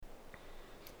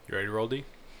You ready to roll, D?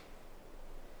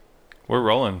 We're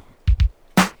rolling.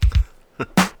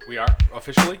 We are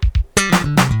officially. All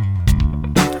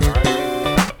right.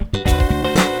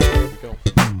 Here we go.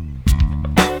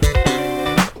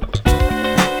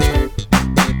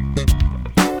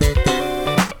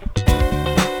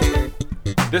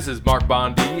 This is Mark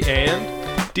Bondi and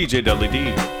DJ Dudley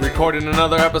D. recording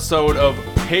another episode of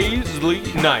Paisley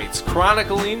Nights,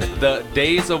 chronicling the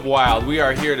days of Wild. We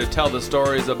are here to tell the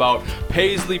stories about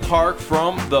Paisley Park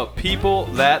from the people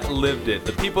that lived it,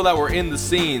 the people that were in the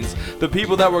scenes, the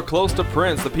people that were close to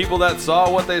Prince, the people that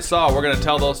saw what they saw. We're going to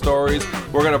tell those stories.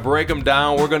 We're going to break them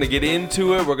down. We're going to get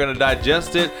into it. We're going to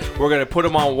digest it. We're going to put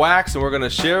them on wax, and we're going to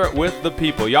share it with the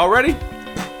people. Y'all ready?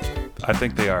 I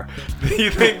think they are. You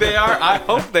think they are? I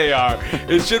hope they are.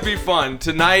 It should be fun.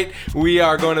 Tonight, we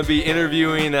are going to be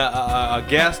interviewing a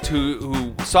guest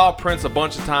who saw Prince a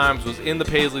bunch of times, was in the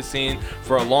Paisley scene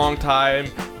for a long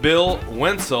time, Bill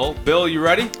Wenzel. Bill, you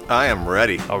ready? I am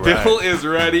ready. All right. Bill is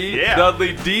ready. Yeah.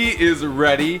 Dudley D is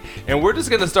ready. And we're just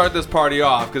going to start this party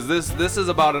off because this is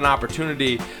about an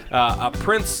opportunity.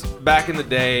 Prince, back in the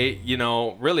day, you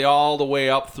know, really all the way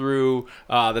up through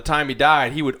the time he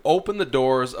died, he would open the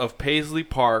doors of Paisley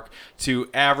Park to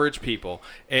average people.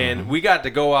 And we got to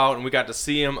go out and we got to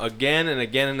see him again and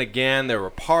again and again. There were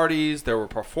parties, there were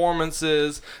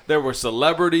performances, there were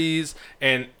celebrities,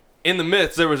 and in the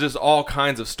midst, there was just all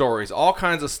kinds of stories, all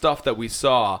kinds of stuff that we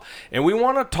saw, and we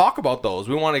want to talk about those.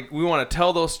 We want to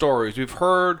tell those stories. We've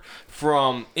heard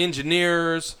from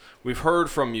engineers, we've heard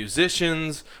from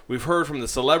musicians, we've heard from the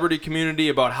celebrity community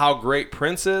about how great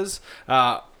Prince is.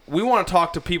 We want to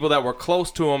talk to people that were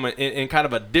close to him in kind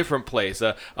of a different place,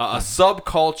 a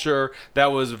subculture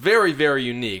that was very, very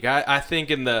unique. I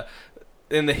think in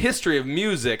the history of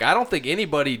music, I don't think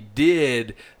anybody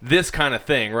did this kind of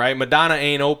thing, right? Madonna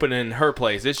ain't opening her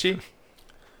place, is she?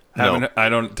 No. I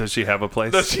don't. Does she have a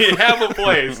place? Does she have a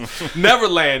place?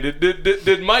 Neverland.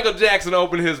 Did Michael Jackson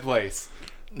open his place?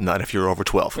 Not if you're over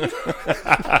 12.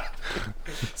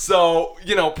 So,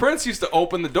 you know, Prince used to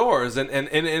open the doors, and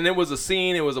it was a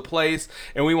scene, it was a place,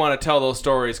 and we want to tell those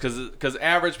stories because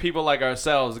average people like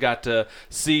ourselves got to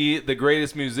see the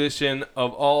greatest musician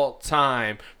of all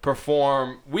time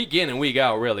perform week in and week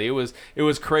out, really. It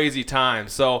was crazy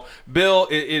times. So, Bill,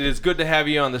 it is good to have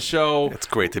you on the show. It's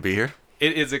great to be here.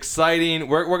 It is exciting.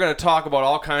 We're going to talk about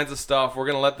all kinds of stuff. We're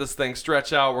going to let this thing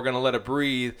stretch out. We're going to let it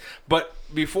breathe. But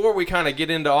before we kind of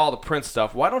get into all the Prince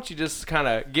stuff, why don't you just kind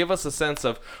of give us a sense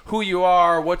of who you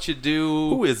are, what you do.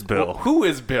 Who is Bill? Who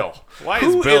is Bill? Why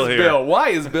is Bill here? Bill? Why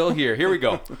is Bill here? Here we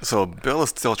go. So Bill is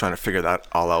still trying to figure that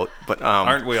all out, but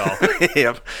Aren't we all?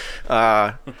 Yep.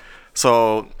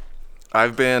 So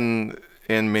I've been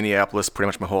in Minneapolis pretty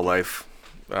much my whole life.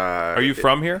 Are you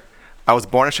from here? I was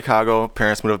born in Chicago.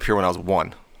 Parents moved up here when I was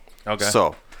 1. Okay.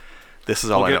 So this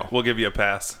is all I know. We'll give you a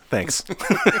pass. Thanks.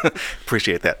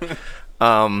 Appreciate that.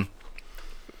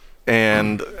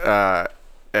 And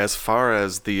as far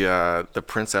as the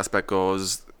Prince aspect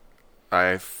goes,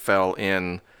 I fell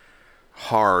in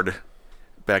hard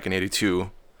back in 82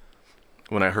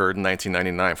 when I heard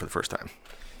 1999 for the first time.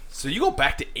 So you go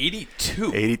back to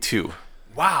 82. 82.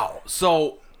 Wow.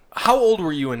 So how old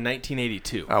were you in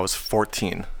 1982? I was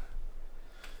 14.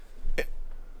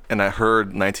 And I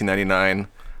heard 1999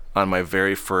 on my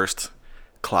very first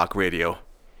clock radio.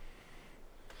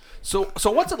 So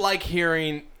what's it like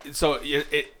hearing? So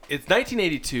it's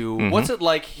 1982. Mm-hmm. What's it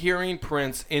like hearing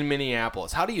Prince in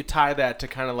Minneapolis? How do you tie that to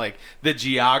kind of like the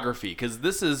geography? Because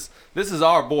this is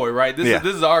our boy, right? This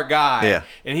is our guy, Yeah.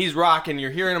 and he's rocking.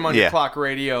 You're hearing him on your Yeah. clock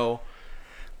radio.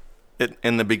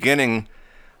 In the beginning,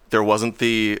 there wasn't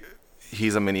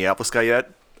he's a Minneapolis guy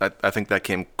yet. I think that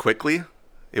came quickly.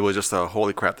 It was just a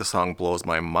holy crap, this song blows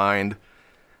my mind.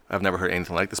 I've never heard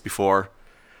anything like this before.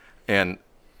 And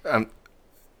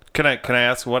Can I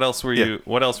ask what else were Yeah.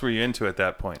 you into at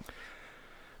that point?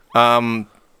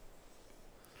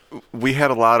 we had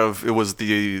a lot of, it was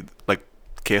the, like,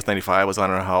 KS95 was on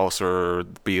in our house, or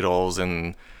Beatles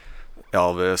and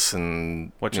Elvis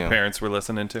and What your parents were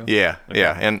listening to? Yeah, Okay.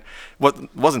 yeah. And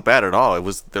what wasn't bad at all. There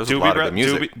was a lot of good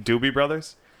music. Doobie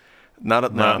Brothers?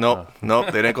 Nope,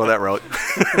 they didn't go that route.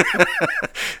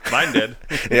 Mine did.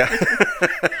 Yeah.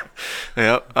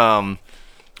 Yeah.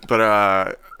 But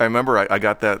I remember I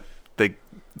got that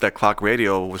clock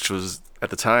radio, which was,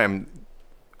 at the time,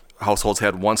 households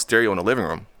had one stereo in the living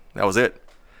room. That was it.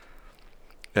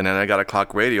 And then I got a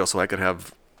clock radio so I could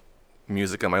have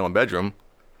music in my own bedroom.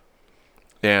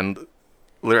 And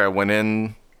literally I went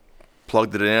in,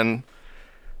 plugged it in,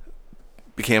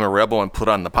 became a rebel, and put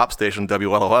on the pop station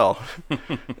WLOL.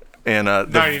 And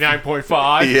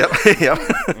 99.5.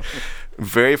 Yep.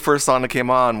 Very first song that came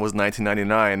on was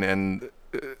 1999, and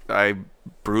I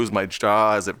bruised my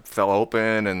jaw as it fell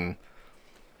open, and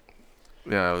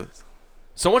you know.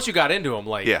 So once you got into him,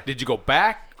 like, Yeah. did you go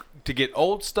back to get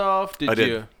old stuff? I did.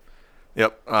 You?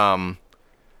 Yep.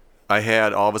 I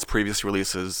had all of his previous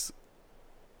releases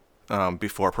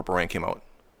before Purple Rain came out.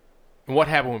 And what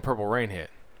happened when Purple Rain hit?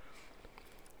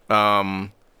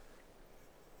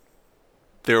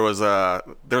 There was a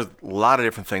lot of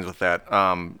different things with that.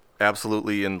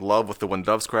 Absolutely in love with the When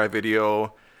Doves Cry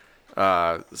video.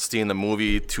 Seeing the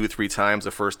movie 2-3 times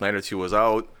the first night or two was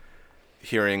out.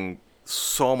 Hearing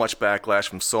so much backlash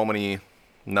from so many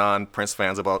non-Prince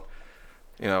fans about,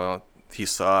 you know, he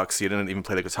sucks. He didn't even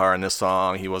play the guitar in this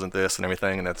song. He wasn't this and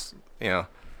everything. And that's, you know,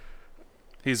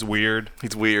 He's weird.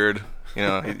 he's weird. You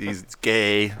know, he's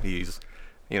gay. He's,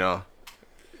 you know,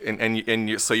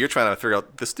 so you're trying to figure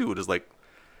out, this dude is like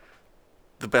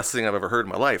the best thing I've ever heard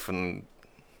in my life, and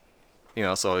you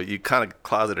know, so you kind of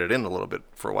closeted it in a little bit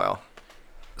for a while.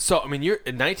 So I mean, you're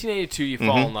in 1982. You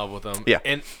fall in love with him. Yeah.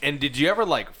 And did you ever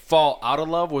like fall out of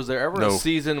love? Was there ever a No.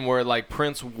 season where like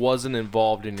Prince wasn't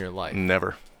involved in your life?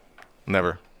 Never.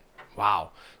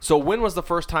 Wow. So when was the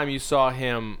first time you saw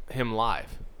him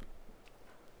live?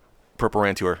 Purple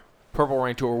Rain tour Purple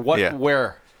Rain tour. What? Yeah.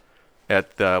 Where?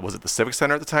 at was it the Civic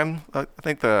Center at the time? I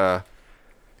think it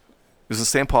was in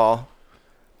St. Paul.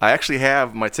 I actually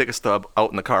have my ticket stub out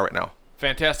in the car right now.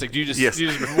 Fantastic. Do you just Yes.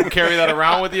 you just carry that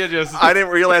around with you? Just I didn't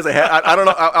realize I had. I don't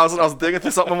know. I was digging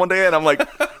through something one day, and I'm like,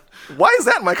 why is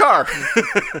that in my car?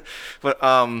 But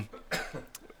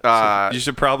You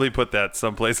should probably put that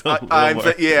someplace a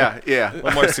little, yeah. a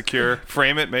little more secure.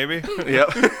 Frame it, maybe.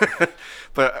 Yep.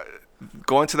 But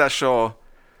going to that show,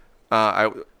 I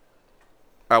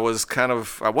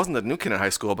wasn't a new kid in high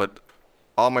school, but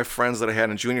all my friends that I had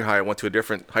in junior high went to a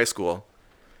different high school,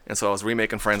 and so I was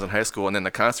remaking friends in high school, and then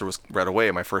the concert was right away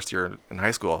my first year in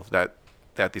high school that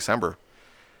December.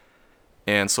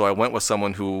 And so I went with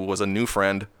someone who was a new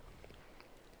friend.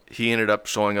 He ended up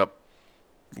showing up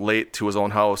late to his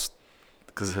own house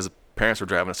because his parents were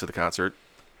driving us to the concert.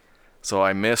 So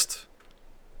I missed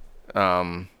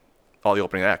all the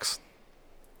opening acts.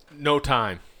 no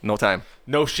time. No time.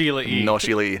 No Sheila E. No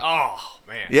Sheila E. Oh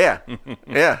man. Yeah.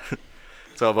 Yeah.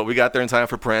 So, but we got there in time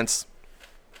for Prince.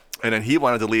 And then he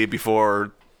wanted to leave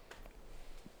before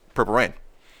Purple Rain.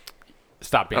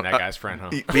 Stop being that guy's friend,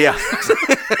 huh? Yeah.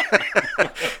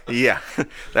 Yeah.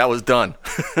 That was done.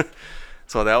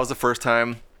 So that was the first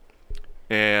time.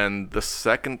 And the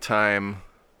second time,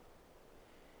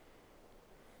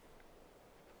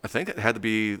 I think it had to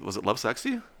be, was it Love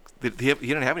Sexy? He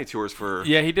didn't have any tours for...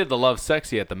 Yeah, he did the Love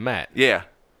Sexy at the Met. Yeah.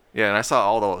 Yeah, and I saw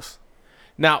all those.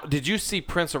 Now, did you see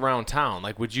Prince around town?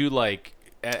 Like, would you like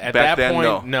at Back that then,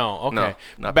 point? no. Okay. No,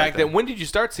 not back back then. then. When did you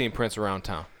start seeing Prince around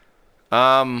town?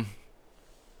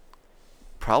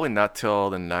 Probably not till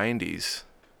the 90s,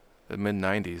 the mid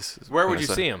 90s. Where would you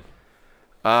see him?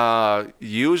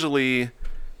 Usually,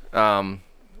 well,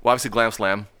 obviously Glam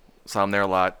Slam, saw him there a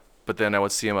lot, but then I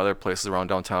would see him other places around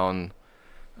downtown.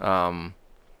 I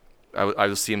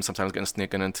would see him sometimes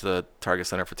sneaking into the Target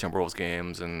Center for Timberwolves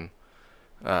games, and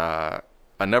I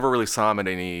never really saw him at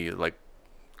any like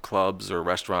clubs or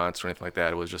restaurants or anything like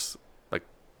that. It was just like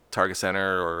Target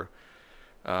Center or,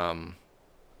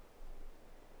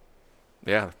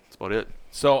 yeah, that's about it.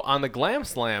 So on the Glam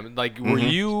Slam, like, were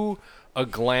you a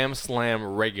Glam Slam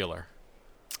regular?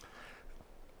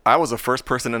 I was the first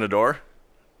person in the door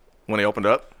when they opened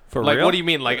up. For Like, real? what do you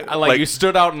mean? Like you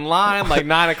stood out in line, like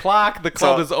 9 o'clock, the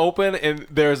club So- is open, and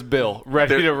there's Bill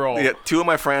ready to roll. Yeah, two of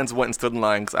my friends went and stood in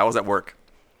line because I was at work.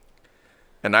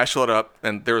 And I showed up,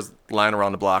 and there was line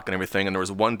around the block and everything, and there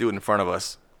was one dude in front of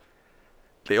us.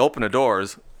 They opened the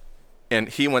doors, and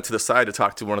he went to the side to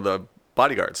talk to one of the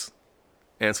bodyguards.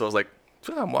 And so I was like,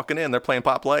 I'm walking in, they're playing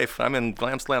Pop Life. I'm in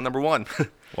Glam Slam #1.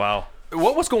 Wow.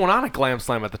 What was going on at Glam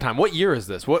Slam at the time? What year is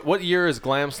this? What year is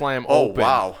Glam Slam Oh, open?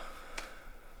 wow.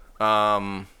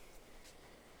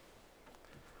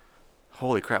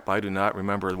 Holy crap, I do not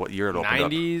remember what year it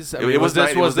opened 90s. up. I mean, was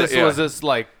this 90s, yeah. was this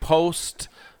like post?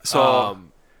 So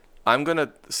I'm going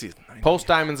to see. Post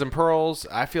Diamonds and Pearls.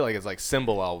 I feel like it's like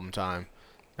Symbol album time.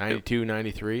 92,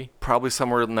 93. Probably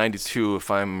somewhere in 92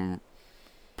 if I'm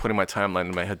putting my timeline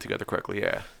in my head together correctly,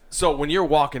 yeah. So when you're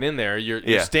walking in there, you're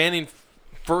Yeah. standing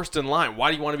first in line. Why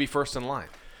do you want to be first in line?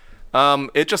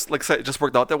 It just, like I said, it just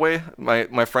worked out that way.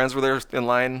 My friends were there in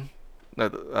line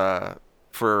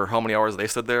for how many hours they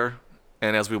stood there.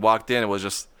 And as we walked in, it was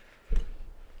just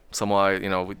somewhat,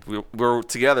 we were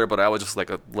together, but I was just like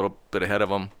a little bit ahead of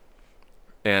them.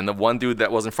 And the one dude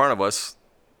that was in front of us,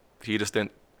 he just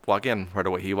didn't walk in right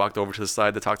away. He walked over to the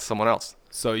side to talk to someone else.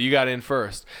 So you got in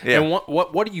first. Yeah. And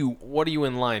what are you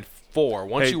in line for?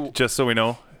 Once Hey, you just so we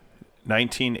know,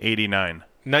 1989.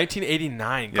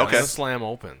 1989 Okay. Grand Slam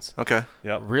opens. Okay.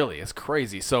 Yep. Really, it's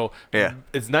crazy. So Yeah.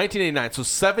 it's 1989. So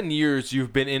 7 years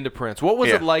you've been into Prince. What was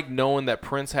Yeah. it like knowing that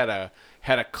Prince had a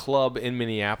club in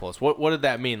Minneapolis? What did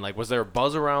that mean? Like, was there a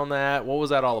buzz around that? What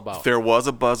was that all about? There was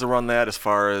a buzz around that as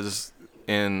far as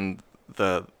in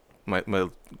my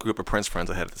group of Prince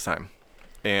friends I had at the time.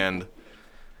 And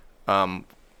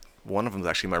one of them is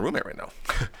actually my roommate right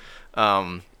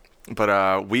now.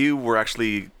 But we were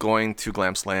actually going to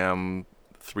Glam Slam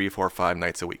 3, 4, 5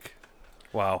 nights a week.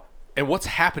 Wow. And what's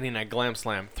happening at Glam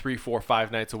Slam 3, 4,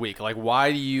 5 nights a week? Like,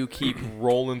 why do you keep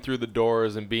rolling through the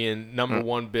doors and being number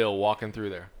one Bill walking through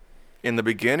there? In the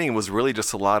beginning, it was really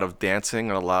just a lot of dancing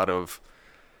and a lot of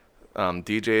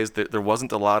DJs. There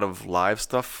wasn't a lot of live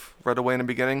stuff right away in the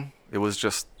beginning. It was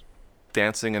just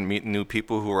dancing and meeting new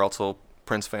people who were also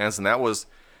Prince fans. And that was,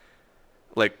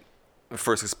 like, the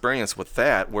first experience with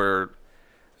that where,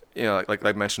 you know, like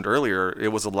I mentioned earlier, it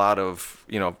was a lot of,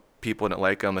 you know, people didn't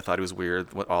like him. They thought he was weird,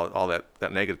 all that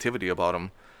negativity about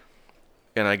him.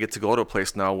 And I get to go to a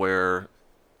place now where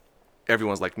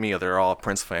everyone's like me. They're all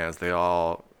Prince fans. They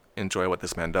all enjoy what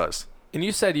this man does. And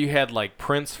you said you had, like,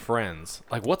 Prince friends.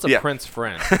 Like, what's a Yeah. Prince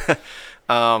friend?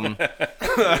 Um,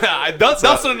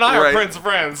 Dustin and I are right. Prince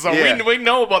friends, so Yeah. we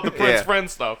know about the Prince Yeah. friend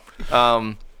stuff.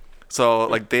 So,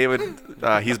 like, David,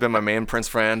 he's been my main Prince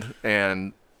friend,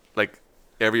 and, like,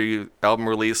 every album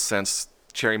release since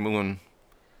Cherry Moon,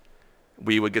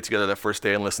 we would get together that first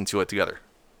day and listen to it together.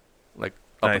 Like,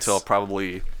 up Nice. until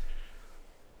probably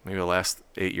maybe the last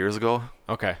 8 years ago,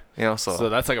 Okay. you know, So so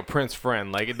that's like a Prince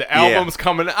friend. Like, the album's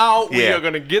coming out. We Yeah. are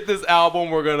going to get this album.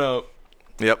 We're going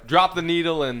to yep, drop the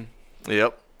needle and...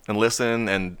 and listen,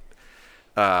 and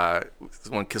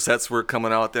when cassettes were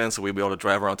coming out then, so we'd be able to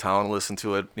drive around town and listen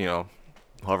to it, you know,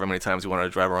 however many times we wanted to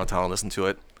drive around town and listen to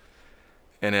it.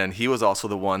 And then he was also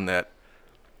the one that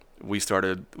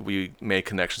we made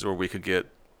connections where we could get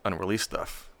unreleased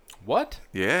stuff. What?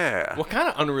 Yeah. What kind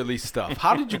of unreleased stuff?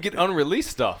 How did you get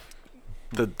unreleased stuff?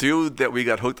 The dude that we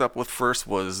got hooked up with first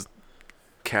was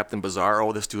Captain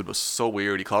Bizarro. This dude was so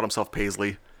weird. He called himself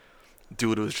Paisley.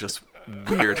 Dude was just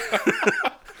weird.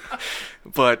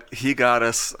 But he got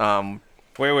us.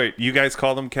 Wait. You guys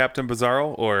called him Captain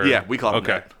Bizarro, or Yeah, we called him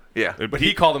Okay. that. Yeah. But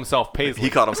he called himself Paisley. He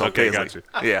called himself Okay, Paisley.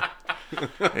 gotcha. Yeah.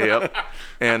 Yep.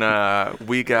 And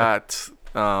we got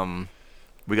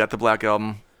the Black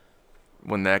Album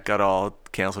when that got all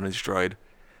canceled and destroyed,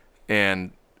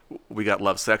 and we got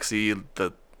Love Sexy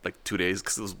the 2 days,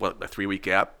 because it was a 3-week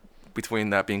gap between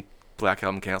that being Black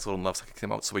Album canceled and Love Sexy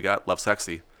came out. So we got Love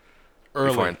Sexy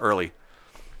early.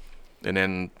 And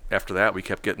then after that, we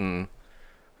kept getting, you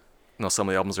know, some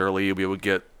of the albums early. We would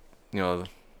get, you know,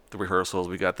 the rehearsals.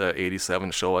 We got the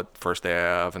 87 show at First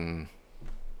Ave and,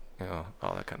 you know,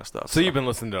 all that kind of stuff. So you've been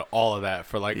listening to all of that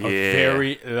for like a Yeah.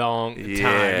 very long time.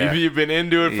 Yeah. You've been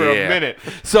into it for a Yeah. minute.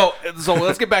 So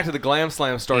let's get back to the Glam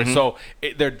Slam story. Mm-hmm. So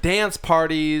they're dance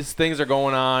parties, things are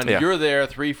going on. Yeah. You're there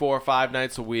 3, 4, 5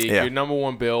 nights a week. Yeah. You're number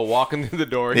one Bill, walking through the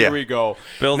door. Yeah. Here we go.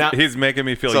 Bill, Now- he's making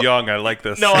me feel So- young. I like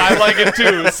this. No, I like it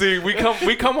too. See, we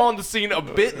come on the scene a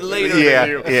bit later Yeah, than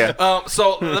you. yeah.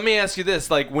 So let me ask you this: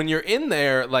 like, when you're in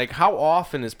there, like, how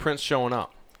often is Prince showing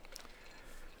up?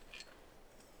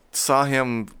 Saw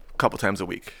him a couple times a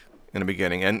week in the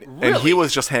beginning, and Really? he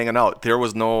was just hanging out. There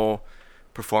was no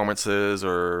performances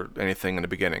or anything in the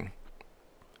beginning,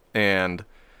 and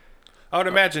I would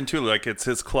imagine too. Like it's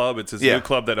his club. It's his Yeah. new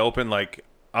club that opened. Like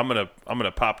I'm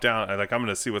gonna pop down. I'm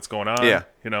gonna see what's going on. Yeah.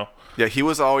 You know. yeah, he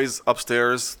was always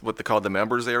upstairs, what they called the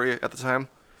members area at the time,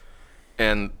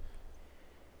 and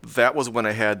that was when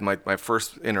I had my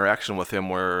first interaction with him,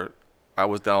 where I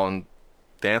was down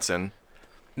dancing.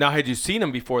 Now, had you seen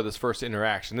him before this first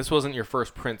interaction? This wasn't your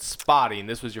first Prince spotting.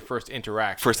 This was your first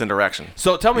interaction. First interaction.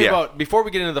 So tell me Yeah. about, before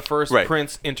we get into the first Right.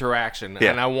 Prince interaction,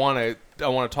 Yeah. and I want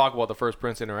to talk about the first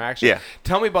Prince interaction. Yeah.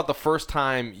 Tell me about the first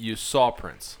time you saw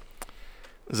Prince. I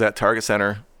was at Target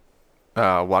Center,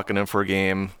 walking in for a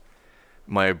game.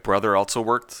 My brother also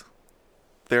worked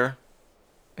there,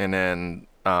 and then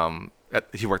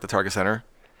he worked at Target Center,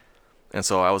 and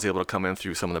so I was able to come in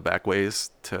through some of the back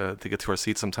ways to get to our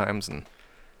seats sometimes, and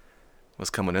was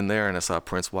coming in there, and I saw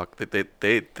Prince walk.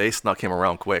 They snuck him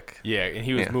around quick. Yeah, and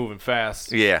he was Yeah. moving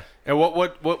fast. Yeah, And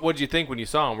what'd you think when you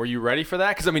saw him? Were you ready for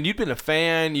that? Because I mean, you'd been a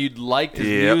fan, you'd liked his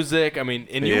Yep. music. I mean,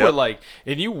 and you Yep. were like,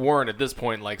 and you weren't at this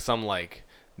point like some like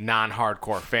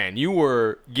non-hardcore fan. You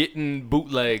were getting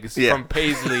bootlegs Yeah. from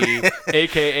Paisley,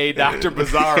 aka Dr.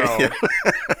 Bizarro.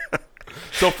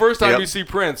 So first time Yep. you see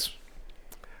Prince,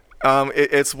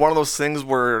 It's one of those things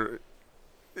where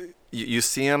you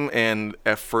see him, and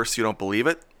at first you don't believe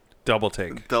it. Double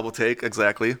take. Double take,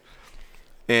 exactly.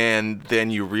 And then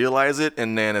you realize it,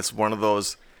 and then it's one of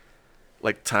those,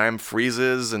 like, time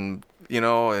freezes, and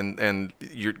and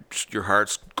your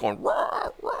heart's going rah,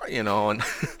 rah, and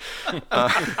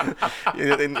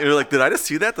and you're like, did I just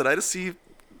see that? Did I just see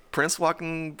Prince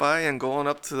walking by and going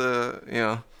up to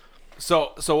the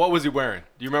So what was he wearing?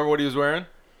 Do you remember what he was wearing?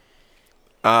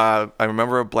 I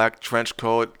remember a black trench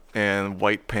coat and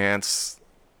white pants.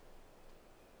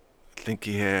 I think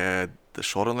he had the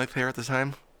shoulder length hair at the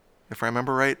time, if I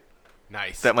remember right.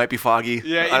 Nice. That might be foggy.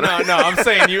 Yeah, no, I'm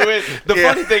saying you. The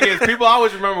funny thing is, people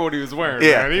always remember what he was wearing.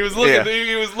 Yeah, man. He was looking. Yeah.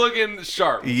 He was looking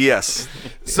sharp. Yes.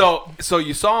 So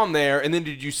you saw him there, and then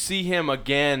did you see him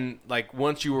again? Like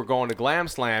once you were going to Glam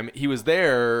Slam, he was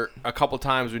there a couple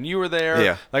times when you were there.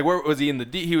 Yeah. Like where was he in the?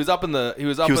 He was up in the. He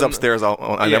was upstairs.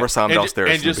 I never saw him downstairs.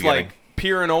 And just like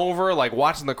peering over, like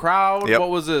watching the crowd. Yep. What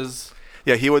was his?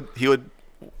 Yeah, he would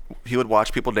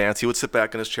watch people dance. He would sit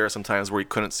back in his chair sometimes where he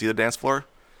couldn't see the dance floor.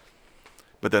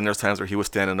 But then there's times where he was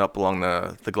standing up along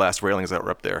the glass railings that were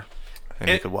up there, and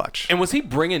he could watch. And was he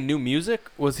bringing new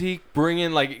music? Was he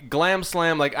bringing, like, Glam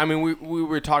Slam? Like, I mean, we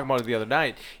were talking about it the other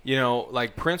night.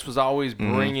 Like, Prince was always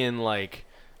bringing, like,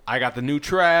 I got the new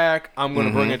track. I'm going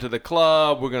to bring it to the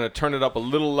club. We're going to turn it up a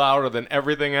little louder than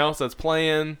everything else that's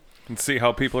playing. And see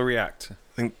how people react.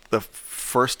 I think the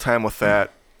first time with that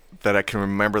I can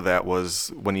remember that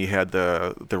was when he had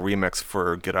the remix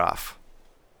for Get Off.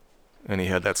 And he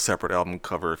had that separate album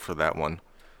cover for that one.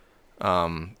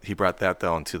 He brought that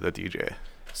down to the DJ.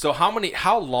 So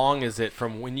how long is it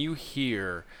from when you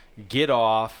hear Get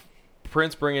Off,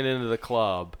 Prince bring it into the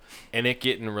club, and it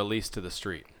getting released to the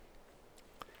street?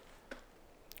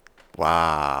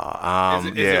 Wow.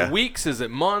 Is it weeks? Is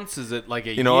it months? Is it like a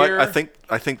year? You know what? I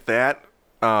think that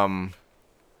I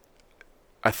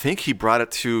think he brought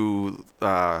it to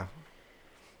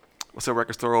what's that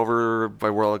record store over by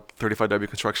where 35W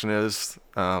Construction is?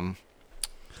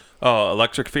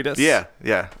 Electric Fetus? Yeah.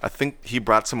 I think he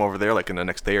brought some over there like in the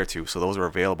next day or two, so those are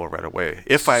available right away,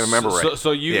 if I remember right.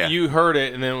 So you heard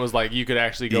it, and then it was like you could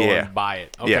actually go and buy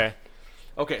it. Okay. Yeah.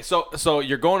 Okay, so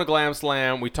you're going to Glam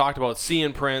Slam. We talked about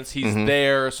seeing Prince. He's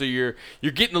there, so you're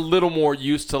getting a little more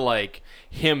used to like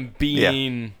him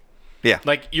being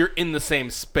like you're in the same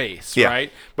space,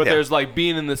 right? But there's like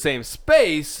being in the same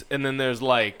space, and then there's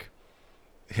like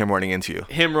him running into you.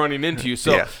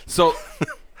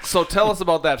 So tell us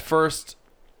about that first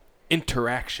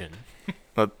interaction.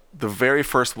 The very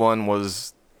first one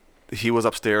was he was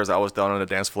upstairs. I was down on the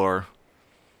dance floor.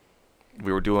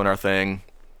 We were doing our thing,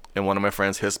 and one of my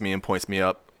friends hits me and points me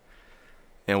up.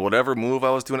 And whatever move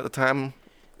I was doing at the time,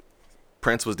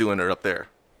 Prince was doing it up there.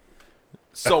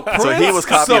 So he was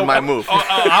copying my move.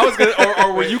 I was gonna,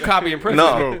 or were you copying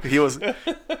Prince's move? No, he was.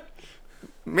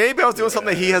 Maybe I was doing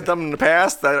something that he had done in the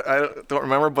past. I don't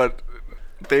remember, but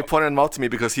they pointed him out to me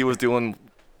because he was doing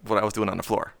what I was doing on the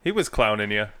floor. He was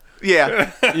clowning you.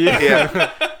 Yeah.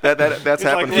 That's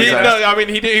happened.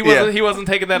 He wasn't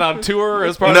taking that on tour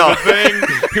as part of the thing.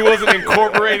 He wasn't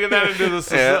incorporating that into the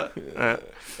society.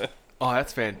 Oh,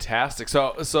 that's fantastic.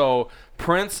 So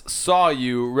Prince saw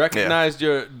you, recognized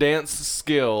your dance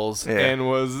skills, and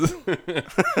was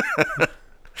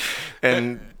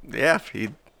and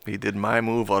he did my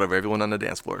move out of everyone on the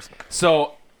dance floors.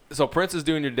 So Prince is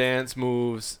doing your dance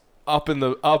moves up in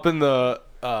the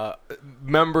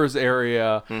members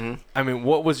area. I mean,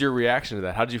 what was your reaction to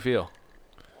that? How did you feel?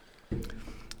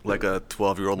 Like a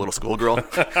 12-year-old little schoolgirl.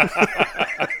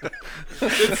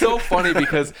 It's so funny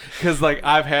because like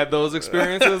I've had those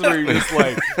experiences where you're just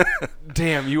like,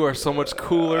 damn, you are so much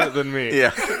cooler than me.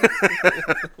 Yeah.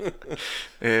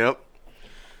 Yep.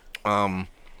 And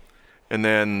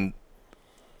then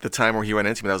the time where he ran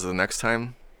into me, that was the next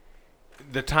time.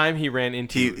 The time he ran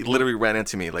into you. He literally ran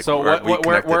into me. Like, so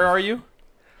where are you?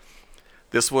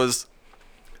 This was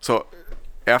so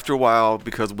after a while,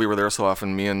 because we were there so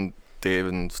often, me and Dave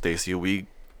and Stacy, we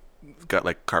got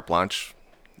like carte blanche.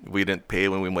 We didn't pay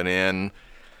when we went in.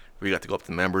 We got to go up to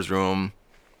the members room,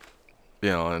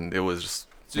 and it was just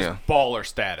baller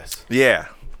status. Yeah.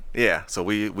 So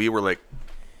we were like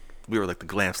the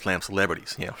Glam Slam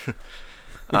celebrities,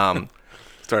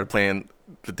 Started playing.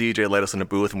 The DJ let us in the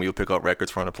booth, and we would pick out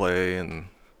records for him to play, and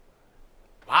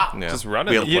wow, just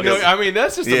running. I mean,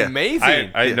 that's just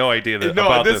amazing. I had no idea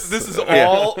about this. This is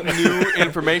all new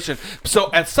information. So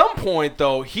at some point,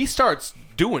 though, he starts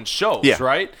doing shows,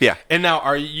 right? Yeah. And now,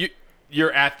 are you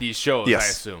you're at these shows, Yes. I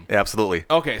assume. Absolutely.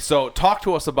 Okay, so talk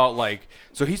to us about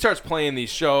so he starts playing these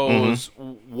shows.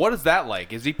 What is that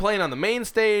like? Is he playing on the main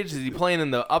stage? Is he playing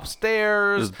in the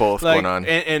upstairs? There's both going on.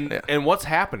 And what's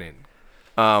happening?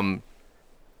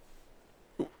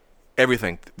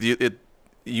 Everything.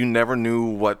 You never knew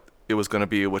what it was going to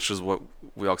be, which is what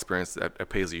we all experienced at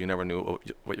Paisley. You never knew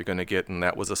what you're going to get, and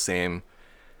that was the same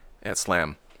at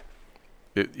Slam.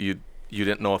 You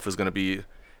didn't know if it was going to be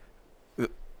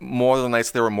more of the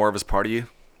nights there were more of his party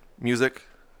music.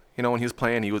 When he was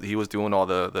playing, he was doing all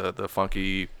the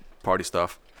funky party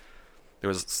stuff. There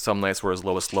was some nights where it was a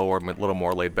little slower, a little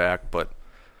more laid back, but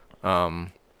and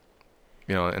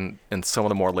some of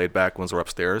the more laid back ones were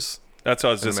upstairs. That's what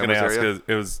I was just going to ask.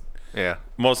 It was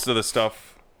most of the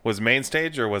stuff was main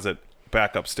stage, or was it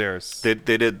back upstairs? They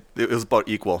did. It was about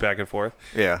equal. Back and forth.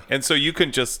 Yeah. And so you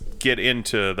can just get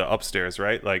into the upstairs,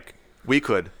 right? Like we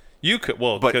could. You could.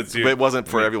 Well, but because it wasn't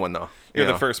for everyone though. You're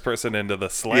the first person into the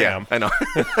Slam. Yeah, I know.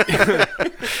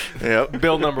 Yep.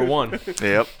 Bill number 1.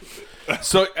 Yep.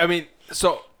 So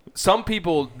some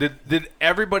people did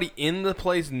everybody in the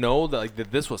place know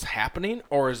that this was happening,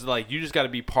 or is it you just got to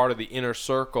be part of the inner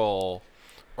circle,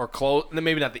 or close?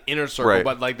 Maybe not the inner circle,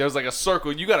 right. but there's a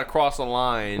circle you got to cross the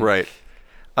line. Right.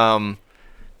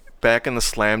 Back in the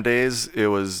Slam days, it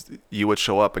was you would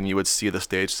show up and you would see the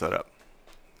stage set up,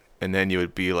 and then you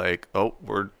would be like, "Oh,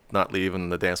 we're not leaving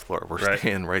the dance floor. We're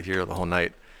staying right here the whole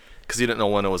night," because you didn't know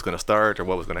when it was going to start or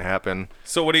what was going to happen.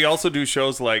 So would he also do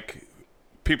shows like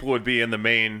people would be in the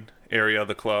main area of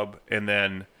the club, and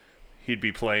then he'd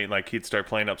be playing, he'd start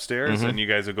playing upstairs, and you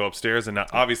guys would go upstairs, and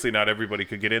obviously not everybody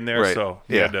could get in there, right. so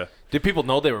he had to... Did people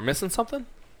know they were missing something?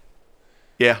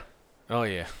 Yeah. Oh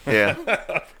yeah. Yeah.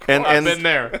 and I've been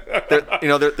there.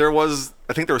 There was,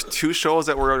 I think there was 2 shows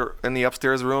that were in the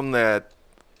upstairs room that,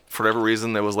 for whatever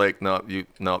reason, it was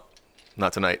no,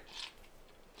 not tonight.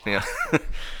 Yeah.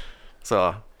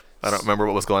 So I don't remember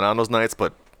what was going on those nights,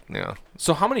 but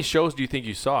So how many shows do you think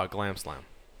you saw at Glam Slam?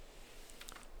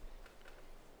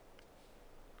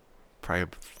 Probably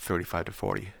 35 to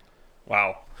 40.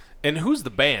 Wow. And who's the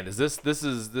band? Is this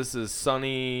is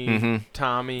Sonny,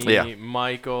 Tommy, Yeah.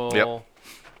 Michael,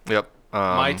 Yep.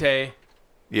 Maite?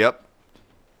 Yep.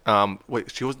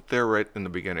 Wait, she wasn't there right in the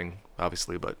beginning,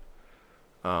 obviously, but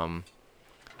 'cause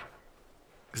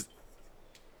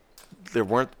there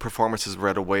weren't performances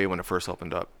right away when it first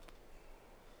opened up.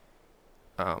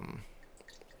 But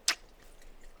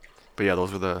yeah,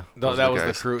 those were the That the was the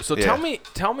guys. crew. So Yeah.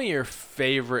 tell me your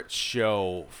favorite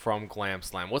show from Glam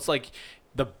Slam. What's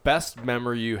the best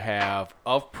memory you have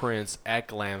of Prince at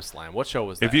Glam Slam? What show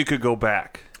was that? If you could go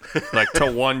back,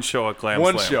 to one show at Glam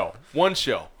one Slam. One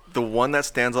show. The one that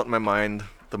stands out in my mind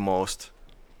the most,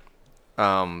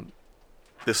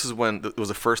 this is when it was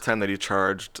the first time that he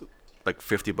charged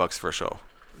 $50 for a show,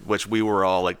 which we were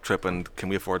all tripping. Can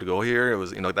we afford to go here? It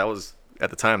was, that was at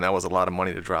the time that was a lot of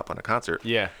money to drop on a concert.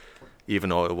 Yeah. Even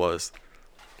though it was,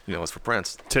 it was for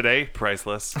Prince. Today,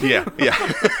 priceless. Yeah.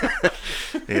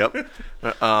 Yep.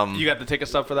 You got the ticket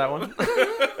stub for that one?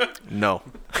 No.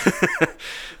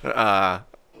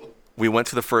 We went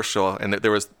to the first show, and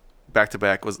there was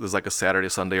back-to-back. It was like a Saturday,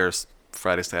 Sunday, or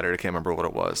Friday, Saturday. I can't remember what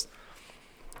it was.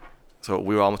 So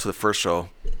we all went to the first show.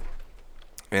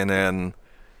 And then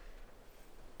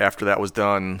after that was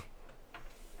done,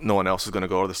 no one else was going to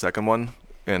go to the second one.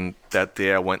 And that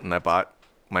day I went and I bought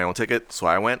my own ticket, so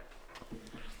I went.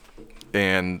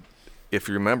 And if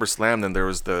you remember Slam, then there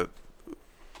was the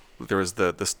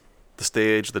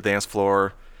stage, the dance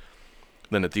floor,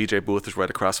 then the DJ booth was right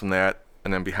across from that,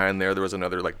 and then behind there was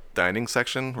another dining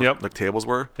section where tables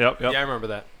were. Yep. Yeah, I remember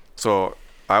that. So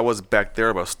I was back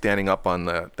there, but I was standing up on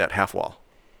that half wall.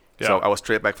 Yeah. So I was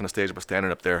straight back from the stage, but standing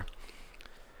up there.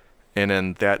 And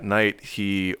then that night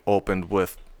he opened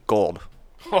with Gold.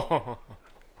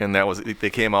 And that was, they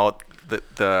came out, they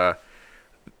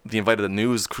invited the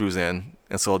news crews in,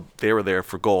 and so they were there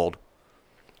for Gold.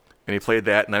 And he played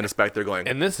that, and I'm just back there going,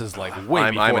 And this is way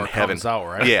I'm before in it heaven. comes out,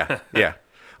 right? Yeah.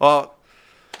 Well,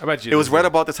 I bet you it was right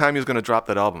about the time he was going to drop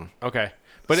that album. Okay.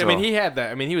 But So- he had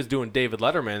that. He was doing David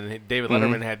Letterman, and David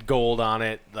Letterman had Gold on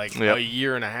it a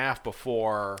year and a half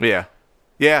before. Yeah,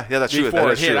 that's true. Before That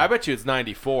it is hit, true. I bet you it's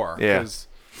 94. Yeah. 'cause-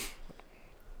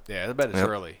 Yeah, I bet it's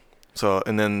early. So,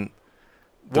 and then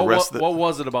the rest What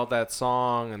was it about that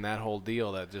song and that whole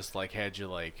deal that just had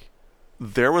you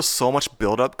there was so much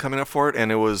build-up coming up for it,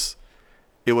 and it was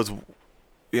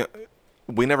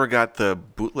we never got the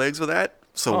bootlegs of that,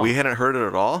 so we hadn't heard it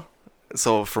at all.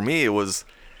 So for me, it was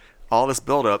all this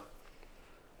build-up,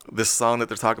 this song that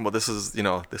they're talking about, this is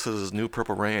his new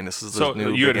Purple Rain. This is So his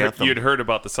new you big had anthem. you had heard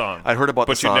about the song. I'd heard about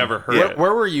the but song. you never heard it.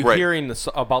 Where were you Right. hearing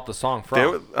about the song from?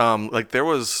 There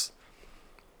was,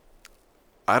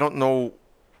 I don't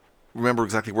remember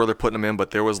exactly where they're putting them in,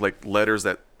 but there was like letters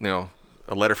that,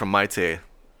 a letter from Maite,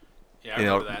 Yeah, I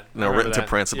remember that. written to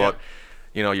Prince Yeah. about,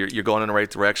 you're going in the right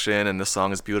direction and this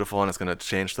song is beautiful and it's going to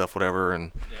change stuff, whatever.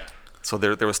 And Yeah. so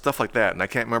there was stuff like that. And I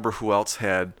can't remember who else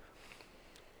had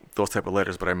those type of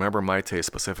letters, but I remember Maite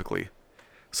specifically.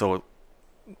 So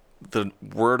the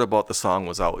word about the song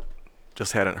was out.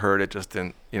 Just hadn't heard it, just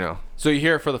didn't, So you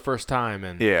hear it for the first time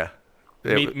and yeah.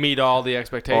 meet all the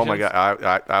expectations. Oh my God.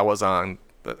 I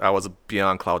was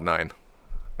beyond cloud nine.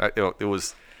 It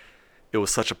was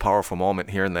such a powerful moment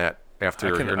hearing that after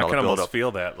I can hearing all the almost build up.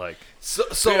 feel that. Like, So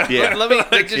Yeah. let me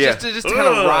Yeah. just kind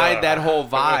of ride that whole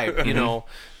vibe,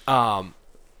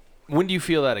 when do you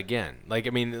feel that again?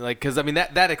 Because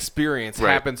that experience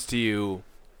Right. happens to you.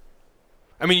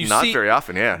 I mean, you Not see, very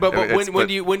often, yeah. But It's- when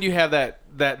do you have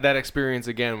that experience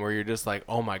again where you're just like,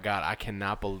 oh my God, I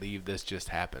cannot believe this just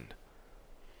happened?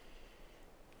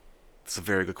 It's a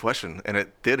very good question, and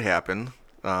it did happen.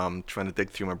 Trying to dig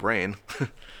through my brain.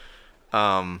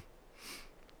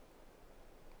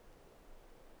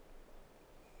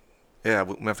 Yeah,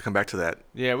 we have to come back to that.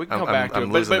 Yeah, we can I'm- come back to I'm it,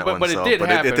 losing but that one, but so- it did but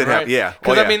it happen, did right? happen, yeah.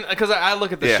 Because Oh, yeah. because I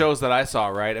look at the Yeah. shows that I saw,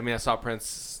 right? I mean, I saw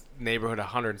Prince Neighborhood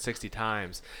 160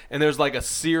 times, and there's like a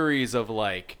series of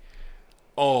like,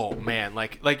 oh man,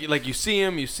 like you see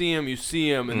him,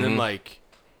 and then like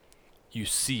you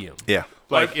see him. Yeah.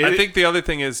 Like I think the other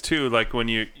thing is too, like when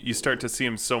you start to see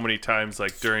him so many times,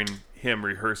 like during him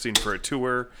rehearsing for a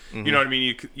tour, you know what I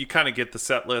mean? You kind of get the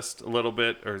set list a little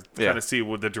bit, or Yeah. kind of see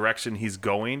what the direction he's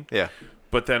going. Yeah.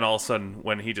 But then all of a sudden,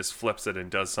 when he just flips it and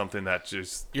does something that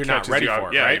just You're not catches ready you for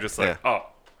off- it, yeah, right? you're just like, Yeah. oh,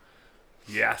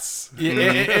 yes. Yeah,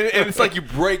 and it's like you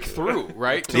break through,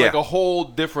 right, to Yeah. like a whole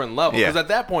different level. Yeah. Because at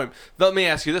that point, let me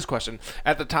ask you this question: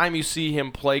 at the time you see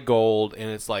him play Gold,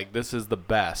 and it's like this is the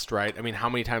best, right? I mean, how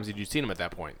many times did you see him at that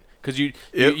point? Because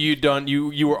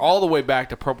you were all the way back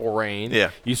to Purple Rain.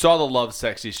 Yeah. You saw the Love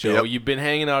Sexy show. Yep. You've been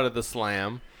hanging out at the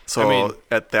Slam. So I mean,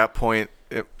 at that point,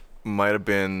 it might have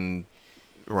been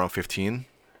around 15.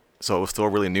 So it was still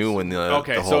really new in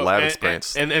the whole lab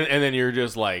experience. and then you're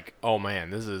just like, oh man,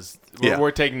 this is Yeah.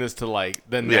 we're taking this to like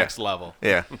the next level.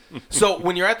 Yeah. So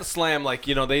when you're at the Slam, like,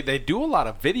 they do a lot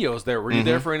of videos there. Were you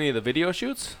there for any of the video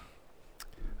shoots?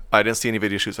 I didn't see any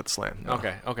video shoots at the Slam. No.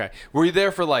 Okay. Were you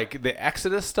there for like the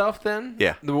Exodus stuff then?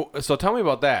 Yeah. So tell me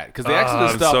about that, because the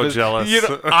Exodus I'm stuff so is jealous.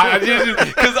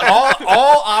 because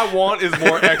all I want is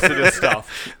more Exodus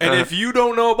stuff. And if you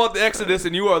don't know about the Exodus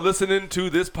and you are listening to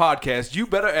this podcast, you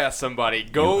better ask somebody. You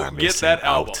Go are get missing that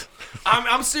album. out.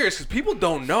 I'm serious, because people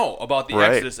don't know about the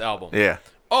Right. Exodus album. Yeah.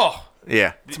 Oh.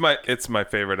 Yeah. It's my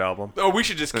favorite album. Oh, we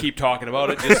should just keep talking about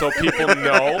it just so people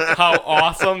know how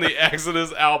awesome the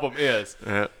Exodus album is.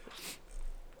 Yeah.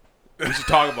 We should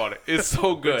talk about it. It's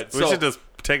so good. We should just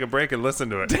take a break and listen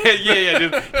to it. yeah,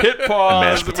 just hit pause.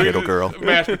 Mashed Potato Girl.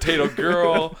 Mashed Potato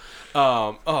Girl.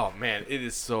 Oh man, it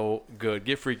is so good.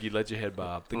 Get freaky, let your head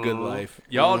bob. The Good Life,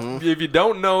 y'all. If you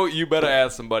don't know, you better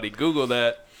ask somebody. Google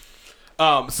that.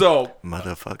 So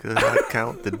Motherfucker, I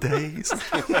count the days.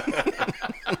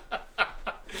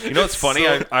 You know what's funny?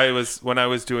 I was when I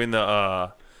was doing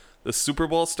the Super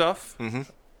Bowl stuff.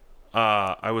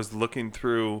 I was looking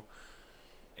through,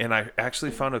 and I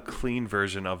actually found a clean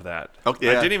version of that. Oh,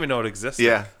 yeah. I didn't even know it existed.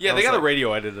 Yeah. yeah, I they was got a like,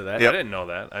 radio edit of that. I didn't know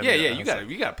that. I Yeah, mean, yeah, I you was gotta like-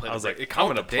 you gotta play. I was the, like, it I'm count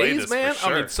gonna the play days, this for man. I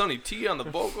mean, sure. Sonny T on the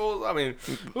vocals. I mean,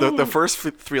 The first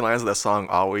three lines of that song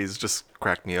always just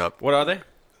cracked me up. what are they?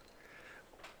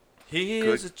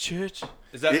 Here's a church.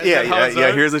 Is that Yeah, how yeah, it's yeah.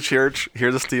 done? Here's a church.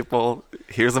 Here's a steeple.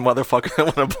 Here's a motherfucker I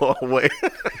want to blow away.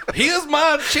 Here's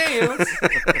my chance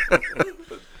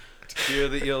to hear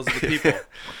the yells of the people.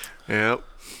 Yep.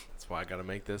 That's why I gotta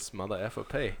make this mother effer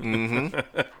pay.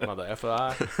 Mm-hmm. Mother effer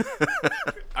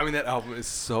I mean, that album is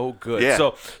so good. Yeah.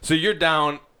 So you're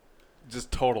down. Just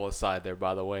total aside there,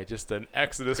 by the way. Just an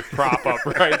Exodus prop up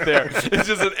right there. It's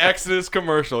just an Exodus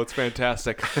commercial. It's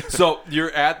fantastic. So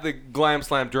you're at the Glam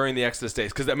Slam during the Exodus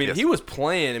days, because I mean, Yes. he was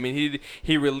playing. I mean,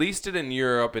 he released it in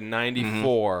Europe in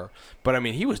 '94, but I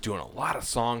mean, he was doing a lot of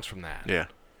songs from that. Yeah.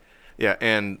 Yeah,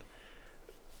 and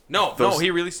No, Those-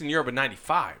 he released in Europe in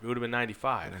 '95. It would have been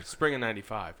 '95, spring of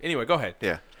 '95. Anyway, go ahead.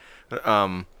 yeah.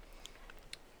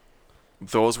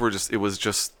 Those were just. It was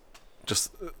just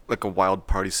like a wild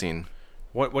party scene.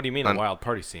 What do you mean a On- wild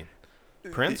party scene?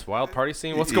 Prince, wild party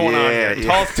scene? What's going on Yeah, here?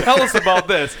 yeah. Tell us about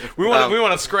this. We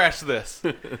want to scratch this.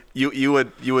 You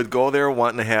would go there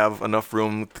wanting to have enough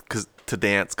room to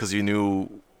dance because you knew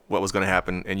what was going to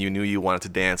happen, and you knew you wanted to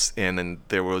dance, and then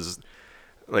there was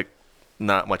like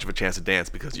not much of a chance to dance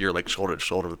because you're like shoulder to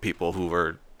shoulder with people who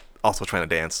were also trying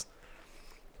to dance.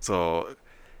 So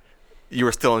you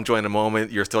were still enjoying the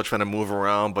moment. You're still trying to move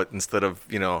around, but instead of,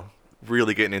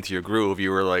 really getting into your groove, you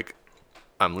were like,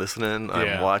 I'm listening,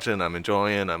 I'm watching, I'm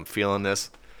enjoying, I'm feeling this.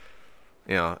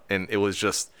 And it was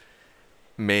just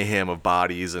mayhem of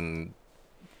bodies and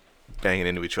banging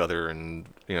into each other and.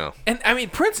 And I mean,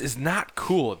 Prince is not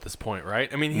cool at this point,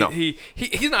 right? I mean, No.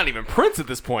 he's not even Prince at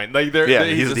this point. Like,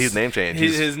 he's name changed.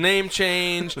 His name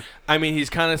changed. I mean, he's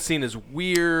kind of seen as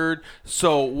weird.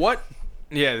 So what?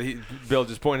 Yeah, Bill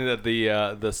just pointed at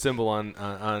the symbol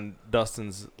on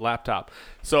Dustin's laptop.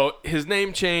 So his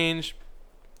name changed.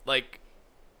 Like,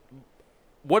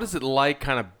 what is it like,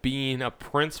 kind of being a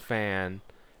Prince fan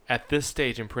at this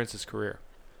stage in Prince's career?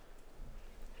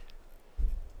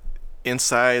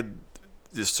 Inside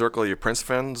the circle of your Prince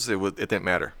fans, it didn't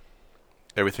matter.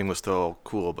 Everything was still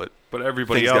cool, but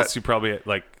everybody else, you probably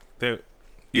like.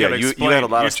 You had a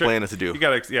lot of explaining to do. You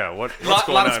got to, what's going on?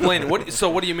 A lot of explaining. So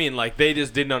what do you mean? Like, they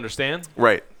just didn't understand?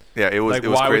 Right. Yeah, it was. Like, it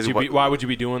was crazy. Why would you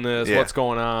be doing this? Yeah. What's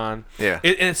going on? Yeah.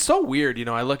 And it's so weird,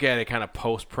 I look at it kind of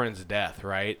post Prince's death,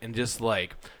 right? And just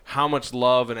like how much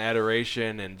love and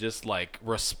adoration and just like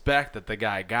respect that the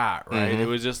guy got, right? Mm-hmm. It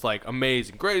was just like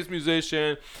amazing, greatest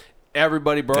musician.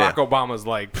 Everybody, Barack Obama's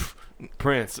like,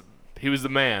 Prince, he was the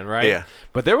man, right? Yeah.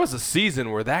 But there was a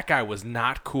season where that guy was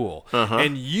not cool,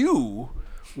 and you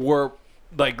were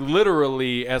like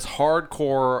literally as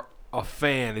hardcore a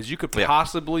fan as you could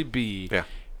possibly be. Yeah.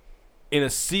 In a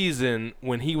season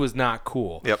when he was not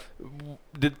cool. Yep.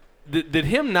 Did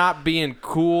him not being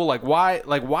cool, like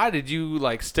why did you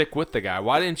like stick with the guy?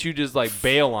 Why didn't you just like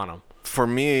bail on him? For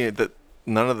me,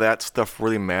 none of that stuff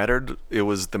really mattered. It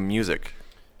was the music.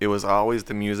 It was always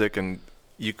the music, and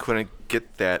you couldn't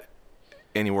get that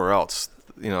anywhere else.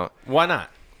 Why not?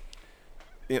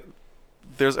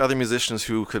 There's other musicians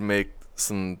who could make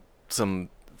some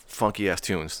funky ass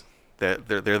tunes. That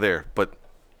they're there, but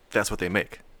that's what they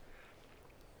make.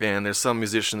 And there's some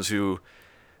musicians who,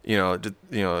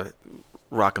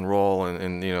 rock and roll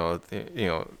and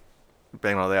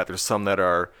bang all that. There's some that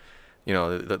are,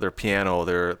 their piano,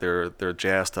 their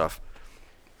jazz stuff.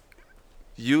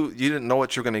 You didn't know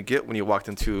what you're gonna get when you walked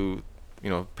into,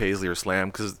 Paisley or Slam,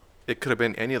 because it could have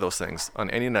been any of those things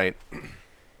on any night.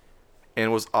 And it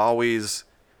was always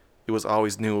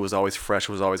new. It was always fresh.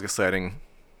 It was always exciting,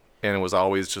 and it was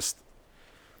always just,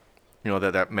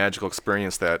 that magical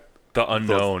experience that. The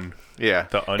unknown. Yeah.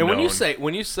 The unknown. And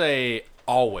when you say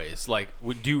always, like,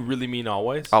 do you really mean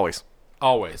always? Always.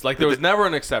 Always. Like, there was never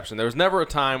an exception. There was never a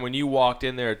time when you walked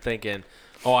in there thinking,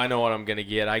 oh, I know what I'm going to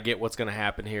get. I get what's going to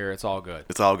happen here. It's all good.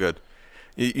 It's all good.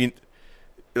 You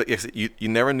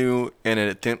never knew, and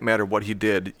it didn't matter what he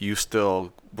did. You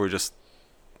still were just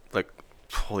like,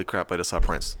 holy crap, I just saw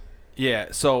Prince. Yeah,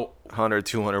 so 100,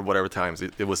 200, whatever times.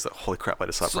 It was holy crap, I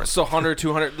just saw Prince. So 100,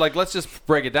 200, like, let's just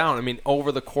break it down. I mean,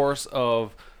 over the course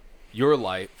of your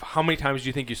life, how many times do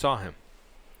you think you saw him?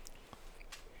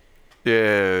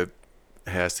 It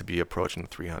has to be approaching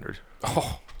 300.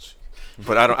 Oh,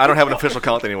 but I don't have an official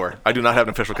count anymore. I do not have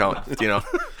an official count,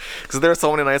 because there are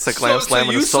so many nights at Glam Slam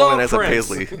and there's so many nights at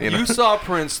Paisley. You saw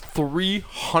Prince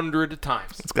 300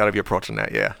 times. It's got to be approaching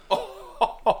that, yeah.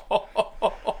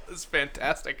 It's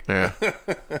fantastic. Yeah.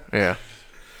 Yeah.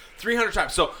 300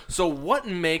 times. So what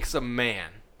makes a man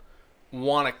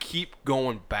want to keep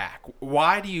going back?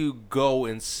 Why do you go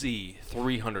and see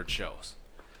 300 shows?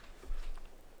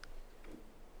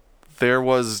 There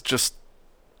was just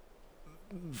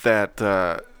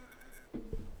that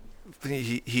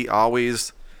he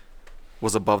always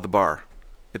was above the bar.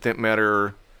 It didn't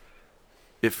matter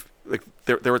if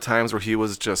there were times where he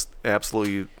was just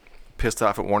absolutely pissed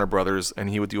off at Warner Brothers, and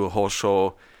he would do a whole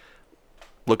show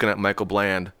looking at Michael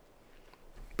Bland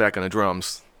back on the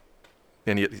drums,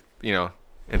 and and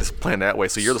just playing that way.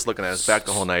 So you're just looking at his back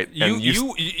the whole night.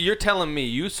 You're telling me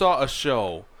you saw a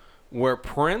show where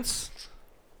Prince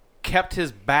kept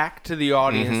his back to the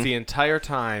audience the entire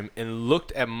time and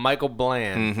looked at Michael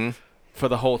Bland for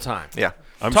the whole time? Yeah.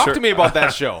 Talk to me about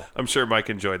that show. I'm sure Mike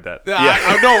enjoyed that. Yeah.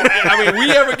 I mean,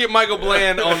 we ever get Michael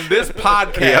Bland on this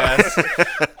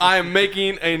podcast, I am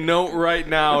making a note right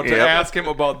now to ask him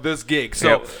about this gig.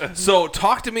 So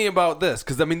talk to me about this,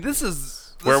 because I mean, this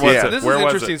is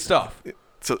interesting stuff.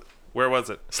 So where was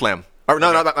it? Slam. Or,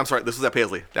 no, I'm sorry. This was at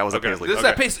Paisley. That was at Paisley. This is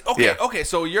at Paisley. Okay.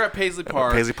 So you're at Paisley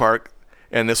Park. Paisley Park,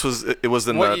 and it was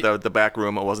in the back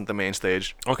room. It wasn't the main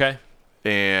stage. Okay.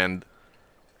 And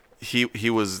he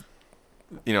was.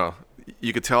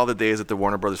 You could tell the days that the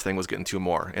Warner Brothers thing was getting to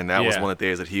more, and that was one of the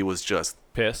days that he was just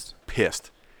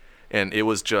pissed. and it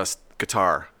was just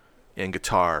guitar and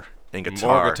guitar and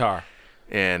guitar. More guitar.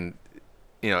 And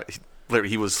literally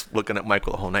he was looking at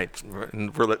Michael the whole night,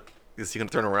 and we're like, is he gonna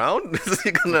turn around? Is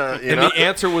he gonna? And the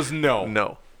answer was no.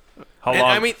 No. How And,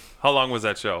 long? I mean- how long was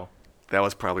that show? That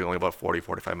was probably only about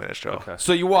 45 minute show. Okay.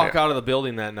 So you walk Yeah. out of the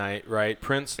building that night, right?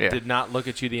 Prince Yeah. did not look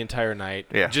at you the entire night.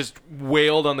 Yeah. Just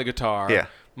wailed on the guitar. Yeah.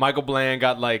 Michael Bland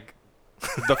got like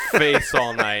the face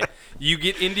all night. You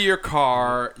get into your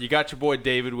car. You got your boy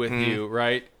David with Mm-hmm. you,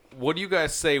 right? What do you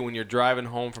guys say when you're driving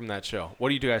home from that show? What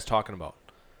are you guys talking about?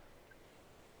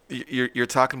 You're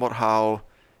talking about how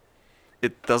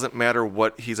it doesn't matter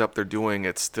what he's up there doing,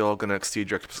 it's still going to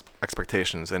exceed your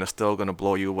expectations, and it's still going to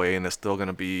blow you away, and it's still going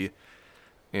to be,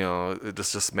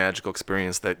 this magical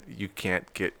experience that you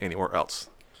can't get anywhere else.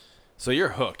 So you're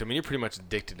hooked. I mean, you're pretty much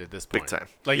addicted at this Big point. time.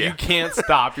 Like Yeah. you can't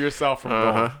stop yourself from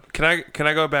going. Can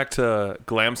I go back to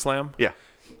Glam Slam? Yeah.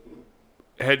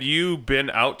 Had you been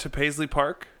out to Paisley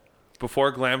Park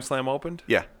before Glam Slam opened?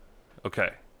 Yeah.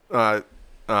 Okay. Uh,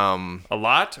 A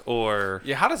lot or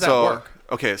Yeah, how does that work?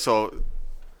 Okay, so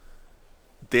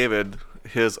David,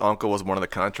 his uncle was one of the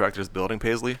contractors building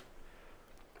Paisley.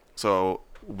 So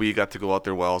we got to go out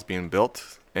there while it was being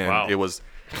built, and Wow. it was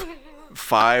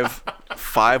five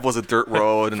was a dirt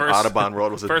road, and First- Audubon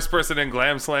Road was a first person in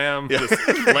Glam Slam? Yeah. Just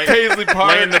Paisley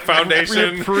Park. laying the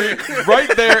foundation. Right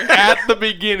there at the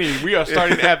beginning. We are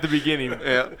starting at the beginning.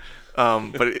 yeah.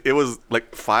 But it was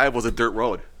like 5 was a dirt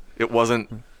road. It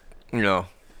wasn't, it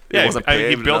Yeah, wasn't he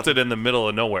paved or built nothing. it in the middle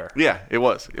of nowhere. Yeah, it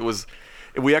was. It was.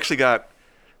 We actually got.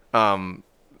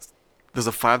 There's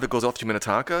a 5 that goes out through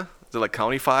Minnetonka. Is it like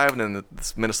County 5, and then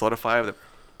this Minnesota 5 that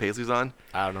Paisley's on?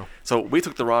 I don't know. So we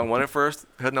took the wrong one at first,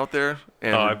 heading out there,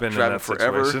 and Oh, I've been in driving that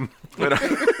forever. situation.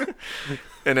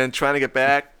 And then trying to get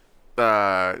back,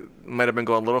 might have been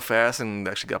going a little fast, and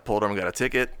actually got pulled over and got a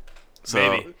ticket. So,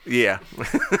 Maybe. Yeah.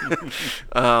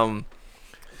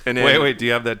 And then, Wait, do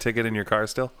you have that ticket in your car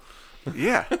still?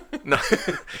 Yeah. No.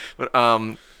 But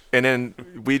and then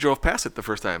we drove past it the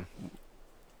first time,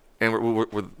 and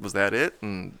was that it?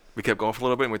 And we kept going for a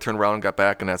little bit, and we turned around and got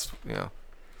back, and that's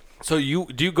So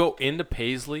do you go into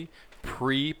Paisley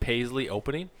pre-Paisley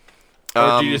opening?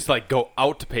 Or do you just like go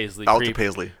out to Paisley? out to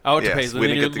Paisley. Out to Yes, Paisley. we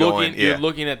And then didn't you're get to go looking. in. You're Yeah.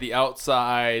 looking at the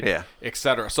outside, Yeah.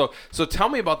 etc. So tell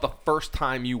me about the first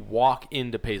time you walk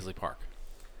into Paisley Park.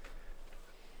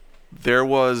 There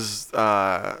was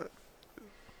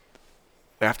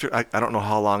after I don't know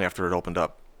how long after it opened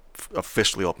up,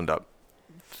 officially opened up,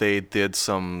 they did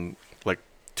some like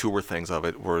tour things of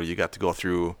it where you got to go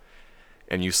through,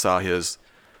 and you saw his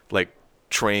like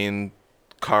train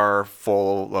car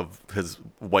full of his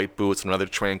white boots, and another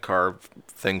train car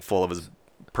thing full of his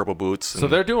purple boots. So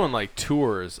and they're doing like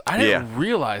tours. I didn't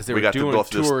realize they we were got to doing go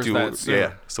through tours the that soon.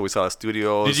 yeah. So we saw the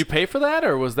studios. Did you pay for that,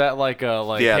 or was that like a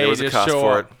Yeah, hey, there was a just cost show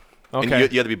for up? it. Okay.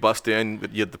 And you had to be bussed in.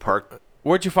 But you had the park.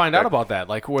 Where'd you find out about that?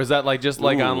 Like, was that like just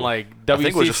like on Ooh. like I think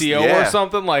it was just- WCCO or yeah.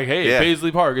 something? Like, hey, Yeah.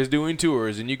 Paisley Park is doing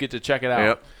tours, and you get to check it out.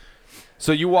 Yep.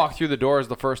 So you walk through the doors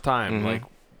the first time. Mhm. Like,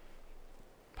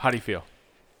 how do you feel?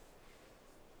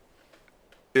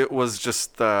 It was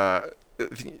just I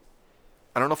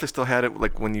don't know if they still had it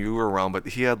like when you were around, but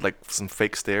he had like some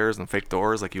fake stairs and fake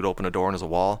doors. Like you'd open a door and there's a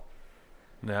wall.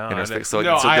 No, And there's I fake, so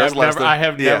no, so I there's have a lot of never. stuff- I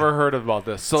have yeah. never heard about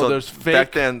this. So there's fake.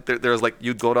 Back then, there was like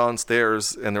you'd go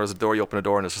downstairs and there was a door. You open a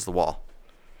door and it's just a wall.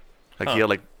 Like Huh. he had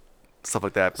like stuff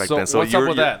like that back so then. So what's you're, up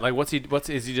with you're- that? Like,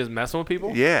 is he just messing with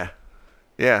people? Yeah,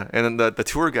 yeah. And then the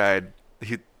tour guide,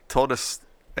 he told us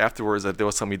afterwards that there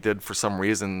was something he did for some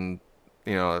reason,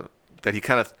 that he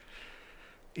kind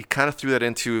of threw that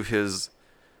into his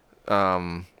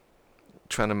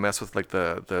trying to mess with like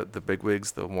the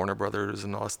bigwigs, the Warner Brothers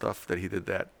and all that stuff, that he did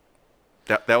that.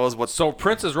 That was what. So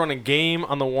Prince is running game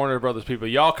on the Warner Brothers people.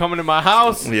 Y'all coming to my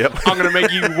house? Yep. I'm gonna make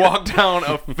you walk down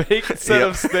a fake set Yep.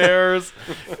 of stairs.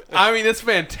 I mean, it's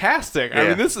fantastic. I Yeah.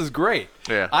 mean, this is great.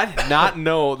 Yeah. I did not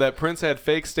know that Prince had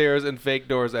fake stairs and fake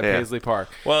doors at Yeah. Paisley Park.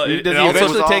 Well, Does it he also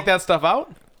eventually was take all- that stuff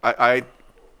out?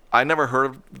 I never heard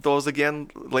of those again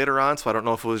later on, so I don't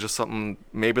know if it was just something.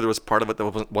 Maybe there was part of it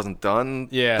that wasn't done.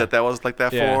 Yeah. That was like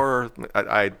that Yeah. for. Or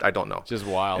I don't know. Just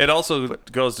wild. It also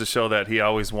goes to show that he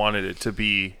always wanted it to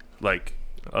be like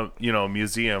a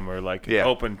museum or like Yeah.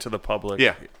 open to the public.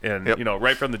 Yeah. And Yep.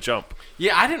 right from the jump.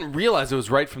 Yeah, I didn't realize it was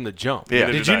right from the jump. Yeah. Did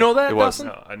Neither you did know I. that, It was. Dustin?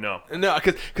 No, I know. No,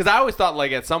 because I always thought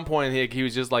like at some point he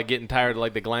was just like getting tired of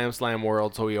like the Glam Slam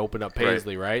world, so he opened up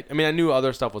Paisley, right? I mean, I knew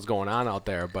other stuff was going on out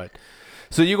there, but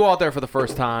so you go out there for the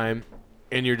first time,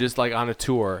 and you're just like on a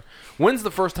tour. When's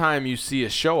the first time you see a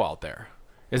show out there?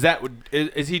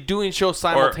 Is he doing shows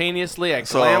simultaneously at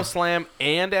So- Glam Slam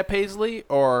and at Paisley,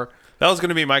 or That was going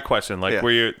to be my question. Like, Yeah. were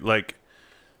you like,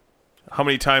 how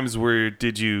many times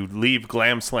did you leave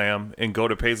Glam Slam and go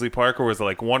to Paisley Park, or was it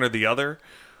like one or the other?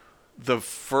 The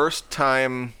first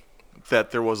time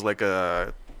that there was like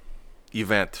a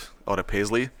event out at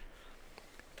Paisley,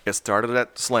 it started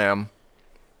at Slam,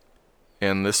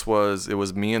 and it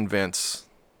was me and Vince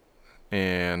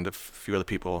and a few other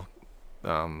people,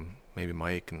 maybe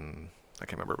Mike, and I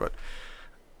can't remember, but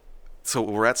so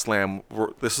we're at Slam.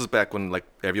 This is back when like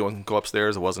everyone can go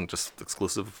upstairs. It wasn't just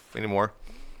exclusive anymore.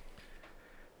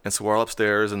 And so we're all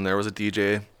upstairs, and there was a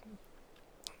DJ,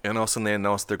 and all of a sudden they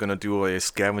announced they're going to do a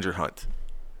scavenger hunt.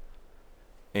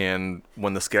 And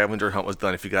when the scavenger hunt was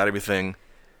done, if you got everything,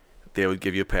 they would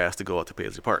give you a pass to go out to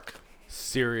Paisley Park.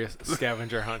 Serious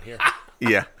scavenger hunt here.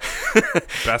 Yeah.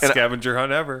 Best scavenger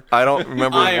hunt ever. I don't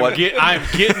remember I'm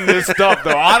getting this stuff,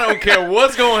 though. I don't care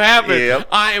what's going to happen. Yep.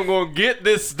 I am going to get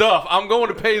this stuff. I'm going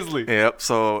to Paisley. Yep.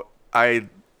 So I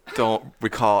don't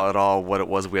recall at all what it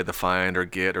was we had to find or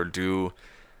get or do,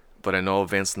 but I know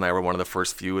Vince and I were one of the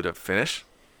first few to finish.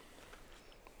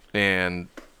 And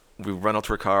we run out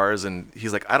to our cars, and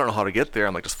he's like, I don't know how to get there.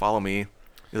 I'm like, just follow me.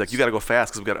 He's like, you got to go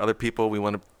fast because we got other people. We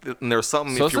want to. And there was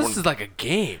something. So this is like a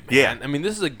game, man. Yeah. I mean,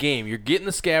 this is a game. You're getting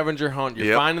the scavenger hunt.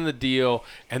 You're finding the deal,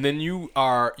 and then you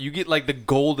get like the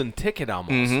golden ticket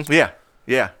almost. Mm-hmm. Yeah.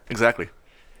 Yeah. Exactly.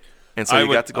 And so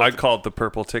got to go. I'd call it the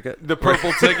purple ticket. The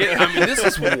purple ticket. I mean, this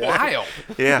is wild.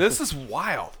 Yeah. This is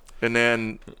wild. And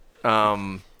then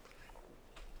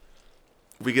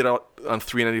we get out on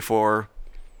 394.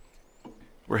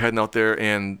 We're heading out there,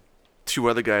 and two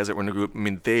other guys that were in the group, I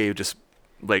mean, they just,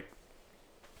 like,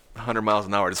 100 miles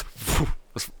an hour just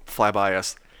fly by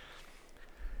us.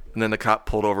 And then the cop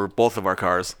pulled over both of our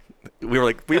cars. We were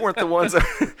like, we weren't the ones.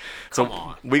 So Come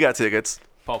on. we got tickets.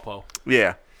 Popo.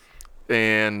 Yeah.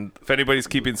 And if anybody's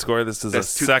keeping score, this is the That's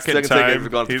second ticket time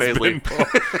we've gone to he's Paisley. been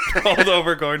pulled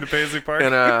over going to Paisley Park.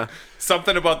 And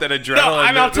Something about that adrenaline. No,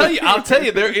 and I'll tell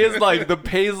you, there is like the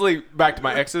Paisley, back to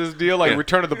my Exodus deal, like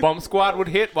Return of the Bump Squad would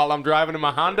hit while I'm driving in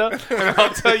my Honda. And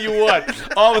I'll tell you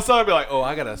what, all of a sudden I'll be like, oh,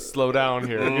 I got to slow down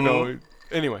here, you know.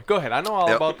 Anyway, go ahead. I know all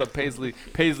about the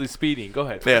Paisley speeding. Go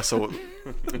ahead. yeah, so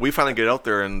we finally get out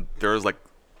there, and there was like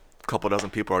a couple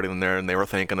dozen people already in there, and they were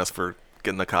thanking us for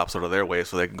getting the cops out of their way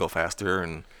so they can go faster.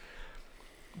 And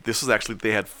this was actually,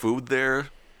 they had food there,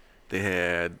 they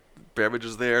had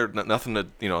beverages there, nothing to,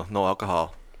 no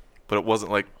alcohol. But it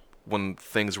wasn't like when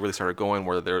things really started going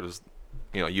where there was,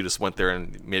 you just went there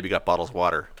and maybe got bottles of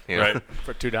water. Right.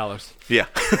 For $2. Yeah.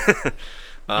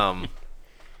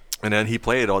 And then he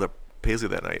played all the Paisley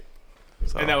that night.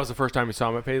 So, And that was the first time you saw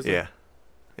him at Paisley? yeah.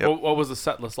 Yep. What was the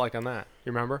set list like on that?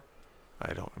 You remember?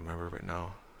 I don't remember right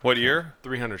now. What year?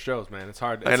 300 shows, man. It's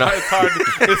hard. I know.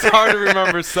 It's hard to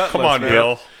remember set Come lists, on, man.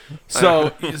 Bill.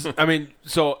 So,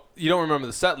 so you don't remember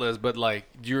the set list, but like,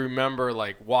 do you remember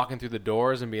like walking through the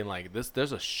doors and being like,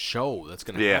 there's a show that's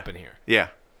going to happen here? Yeah.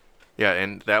 Yeah,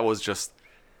 and that was just,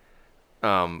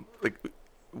 like,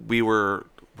 we were,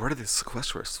 where did they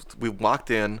sequester us? We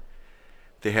walked in,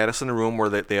 they had us in a room where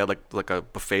they had like a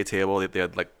buffet table. They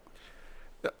had like,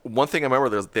 one thing I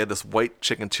remember, they had this white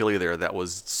chicken chili there that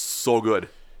was so good.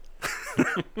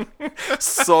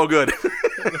 So good.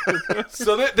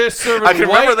 So they're serving I can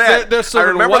white, remember that. They're I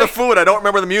serving remember white, the food. I don't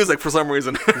remember the music for some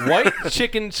reason. white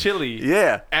chicken chili.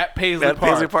 Yeah. At Paisley At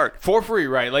Park. Paisley Park. For free,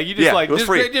 right? Like you just Yeah, like it was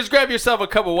free. just grab yourself a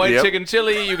cup of white Yep. chicken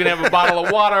chili. You can have a bottle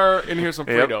of water and here's some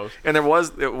Yep. Fritos. And it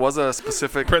was a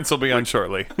specific. Prince will be on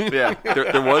shortly. Yeah,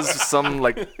 there was some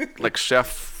like chef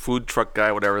food truck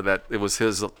guy, whatever, that it was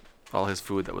all his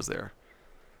food that was there.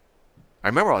 I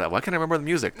remember all that. Why can't I remember the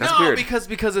music? That's no, weird.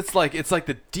 because it's like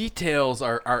the details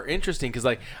are interesting because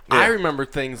like I remember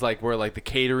things like where like the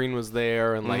catering was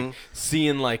there and like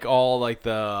seeing like all like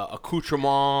the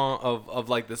accoutrement of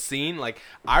like the scene. Like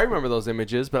I remember those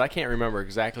images, but I can't remember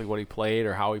exactly what he played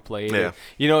or how he played. Yeah.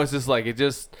 It. It's just like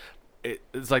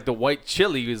it's like the white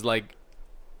chili is like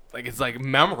it's like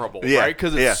memorable, Yeah, right?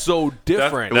 Because it's yeah. so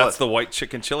different. That's the white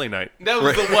chicken chili night. That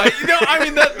was the white. I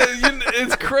mean,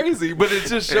 it's crazy, but it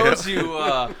just shows you.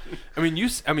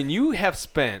 You have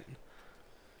spent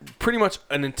pretty much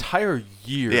an entire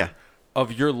year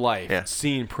of your life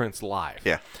seeing Prince live.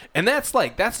 Yeah. And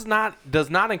does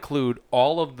not include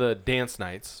all of the dance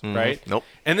nights, right? Nope.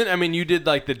 And then you did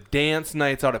like the dance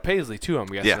nights out at Paisley too. I'm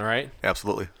guessing, right?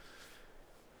 Absolutely.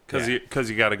 Because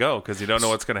you got to go because you don't know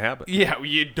what's going to happen. Yeah,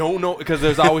 you don't know because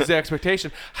there's always the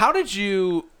expectation. How did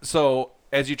you? So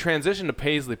as you transition to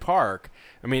Paisley Park,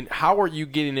 how are you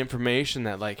getting information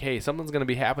that like, hey, something's going to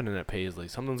be happening at Paisley,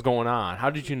 something's going on? How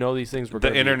did you know these things were?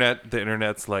 The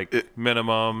internet's like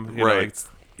minimum. Right.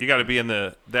 You got to be in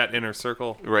that inner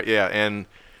circle. Right. Yeah. And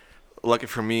lucky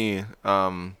for me,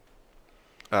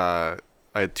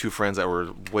 I had two friends that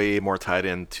were way more tied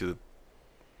into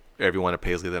everyone at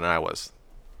Paisley than I was,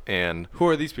 and Who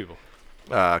are these people?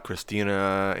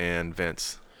 Christina and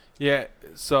Vince Yeah.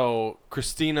 So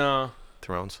Christina,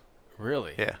 Therones.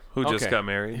 really? Yeah. Who just Okay. got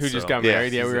married. Who just so- got Yeah.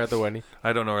 married? Yeah, we were at the wedding.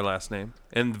 I don't know her last name.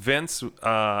 And Vince, Phil,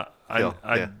 I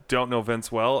yeah. don't know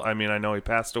Vince well. I mean, I know he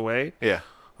passed away. Yeah.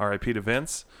 R.I.P. to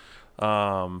Vince.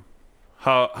 How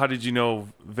did you know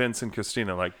Vince and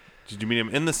Christina? Like, did you meet him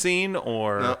in the scene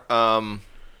or? No,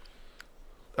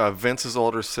 Vince's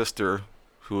older sister,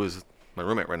 who is my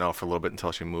roommate right now for a little bit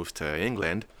until she moves to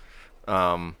England,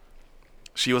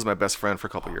 she was my best friend for a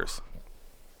couple years.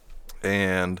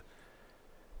 And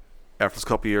after a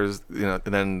couple years, and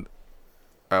then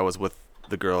I was with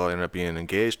the girl I ended up being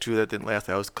engaged to that didn't last.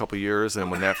 That was a couple years, and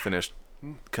when that finished,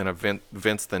 kind of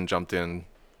Vince then jumped in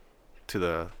to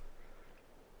the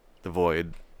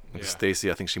void. Yeah. Stacy,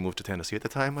 I think she moved to Tennessee at the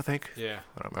time, I think. Yeah.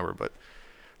 I don't remember, but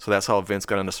so that's how Vince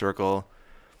got in the circle,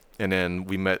 and then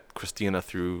we met Christina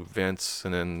through Vince,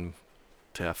 and then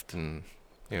Teft, and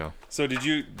So did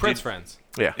you Prince friends.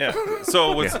 yeah, Yeah.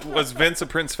 So was Vince a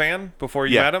Prince fan before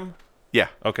you Yeah. met him? yeah,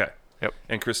 Okay. Yep.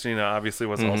 And Christina obviously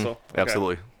was Mhm. also. Okay.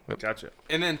 absolutely. Yep. Gotcha.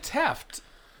 And then Teft,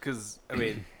 because I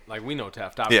mean, like we know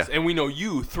Teft, obviously, Yeah. and we know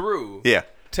you through Yeah.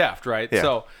 Teft, right? Yeah.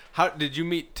 So how did you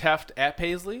meet Teft at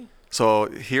Paisley?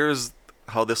 So here's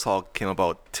how this all came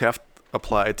about. Teft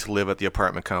applied to live at the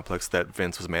apartment complex that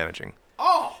Vince was managing,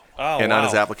 Oh, Oh, and wow. on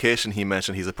his application he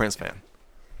mentioned he's a Prince fan.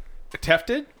 Teft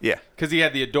did? Yeah, Because he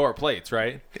had the Adore plates,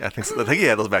 right? I think so. I think he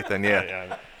had those back then. Yeah.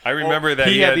 Yeah. I remember that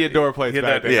he had the Adore plates he had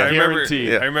back that- then. Yeah. I remember. Guaranteed.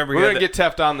 Yeah. I remember. We're he gonna had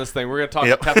get Teft on this thing. We're gonna talk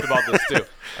Yep. to Teft about this too.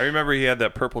 I remember he had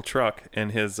that purple truck,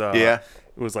 and his Yeah.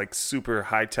 it was like super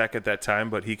high tech at that time,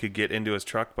 but he could get into his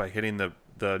truck by hitting the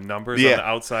numbers Yeah. on the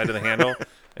outside of the handle,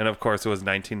 and of course it was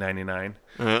 1999.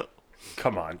 Uh,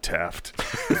 Come on, Taft.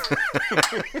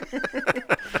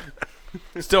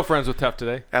 Still friends with Teft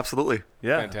today. absolutely.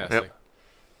 Yeah. Fantastic.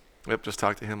 Yep. Just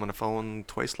talked to him on the phone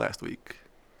twice last week.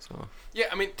 So Yeah,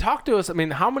 I mean, talk to us. I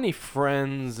mean, how many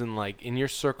friends in in your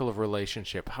circle of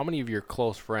relationship? How many of your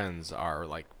close friends are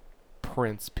like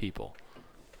Prince people?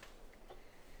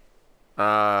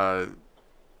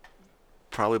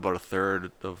 probably about a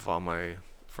third of all my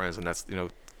friends, and that's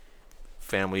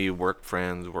family, work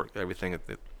friends, work everything.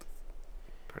 About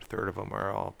a third of them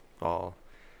are all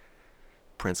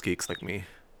Prince geeks like me.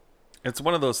 It's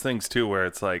one of those things too where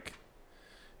it's like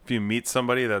if you meet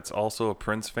somebody that's also a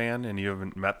Prince fan and you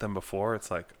haven't met them before, it's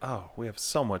like, oh, we have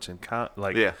so much in common.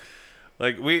 Like, Yeah.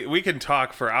 like we can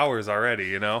talk for hours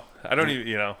already. I don't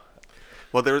even.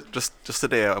 Well, there just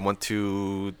today I went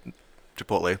to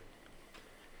Chipotle,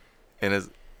 and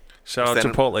Shout out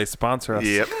Stand- Chipotle, sponsor us.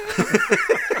 yep.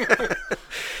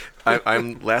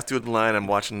 I'm last dude in line. I'm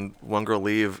watching one girl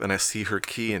leave, and I see her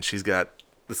key, and she's got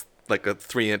this like a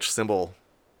 3-inch symbol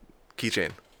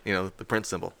keychain. The Prince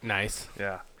symbol. Nice.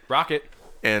 Yeah. Rocket.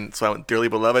 And so I went, dearly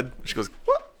beloved. She goes,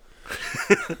 what?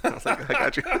 I was like, I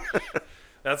got you.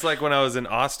 That's like when I was in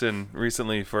Austin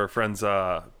recently for a friend's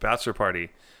bachelor party.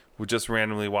 We just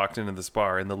randomly walked into this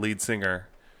bar, and the lead singer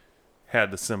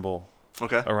had the symbol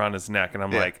Okay. around his neck, and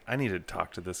I'm Yeah. like, I need to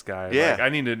talk to this guy. Yeah. Like, I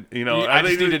need to, I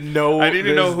just need to know I need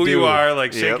to know this who you dude. are.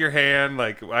 Like, shake Yep. your hand.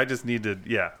 Like, I just need to.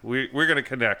 Yeah, we're gonna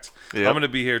connect. Yep. I'm gonna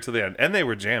be here till the end. And they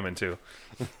were jamming too.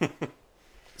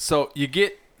 So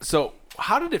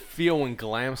how did it feel when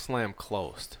Glam Slam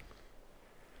closed?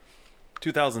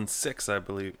 2006, I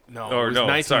believe. No, or it was no,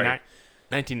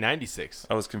 1996.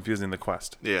 I was confusing the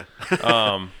quest. Yeah.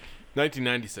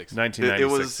 1996. 1996. It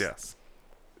was- Yes.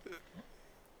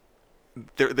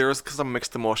 There was some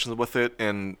mixed emotions with it,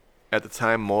 and at the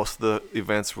time, most of the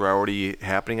events were already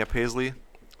happening at Paisley,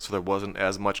 so there wasn't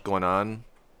as much going on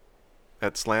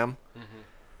at Slam.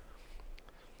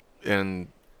 And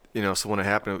so when it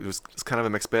happened, it's kind of a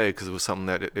mixed bag because it was something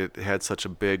that it had such a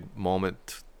big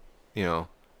moment, in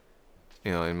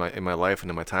my life and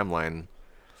in my timeline.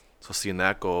 So seeing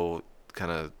that go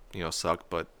kind of sucked,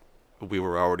 but we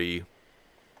were already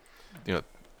It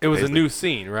was a Paisley. new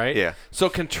scene, right? Yeah. So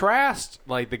contrast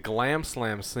the Glam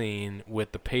Slam scene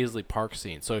with the Paisley Park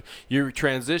scene. So you're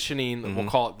transitioning. We'll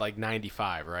call it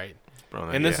 95, right?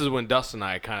 And this is when Dustin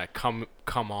and I kind of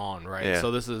come on, right? Yeah.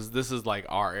 So this is like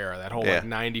our era. That whole Yeah.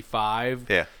 95.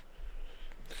 yeah.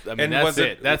 I mean, And that's was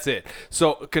it- That's it.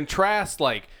 So contrast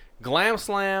Glam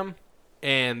Slam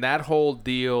and that whole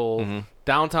deal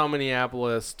downtown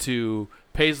Minneapolis to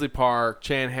Paisley Park,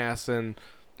 Chanhassen.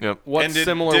 Yep. What's And did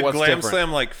similar? What's Glam different?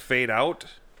 Slam fade out?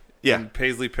 Yeah. And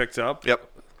Paisley picked up? Yep.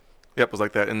 It was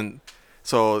like that. And then,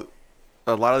 so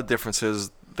a lot of the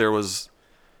differences, there were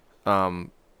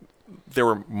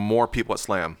more people at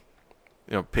Slam.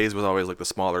 Paisley was always the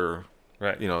smaller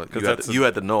Right. You know, 'Cause you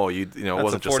had to know. You know, it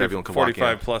wasn't just everyone could walk in.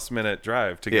 45 plus minute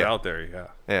drive to get Yeah. out there. Yeah.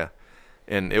 Yeah,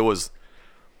 and it was,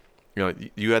 you know,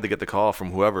 you had to get the call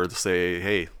from whoever to say,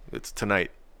 hey, it's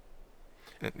tonight,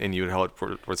 and you would hold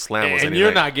for Slam was And any you're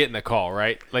night. not getting the call,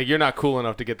 right? Like you're not cool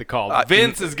enough to get the call.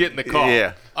 Vince is getting the call.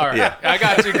 yeah. All right. Yeah. I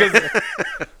got you. 'Cause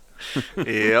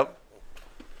Yep.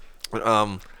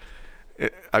 But,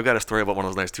 I've got a story about one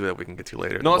of those nights too that we can get to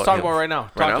later. no, let's talk him. about it right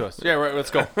now. Right Talk to now? us. Yeah, right. Let's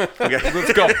go. Okay.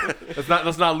 Let's go.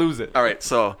 Let's not lose it. All right,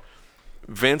 so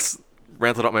Vince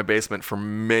rented out my basement for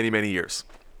many, many years,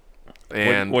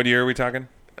 and What year are we talking?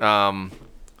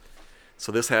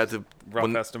 so this had to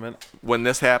Rough estimate. when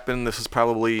this happened. This is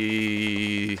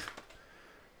probably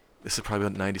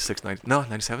about 96, 90, no,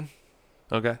 97.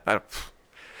 Okay.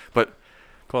 But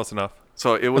Close enough.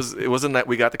 so it wasn't that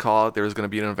we got the call there was going to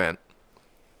be an event,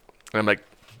 and I'm like,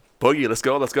 Boogie, let's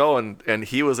go, and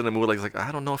he was in a mood like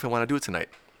I don't know if I want to do it tonight.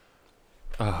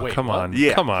 Oh, Wait, come what? on.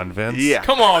 Yeah. Come on, Vince. Yeah.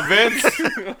 Come on,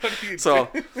 Vince. So,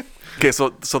 okay, so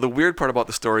the weird part about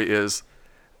the story is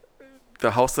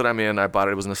the house that I'm in, I bought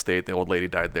it. It was an estate. The old lady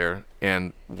died there,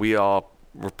 and we all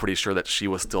were pretty sure that she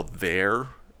was still there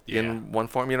Yeah. in one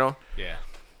form. You know, Yeah.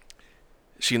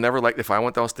 she never liked if I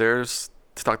went downstairs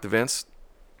to talk to Vince,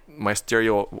 my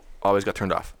stereo always got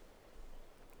turned off,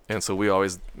 and so we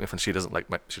always, if she doesn't like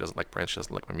Brent, she doesn't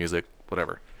like my music,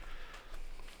 whatever.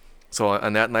 So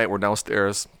on that night, we're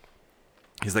downstairs.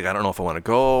 He's like, I don't know if I want to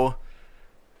go.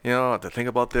 You know, I have to think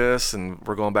about this. And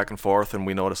we're going back and forth. And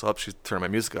we notice, she's turning my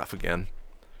music off again.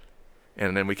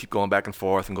 And then we keep going back and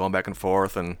forth and going back and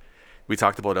forth. And we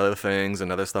talked about other things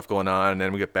and other stuff going on. And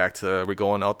then we get back to, are we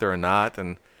going out there or not?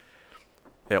 And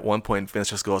at one point, Vince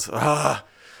just goes,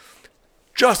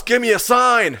 just give me a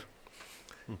sign.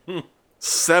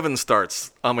 7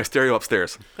 starts on my stereo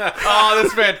upstairs. Oh,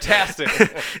 that's fantastic.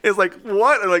 It's like,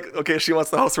 what? I'm like, okay, she wants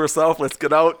the house to herself. Let's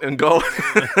get out and go.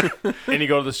 And you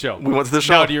go to the show. We went to the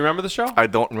show. Now, do you remember the show? I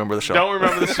don't remember the show. Don't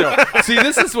remember the show. See,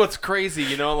 this is what's crazy,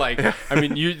 you know. Like, I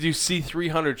mean, you see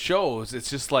 300 shows.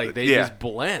 It's just like they Yeah. just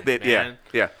blend, Yeah, man.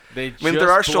 yeah. They I mean, there just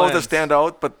are shows that blend. stand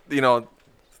out, but, you know,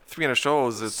 300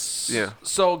 shows, it's, yeah.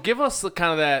 So give us the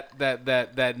kind of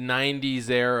that 90s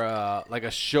era, like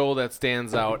a show that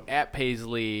stands out at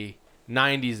Paisley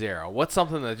 90s era. What's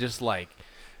something that just like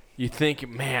you think,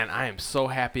 man, I am so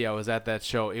happy I was at that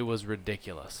show. It was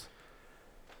ridiculous.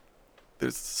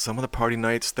 There's some of the party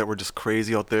nights that were just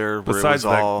crazy out there. Where Besides it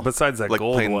was all, besides that like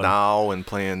gold playing one. Now and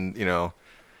playing, you know,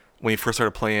 when you first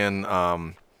started playing,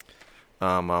 wow.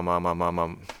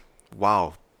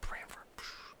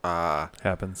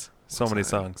 Happens. So many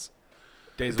songs.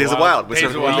 Days of Wild. Days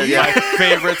of Wild. Yeah. My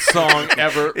favorite song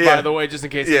ever. Yeah. By the way, just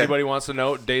in case Yeah. anybody wants to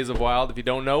know, Days of Wild. If you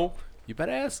don't know, you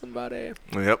better ask somebody.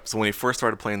 Yep. So when you first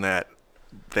started playing that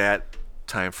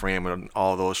time frame, and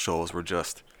all those shows were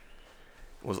just,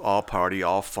 it was all party,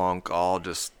 all funk, all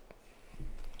just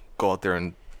go out there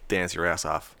and dance your ass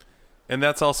off. And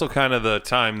that's also kind of the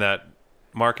time that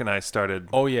Mark and I started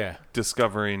Oh yeah.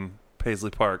 discovering Paisley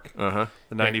Park. Uh-huh.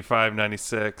 The 95,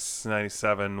 96,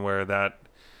 97, where that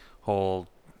whole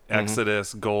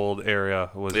Exodus gold area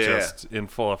was Yeah. just in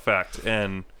full effect.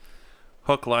 And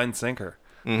hook, line, sinker.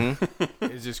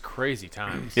 It's just crazy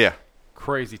times. Yeah.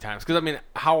 Crazy times. Because I mean,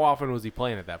 how often was he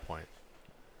playing at that point?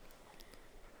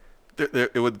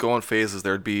 It would go in phases.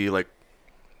 There'd be like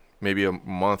maybe a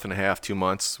month and a half, 2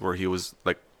 months where he was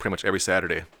like pretty much every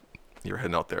Saturday you were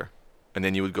heading out there. And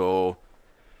then you would go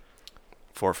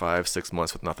 4, 5, 6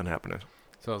 months with nothing happening.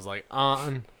 So it was like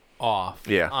on, off,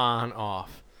 Yeah. on,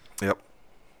 off. Yep.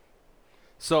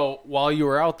 So while you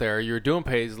were out there, you were doing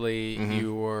Paisley.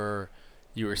 Mm-hmm.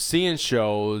 You were seeing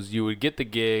shows. You would get the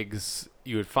gigs.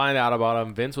 You would find out about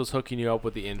them. Vince was hooking you up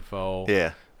with the info.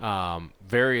 Yeah.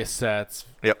 Various sets.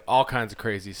 Yep. All kinds of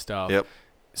crazy stuff. Yep.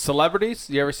 Celebrities?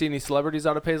 You ever see any celebrities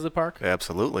out of Paisley Park?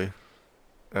 Absolutely.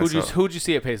 Who'd you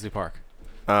see at Paisley Park?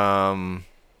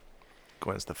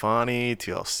 Gwen Stefani,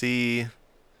 TLC,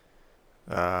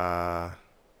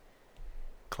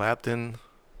 Clapton.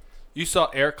 You saw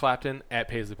Eric Clapton at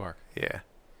Paisley Park. Yeah.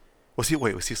 Was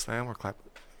he Slam or Clapton?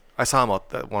 I saw him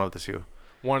out one of the two.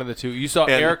 One of the two. You saw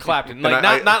And- Eric Clapton, and like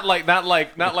I- not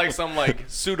like some like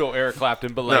pseudo Eric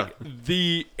Clapton, but like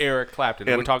the Eric Clapton.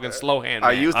 And We're talking slow hand.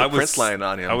 I man. used the I was- Prince line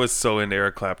on him. I was so into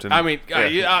Eric Clapton. I mean,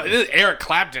 Yeah. this is Eric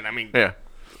Clapton. I mean, Yeah.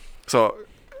 So,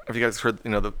 have you guys heard,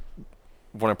 the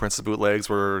one of Prince's bootlegs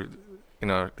where,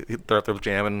 they're up there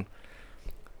jamming,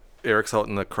 Eric's out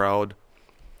in the crowd,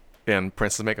 and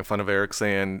Prince is making fun of Eric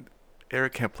saying,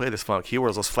 Eric can't play this funk. He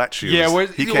wears those flat shoes. Yeah,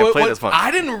 he can't play this funk.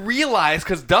 I didn't realize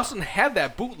because Dustin had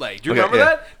that bootleg. Do you Okay, remember yeah.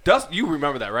 that? Dustin, you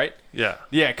remember that, right? Yeah.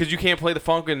 Yeah, because you can't play the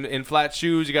funk in flat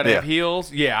shoes. You got to have Yeah.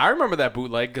 heels. Yeah, I remember that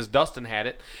bootleg because Dustin had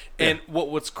it. And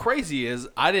what's crazy is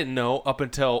I didn't know up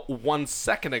until 1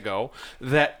 second ago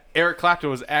that Eric Clapton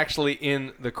was actually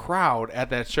in the crowd at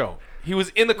that show. He was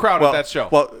in the crowd at that show.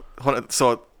 Well, hold on.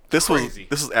 So this Crazy.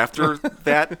 was after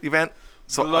that event.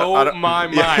 So Blow I don't- my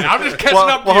yeah. mind. I'm just catching Well,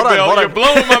 up to well, you, hold on, Bill. hold You're on.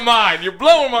 blowing my mind. You're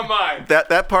blowing my mind.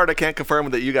 That part I can't confirm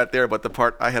that you got there, but the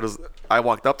part I had was I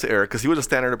walked up to Eric because he was just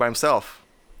standing there by himself,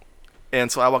 and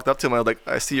so I walked up to him. I was like,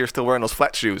 "I see you're still wearing those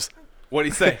flat shoes."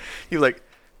 What'd he say? He was like,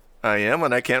 "I am,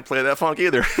 and I can't play that funk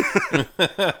either."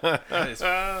 That is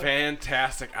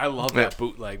fantastic. I love that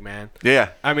bootleg, man. yeah,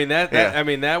 I mean Yeah.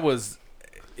 that was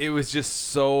it was just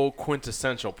so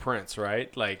quintessential Prince,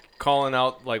 right? Like calling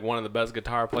out like one of the best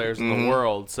guitar players in the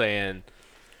world, saying,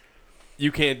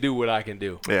 "You can't do what I can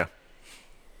do." yeah.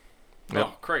 Yep.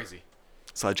 Oh, crazy!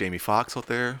 Saw Jamie Foxx out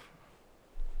there.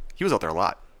 He was out there a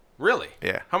lot. Really?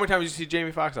 Yeah, How many times did you see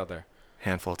Jamie Foxx out there?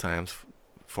 handful of times,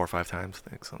 4 or 5 times, I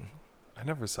think so. I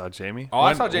never saw Jamie. Oh, I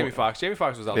When- saw Jamie Foxx. Jamie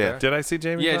Foxx was out Yeah. there. Did I see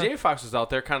Jamie? Yeah, Foxx? Jamie Foxx was out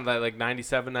there, kind of that like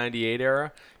 97, 98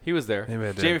 era. He was there. Maybe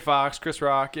I did. Jamie Foxx, Chris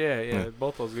Rock, yeah.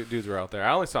 Both those dudes were out there.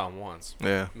 I only saw him once,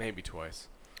 Yeah. maybe twice.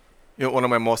 You know, one of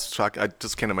my most shocking, I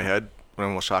just came to my head, one of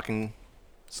my most shocking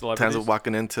times Celebrities. of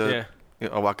walking into,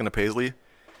 walking to Paisley,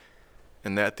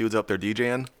 and that dude's up there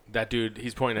DJing. That dude,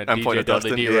 he's pointing at I'm DJ pointing at Dudley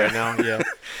Dustin, D yeah. right now. Yeah.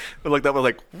 I looked up, I was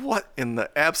like, what in the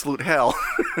absolute hell?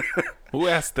 Who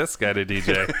asked this guy to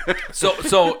DJ?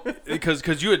 So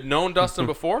because you had known Dustin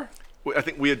before, I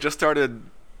think we had just started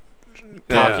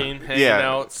talking, hanging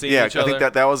out, seeing each I other.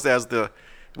 think that was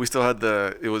we still had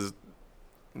it was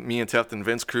me and Teft and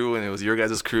Vince crew, and it was your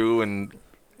guys' crew, and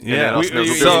Yeah. and then there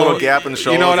was So, a little gap in the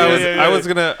show. You know what Yeah.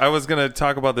 I was gonna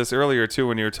talk about this earlier too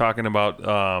when you were talking about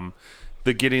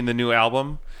the getting the new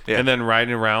album Yeah. and then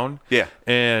riding around. Yeah.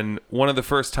 And one of the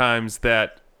first times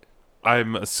that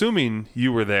I'm assuming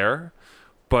you were there,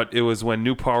 but it was when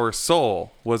New Power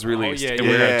Soul was released, yeah, and we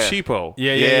were yeah. at Cheapo.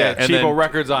 yeah. And Cheapo then-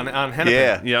 Records on Hennepin.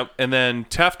 Yeah. Yep. And then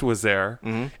Teft was there,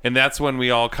 and that's when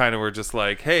we all kind of were just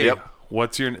like, "Hey, Yep.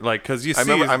 what's your like?" Because you I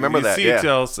see, remember you that, see yeah.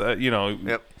 tells, you know,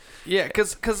 Yep. Yeah,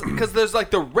 because there's like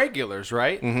the regulars,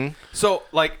 right? Mm-hmm. So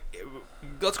like,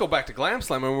 let's go back to Glam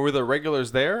Slam. I mean, were the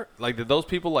regulars there? Like, did those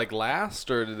people like last,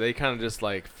 or did they kind of just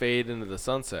like fade into the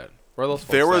sunset? Where are those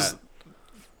folks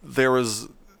There was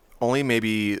only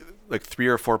maybe like 3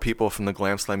 or 4 people from the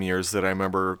Glam Slam years that I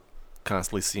remember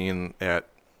constantly seeing at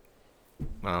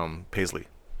Paisley.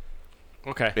 at?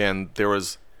 Okay. And there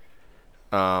was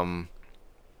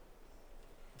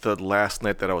the last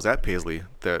night that I was at Paisley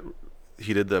that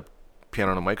he did the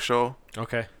piano on a mic show,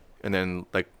 Okay. and then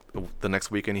like the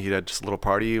next weekend he had just a little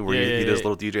party where Yeah, he yeah, did his yeah.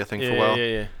 little DJ thing Yeah, for a while.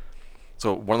 yeah.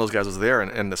 So one of those guys was there,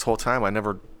 and this whole time I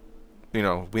never,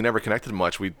 we never connected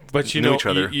much. We But you knew know each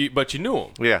other. but you knew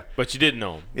him. Yeah. But you didn't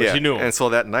know him. But Yeah, you knew him. and so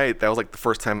that night, that was like the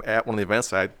first time at one of the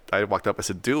events. I walked up. I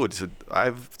said, "Dude," I said,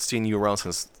 "I've seen you around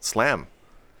since Slam."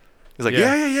 He's like,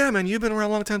 Yeah. "Yeah, man. You've been around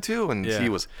a long time too." And Yeah. he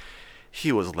was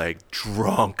like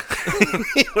drunk.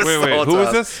 He was wait, so who was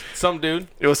tough. this? Some dude.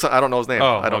 It was. I don't know his name.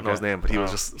 Oh, I don't know okay. his name, but he was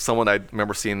Oh. just someone I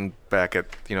remember seeing back at.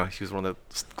 He was one of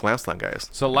the Glam Slam guys.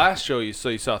 So last show you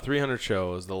saw 300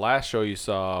 shows. The last show you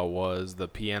saw was the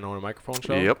piano and microphone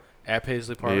show. Yep. At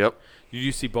Paisley Park. Yep. Did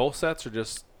you see both sets or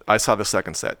just I saw the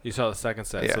second set. you saw the second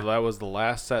set? Yeah. So that was the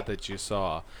last set that you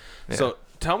saw. Yeah. So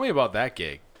tell me about that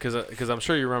gig, because I'm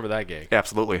sure you remember that gig.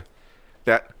 Absolutely.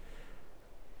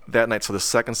 That night. So the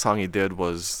second song he did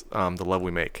was "The Love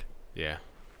We Make." Yeah.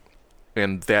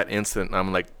 And that instant,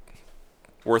 I'm like,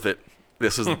 worth it.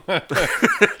 This is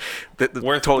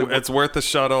It's worth the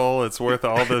shuttle. It's worth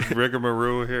all the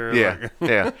rigmarole here. Yeah, Like-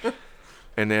 yeah.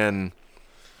 And then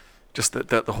just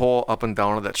the whole up and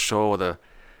down of that show,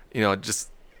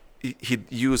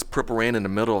 he'd use Purple Rain in the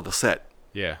middle of the set,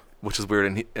 Yeah. which is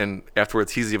weird. And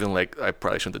afterwards, he's even like, I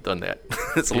probably shouldn't have done that.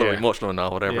 It's a little Yeah. emotional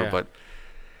now, whatever. Yeah. But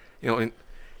and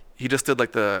he just did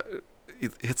like he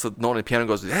hits the note on the piano and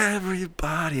goes,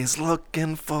 "Everybody's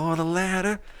looking for the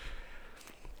ladder."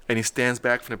 And he stands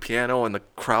back from the piano, and the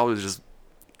crowd is just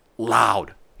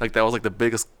loud. Like that was like the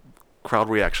biggest crowd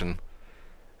reaction.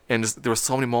 And there were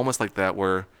so many moments like that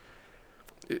where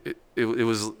it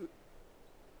was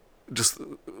just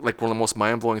like one of the most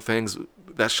mind-blowing things.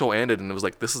 That show ended, and it was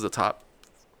like, this is a top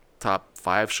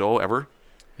 5 show ever.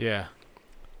 Yeah.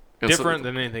 And so- Different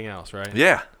than anything else, right?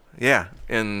 Yeah, yeah.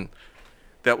 And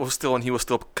that was still, and he was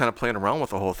still kind of playing around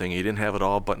with the whole thing. He didn't have it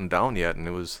all buttoned down yet, and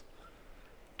it was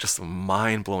just a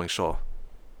mind-blowing show.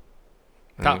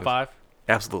 And it Top was- 5.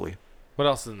 Absolutely. What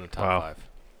else is in the top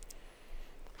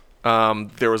 5?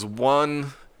 There was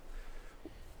one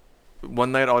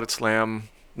night out at Slam.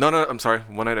 No, I'm sorry.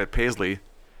 One night at Paisley.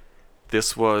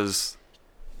 It was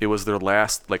their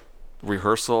last like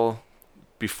rehearsal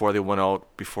before they went out.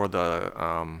 Before the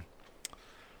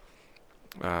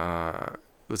it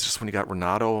was just when you got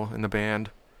Renato in the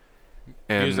band.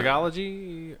 And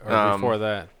Musicology or before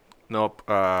that? Nope.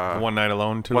 One Night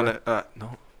Alone tour.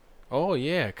 No. Oh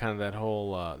yeah, kind of that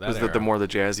whole that Was era. the more the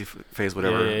jazzy phase,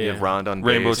 whatever. Yeah. You had Rhonda on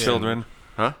Rainbow bass. Children.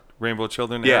 Huh? Rainbow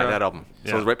Children. Yeah, era. that album. So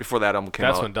Yeah. it was right before that album came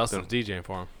That's out. when Dustin was DJing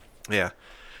for him. Yeah,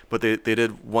 but they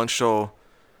did one show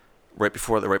right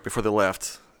before they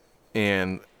left,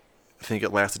 and I think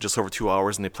it lasted just over 2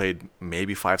 hours, and they played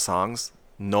maybe 5 songs,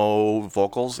 no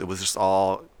vocals. It was just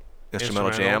all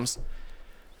instrumental jams.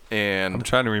 I'm And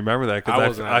trying to remember that I because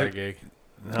wasn't at that gig.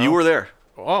 you were there.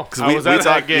 Oh, 'Cause I we- was we at that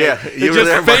talked- gig. yeah, It you were just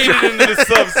there. faded into the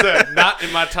subset, not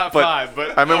in my top But 5.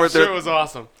 But I remember I'm sure there- it was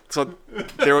awesome. So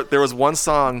there was one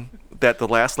song that the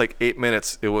last like 8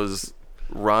 minutes, it was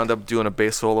Rhonda doing a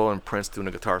bass solo and Prince doing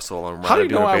a guitar solo. And Rhonda How do you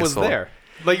doing know a bass I was solo. there?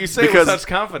 Like you say Because- with such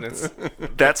confidence.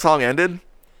 That song ended,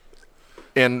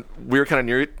 and we were kind of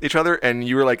near each other, and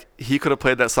you were like, he could have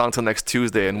played that song till next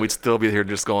Tuesday, and we'd still be here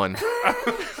just going.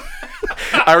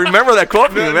 I remember that quote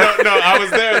from you, man. no, I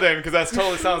was there then because that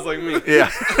totally sounds like me.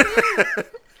 Yeah.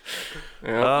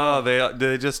 Oh,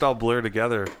 they just all blur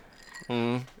together.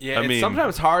 Yeah, I it's mean-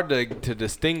 sometimes hard to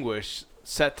distinguish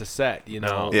set to set. You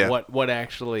know Yeah. what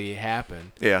actually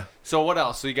happened. Yeah. So what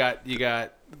else? So you got the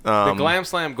Glam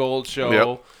Slam Gold show.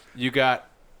 Yep. You got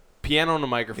piano on the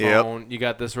microphone. You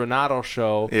got this Renato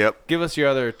show. Yep. Give us your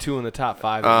other 2 in the top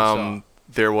 5 that you saw.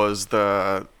 There was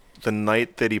the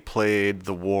night that he played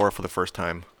The War for the first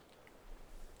time.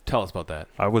 Tell us about that.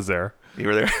 I was there. You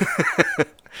were there.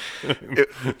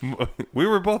 We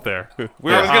were both there.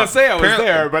 We I were, was gonna say I was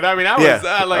there, but I mean I was Yeah.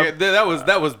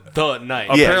 that was the night.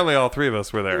 Yeah. Apparently, all 3 of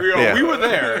us were there. Yeah. We were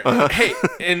there. Hey,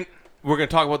 and we're gonna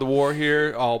talk about the war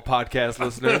here, all podcast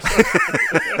listeners.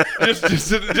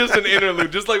 just an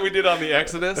interlude, just like we did on the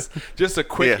Exodus. Just a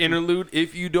quick Yeah. interlude.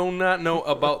 If you do not know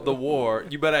about the war,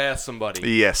 you better ask somebody.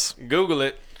 Yes. Google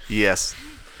it. Yes.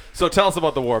 So tell us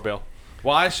about the war, Bill.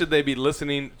 Why should they be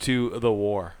listening to the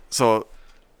war? So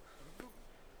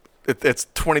it's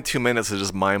 22 minutes of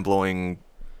just mind-blowing.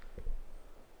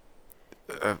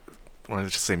 I want to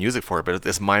just say music for it, but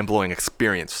it's mind-blowing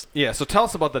experience. Yeah. So tell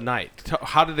us about the night.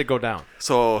 How did it go down?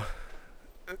 So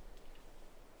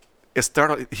it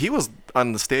started. He was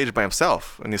on the stage by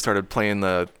himself, and he started playing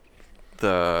the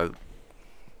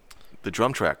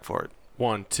drum track for it.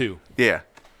 1, 2. Yeah.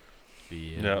 The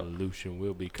Yep. evolution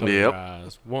will be Yep.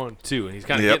 colorized. 1, 2, and he's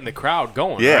kind of Yep. getting the crowd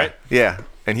going, Yeah. right? Yeah.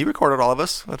 And he recorded all of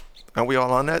us. Aren't we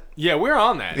all on that? Yeah, we're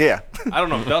on that. Yeah. I don't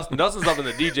know. Dustin's up in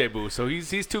the DJ booth, so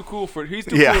he's too cool for Yeah.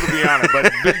 cool to be on it.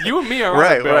 But you and me are on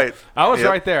Right, it, Bill. right. I was Yep.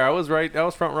 right there. I was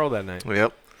front row that night.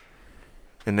 Yep.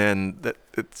 And then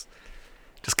it's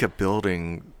just kept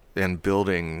building and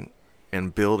building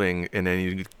and building, and then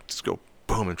you just go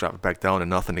boom and drop it back down to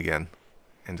nothing again,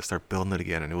 and just start building it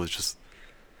again. And it was just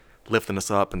lifting us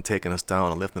up and taking us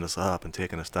down, and lifting us up and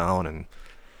taking us down, and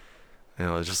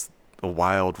it's just a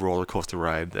wild roller coaster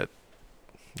ride that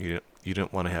you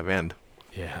didn't want to have end.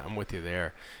 Yeah, I'm with you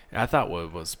there. And I thought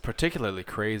what was particularly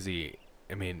crazy.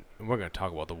 I mean, we're going to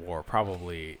talk about the war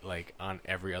probably like on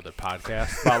every other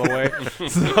podcast, by the way.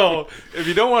 So if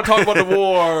you don't want to talk about the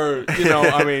war,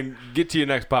 I mean, get to your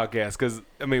next podcast because,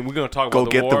 I mean, we're going to talk about Go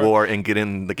the get war. the war and get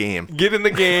in the game. Get in the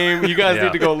game. You guys Yeah.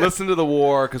 need to go listen to the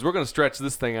war because we're going to stretch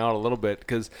this thing out a little bit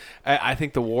because I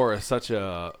think the war is such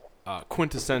a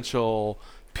quintessential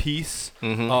piece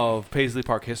of Paisley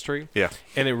Park history. Yeah.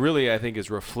 And it really, I think, is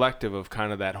reflective of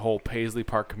kind of that whole Paisley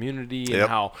Park community and Yep.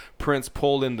 how Prince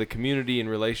pulled in the community in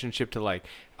relationship to like,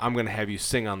 I'm going to have you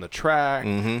sing on the track.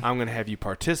 I'm going to have you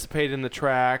participate in the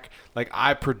track. Like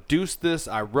I produced this,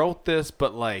 I wrote this,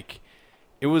 but like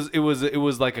it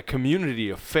was like a community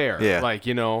affair. Yeah. Like,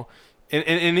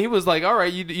 and he was like, all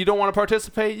right, you don't want to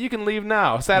participate? You can leave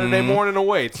now. Saturday morning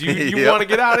awaits. You Yep. want to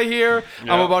get out of here?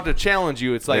 I'm about to challenge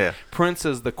you. It's like Yeah. Prince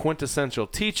is the quintessential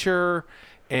teacher,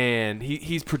 and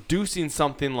he's producing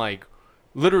something like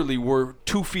literally we're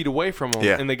 2 feet away from him,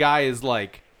 Yeah. and the guy is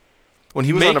like When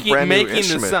he was on a brand new making the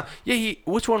instrument. sound. Yeah,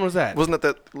 which one was that? Wasn't it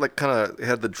that like kind of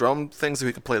had the drum things so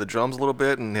he could play the drums a little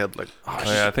bit and had like Oh,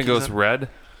 yeah, I think it was Red.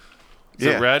 Is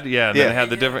Yeah. it Red? Yeah. And Yeah. then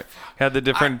it had the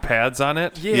different pads on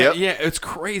it. Yeah, Yep. yeah, it's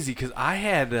crazy because I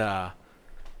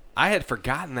I had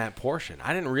forgotten that portion.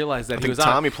 I didn't realize that I he think was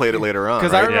Tommy on. played it later on.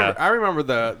 Because Right? I remember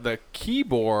the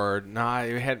keyboard.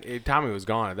 Tommy was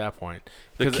gone at that point.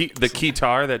 The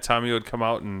keytar that Tommy would come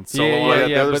out and solo Yeah, on.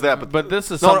 yeah, there was but, that, but this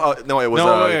is No, it was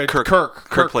Kirk.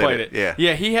 Kirk played it. it.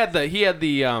 Yeah, he had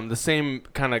the same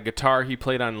kind of guitar he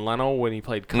played on Leno when he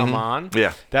played Come On.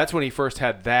 Yeah. That's when he first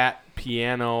had that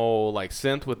piano like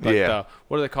synth with like the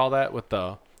what do they call that with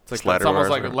the it's like it's almost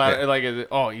like a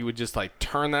ladder, you would just like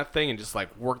turn that thing and just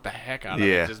like work the heck out of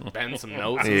it, just bend some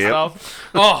notes and stuff.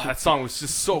 Oh, that song was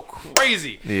just so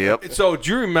crazy. Yep. So do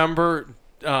you remember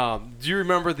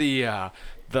the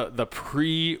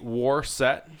pre-war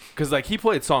set? Because like he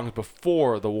played songs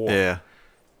before the war. Yeah.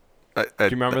 Do you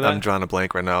remember that? I'm drawing a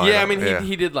blank right now. Yeah, I mean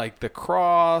he did like the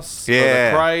cross, or the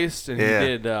Christ, and he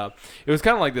did. It was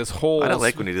kind of like this whole. I don't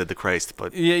like when he did the Christ,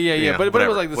 but yeah. But it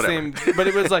was like the whatever. same. But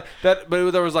it was like that.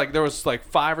 But there was like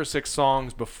 5 or 6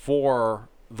 songs before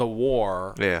the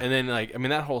war. Yeah. And then like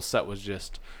that whole set was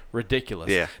just ridiculous.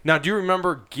 Yeah. Now, do you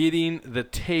remember getting the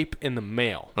tape in the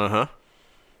mail? Uh-huh.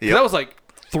 Yeah. That was like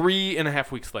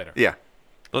 3.5 weeks later. Yeah.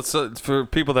 Let's for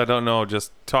people that don't know,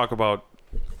 just talk about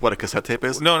What a cassette tape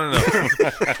is? No. We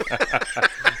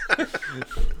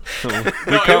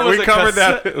covered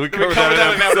that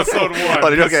in episode 1. Oh,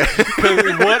 okay.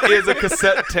 What is a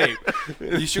cassette tape?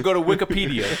 You should go to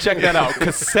Wikipedia. Check that out.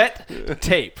 Cassette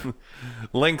tape.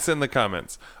 Links in the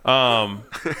comments. No,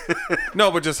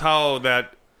 but just how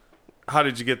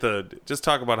did you get just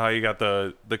talk about how you got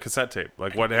the cassette tape.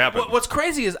 Like what happened? What's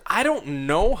crazy is I don't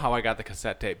know how I got the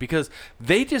cassette tape because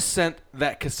they just sent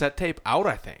that cassette tape out,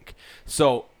 I think.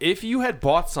 So if you had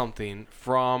bought something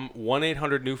from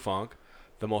 1-800-NEW-FUNK,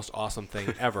 the most awesome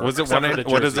thing ever. Was it except for the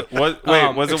what is jersey. it? Was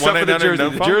it Except for the jersey.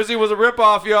 1-800-NEW-FUNK? The jersey was a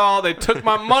ripoff, y'all. They took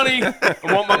my money. I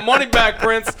want my money back,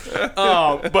 Prince.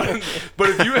 But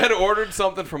if you had ordered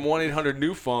something from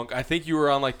 1-800-NEW-FUNK, I think you were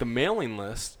on like the mailing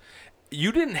list.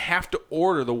 You didn't have to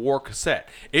order the war cassette.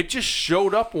 It just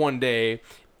showed up one day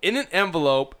in an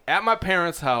envelope at my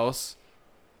parents' house.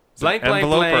 Blank,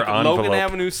 envelope or Logan envelope?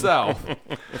 Avenue South,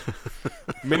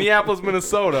 Minneapolis,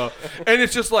 Minnesota. And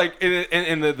it's just like,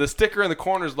 and the sticker in the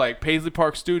corner is like Paisley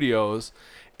Park Studios.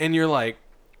 And you're like,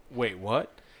 wait,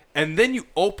 what? And then you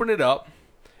open it up,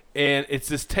 and it's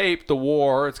this tape, The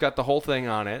War. It's got the whole thing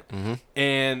on it. Mm-hmm.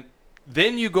 And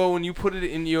then you go and you put it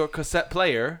in your cassette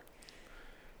player.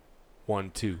 1,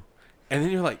 2. And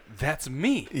then you're like, that's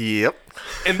me. Yep.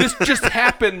 And this just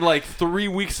happened like 3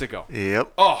 weeks ago.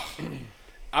 Yep. Oh,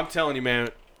 I'm telling you, man,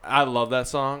 I love that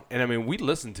song. And we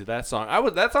listened to that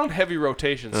song. That's on heavy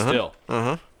rotation still.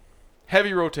 Uh-huh.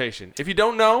 Heavy rotation. If you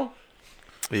don't know,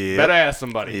 Yep. better ask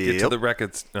somebody. Get to the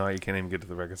records. No, you can't even get to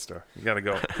the record store. You got to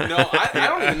go. No, I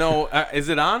don't even know. Is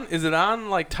it on? Is it on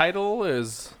like Tidal?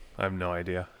 I have no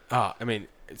idea.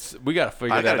 We got to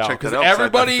figure I that gotta out. check that Because out, 'cause I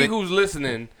everybody think- who's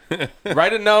listening,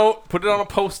 write a note, put it on a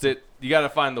Post-it. You got to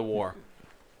find The War.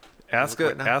 Ask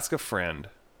right now. a friend.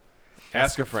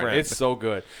 Ask a friend. It's so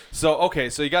good. So okay,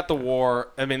 so you got The War.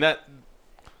 That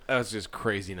was just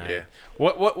crazy night. Yeah.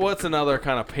 What's another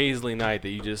kind of Paisley night that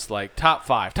you just like top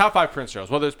five Prince shows?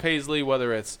 Whether it's Paisley,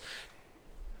 whether it's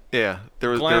Yeah. There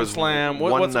was Glam Slam.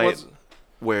 one night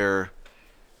where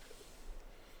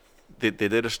they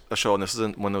did a show, and this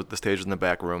is when the stage was in the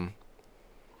back room.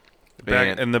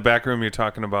 In the back room, you're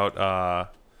talking about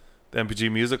the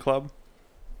MPG Music Club?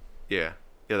 Yeah.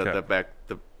 Okay.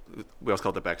 We also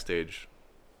call it the backstage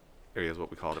area is what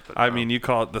we called it. But, I mean, you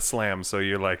call it the slam, so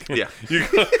you're like, yeah.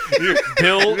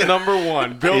 Bill number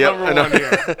one. Bill Yep, number one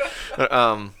here.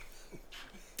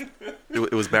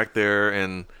 It was back there,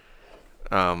 and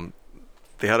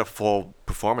they had a full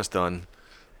performance done,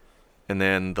 and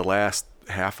then the last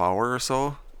half hour or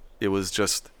so, it was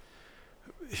just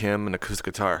him and acoustic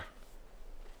guitar.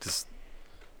 Just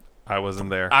I wasn't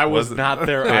there. I was not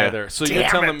there Yeah. either. So you're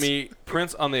telling me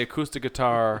Prince on the acoustic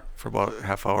guitar. for about a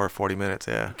half hour, 40 minutes.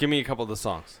 Yeah, Give me a couple of the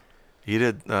songs. he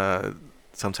did.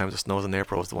 Sometimes it snows in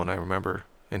April was the one I remember,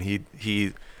 and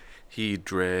he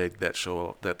dragged that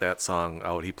show that song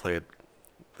out. He played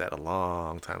that a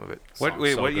long time of it. What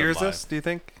Song's so what good year is live. this, do you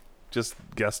think? Just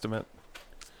guesstimate.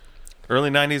 Early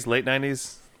 90s, late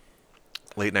 90s?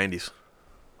 Late 90s.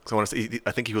 So I want to say,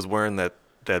 I think he was wearing that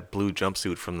blue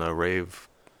jumpsuit from the rave.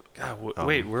 God,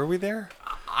 wait, were we there?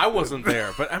 I wasn't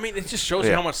there, but it just shows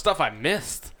you Yeah. how much stuff I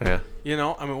missed. Yeah.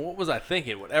 What was I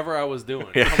thinking? Whatever I was doing.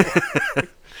 Yeah.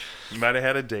 You might have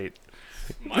had a date.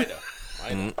 Might have.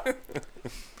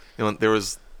 There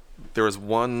was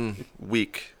one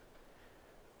week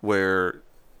where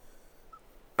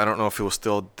I don't know if it was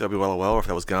still WLOL or if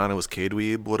that was gone. It was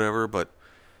K-Dweeb, whatever. But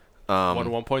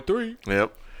 101.3.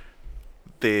 yep,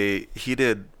 he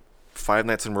did 5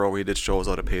 nights in a row where he did shows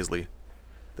out of Paisley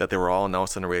that they were all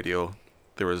announced on the radio.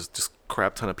 There was just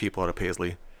crap ton of people out of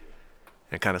Paisley.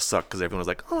 And it kind of sucked because everyone was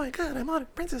like, "Oh my God, I'm on a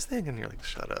Prince's thing," and you're like,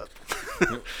 "Shut up."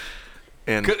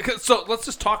 And So let's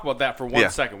just talk about that for one Yeah.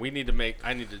 second.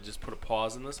 I need to just put a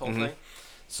pause in this whole thing.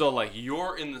 So like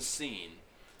you're in the scene,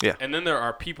 yeah, and then there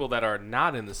are people that are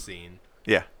not in the scene.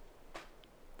 yeah,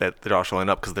 that they're all showing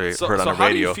up because they So heard on the how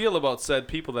do radio. you feel about said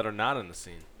people that are not in the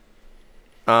scene?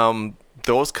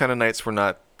 Those kind of nights were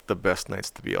not the best nights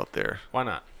to be out there. Why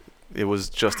not? It was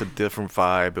just a different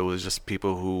vibe. It was just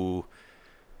people who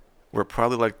were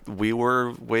probably like we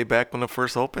were way back when it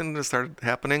first opened. It started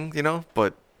happening,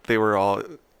 but they were all,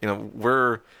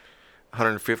 we're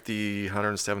 150,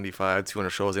 175, 200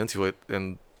 shows into it,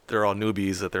 and they're all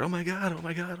newbies that they're, oh my God,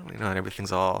 and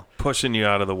everything's all, Pushing you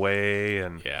out of the way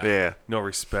and yeah, no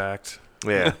respect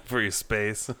yeah, for your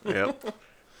space. yep.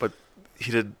 But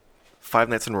he did 5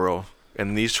 nights in a row,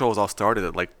 and these shows all started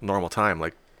at like normal time,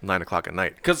 like 9 o'clock at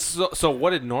night. So what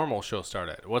did normal show start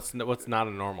at? What's not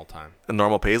a normal time? A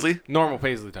normal Paisley, Normal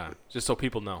Paisley time, just so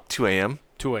people know. 2 a.m.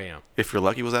 2 a.m. If you're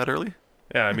lucky, was that early?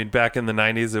 Yeah, I mean, back in the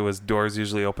 90s, it was doors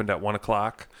usually opened at 1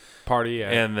 o'clock. Party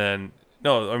at And then, the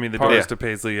Party. doors to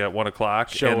Paisley at 1 o'clock.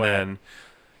 Show and at. then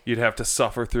you'd have to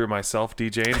suffer through myself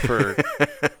DJing for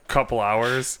a couple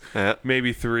hours, Yeah.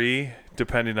 maybe 3,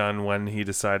 depending on when he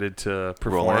decided to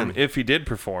Roll perform. in. If he did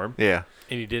perform. Yeah.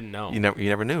 and you didn't know. You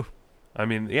never knew. I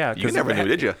mean, yeah. You never knew,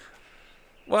 did you?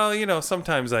 Well,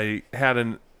 sometimes I had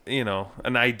an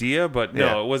idea, but no,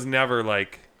 Yeah. it was never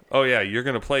like, oh yeah, you're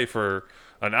going to play for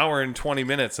an hour and 20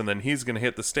 minutes and then he's going to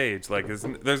hit the stage. Like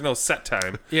there's no set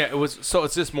time. Yeah, it was. So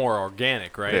it's just more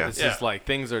organic, right? Yeah. It's just like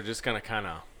things are just gonna kind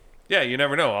of. Yeah, you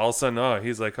never know. All of a sudden,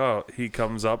 he's like, he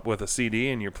comes up with a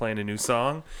CD and you're playing a new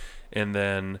song. And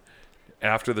then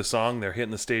after the song, they're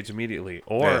hitting the stage immediately.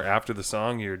 Or Yeah. after the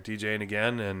song, you're DJing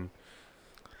again and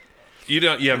you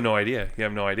have no idea. You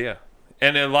have no idea.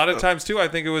 And a lot of times too, I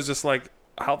think it was just like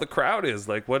how the crowd is.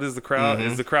 Like, what is the crowd? Mm-hmm.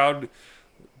 Is the crowd,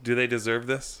 do they deserve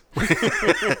this?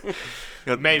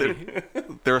 Maybe.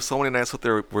 There were so many nights out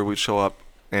there where we'd show up,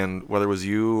 and whether it was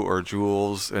you or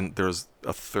Jules, and there was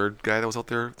a third guy that was out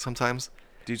there sometimes.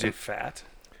 DJ Fat?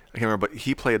 I can't remember, but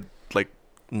he played like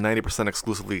 90%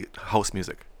 exclusively house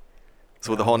music.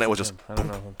 So the whole night was just I boom,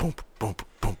 don't know. boom, boom,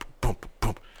 boom, boom,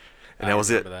 boom, and I that was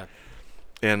it. remember that.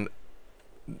 And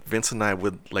Vince and I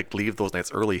would like leave those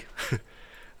nights early.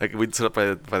 Like we'd sit up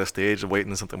by the stage and wait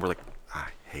and something. We're like, I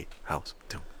hate house.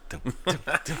 Dum, dum, dum,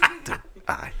 dum, dum.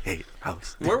 I hate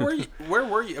house. Where were you? Where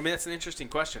were you? I mean, that's an interesting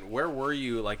question. Where were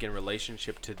you, like, in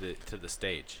relationship to the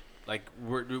stage? Like,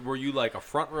 were you like a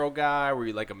front row guy? Were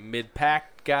you like a mid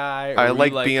pack guy? Or I were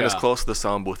you like being as close to the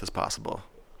sound booth as possible,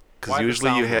 because Why the usually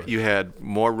sound booth? you had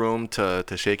more room to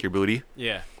shake your booty,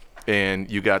 Yeah. and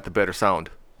you got the better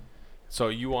sound. So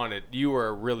you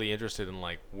were really interested in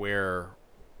like where.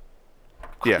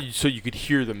 Yeah. So you could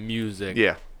hear the music.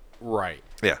 Yeah, Right.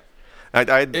 yeah.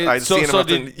 I'd so- seen him. so enough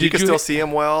did- you did could you still hit- see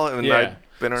him well, and Yeah. I'd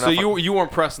been enough. So you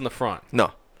weren't pressing the front.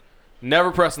 No.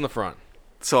 Never pressing the front.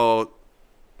 So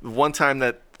one time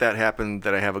that happened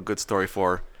that I have a good story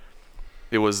for,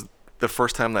 it was the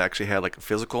first time that I actually had like a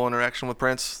physical interaction with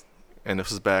Prince, and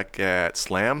this was back at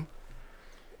Slam,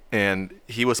 and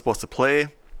he was supposed to play.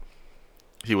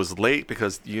 He was late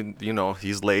because you know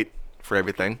he's late for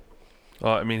everything.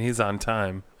 Well, I mean, he's on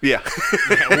time. Yeah.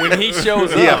 When he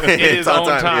shows up, Yeah, it it's is on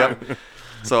on time, time. yep.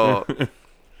 So,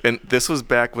 and this was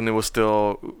back when it was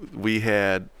still, we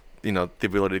had, the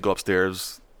ability to go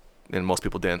upstairs, and most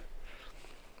people didn't.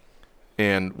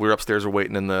 And we're upstairs, we're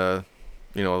waiting in the,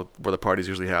 where the parties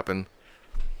usually happen.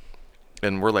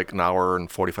 And we're like an hour and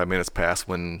 45 minutes past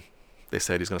when they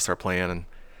said he's going to start playing. And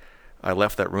I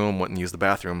left that room, went and used the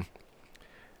bathroom,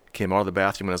 came out of the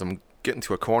bathroom, and as I'm getting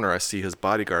to a corner, I see his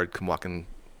bodyguard come walking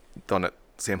down that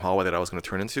same hallway that I was going to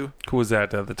turn into. Who was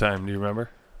that at the time? Do you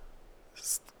remember?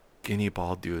 Skinny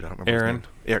bald dude. I don't remember Aaron?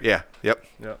 his name. Yeah. Yep.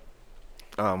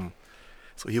 Yeah.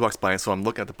 So he walks by, and so I'm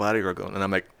looking at the bodyguard going, and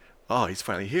I'm like, oh, he's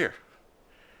finally here.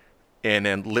 And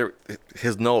then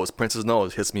Prince's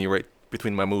nose hits me right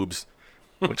between my moobs,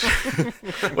 which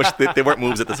they weren't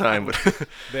moobs at the time, but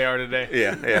They are today.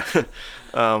 yeah.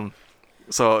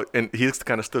 So, and he just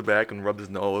kind of stood back and rubbed his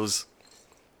nose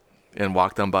and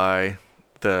walked on by.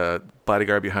 The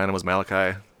bodyguard behind him was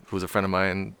Malachi, who was a friend of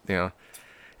mine,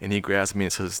 and he grabs me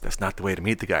and says, that's not the way to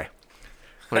meet the guy.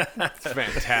 Like, It's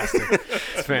fantastic.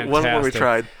 It's fantastic. wasn't what we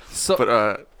tried. So,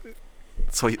 But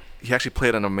so he actually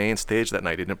played on the main stage that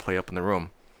night. He didn't play up in the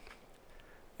room.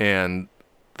 And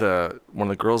one of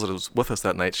the girls that was with us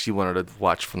that night, she wanted to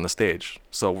watch from the stage.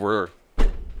 So we're,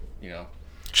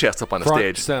 chest up on the front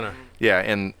stage. center. Yeah,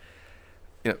 and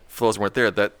for those who weren't there,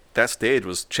 that stage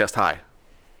was chest high,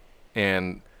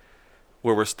 and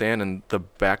where we're standing, the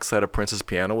backside of Prince's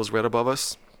piano was right above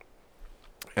us.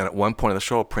 And at one point in the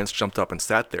show, Prince jumped up and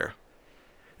sat there,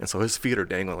 and so his feet are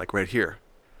dangling like right here.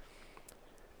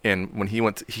 And when he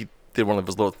did one of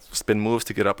his little spin moves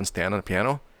to get up and stand on the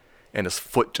piano, and his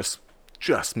foot just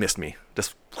missed me.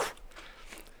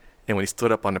 And when he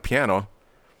stood up on the piano,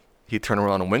 he turned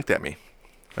around and winked at me.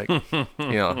 Like,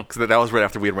 because that was right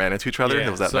after we had ran into each other. Yeah.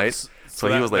 It was that night. So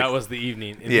that, he was like, that was the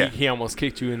evening. And Yeah. he almost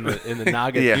kicked you in the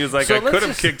noggin. Yeah. He was like, So I let's could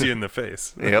have just- kicked you in the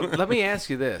face. yep. Let me ask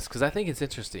you this, because I think it's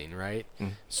interesting, right?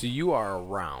 So you are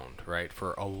around, right,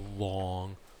 for a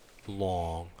long,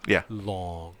 long, Yeah.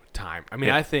 long time. I mean,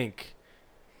 Yeah. I think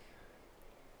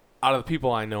out of the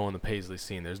people I know in the Paisley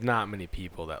scene, there's not many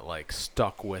people that like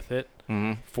stuck with it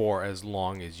for as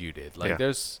long as you did. Like, Yeah.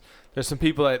 there's some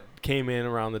people that came in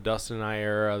around the Dustin and I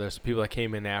era. There's some people that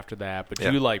came in after that, but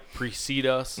Yeah. you like precede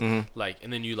us, like,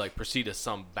 and then you like precede us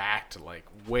some back to like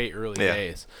way early Yeah.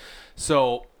 days.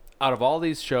 So out of all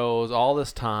these shows, all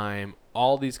this time,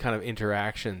 all these kind of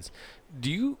interactions,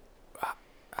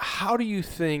 how do you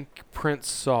think Prince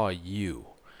saw you?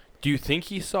 Do you think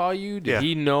he saw you? Did Yeah.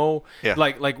 he know? Yeah.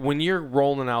 Like when you're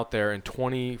rolling out there in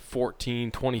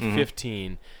 2014,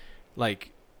 2015,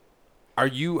 like,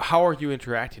 how are you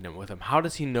interacting with him? How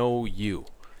does he know you?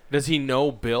 Does he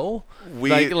know Bill?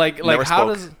 We like never how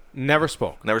spoke. does never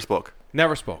spoke.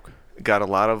 Never spoke. Got a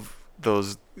lot of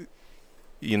those,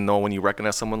 when you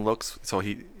recognize someone looks. So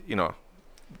he,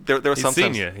 there was He's sometimes.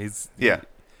 seen you. Yeah.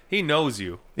 He knows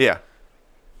you. Yeah.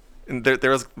 And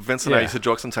there was Vince and I Yeah. used to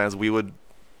joke sometimes. We would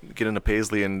get into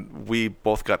Paisley and we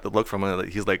both got the look from him.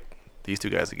 He's like, these two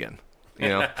guys again.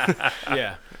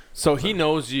 Yeah. So he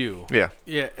knows you. Yeah.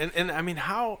 Yeah, and I mean,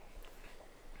 how?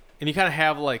 And you kind of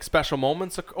have like special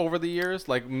moments over the years,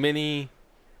 like many.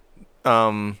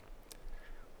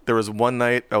 There was one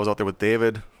night I was out there with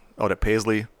David out at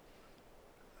Paisley.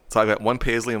 So I got one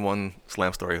Paisley and one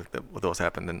Slam story that those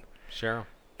happened. And Cheryl.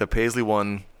 the Paisley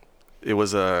one, it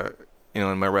was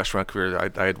in my restaurant career,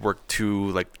 I had worked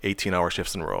 2 like 18-hour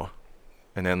shifts in a row,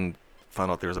 and then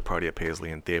found out there was a party at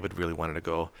Paisley, and David really wanted to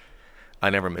go. I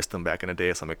never missed them back in the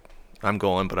day, so I'm like, I'm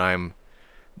going, but I'm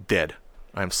dead.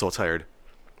 I'm so tired.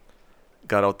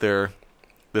 Got out there.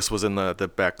 This was in the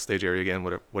backstage area again.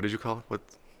 What did you call it?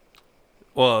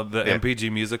 Well, the Yeah. MPG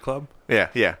Music Club. Yeah.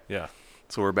 Yeah.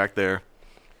 So we're back there,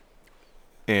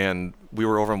 and we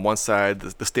were over on one side.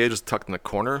 The stage was tucked in the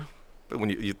corner, but when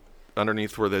you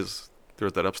underneath where there's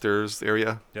that upstairs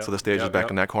area, Yep. so the stage is Yep, back yep.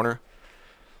 in that corner.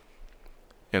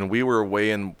 And we were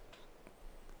way in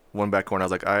one back corner. I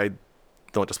was like, I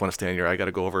don't just want to stand here. I got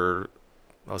to go over.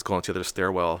 I was going to the other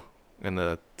stairwell, and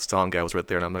the sound guy was right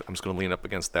there, and I'm just going to lean up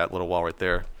against that little wall right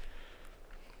there.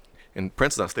 And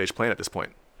Prince is on stage playing at this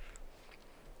point.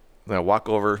 Then I walk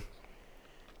over,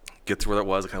 get to where it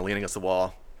was, kind of leaning against the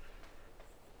wall,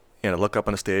 and I look up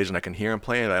on the stage, and I can hear him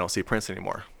playing, and I don't see Prince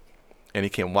anymore. And he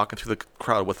came walking through the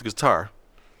crowd with the guitar,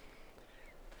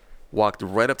 walked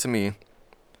right up to me,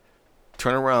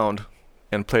 turned around,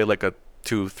 and played like a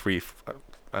 2, 3,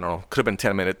 I don't know, could have been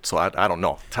 10 minutes, so I don't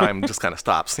know. Time just kind of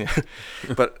stops.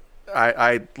 But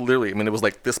I literally, it was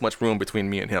like this much room between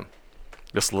me and him.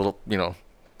 Just a little,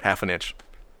 half an inch.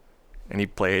 And he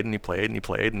played, and he played, and he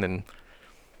played, and then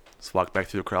just walked back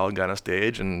through the crowd and got on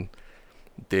stage, and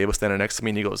Dave was standing next to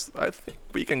me, and he goes, I think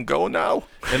we can go now.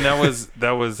 And that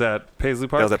was at Paisley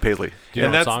Park. That was at Paisley. Do you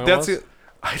know what song it was?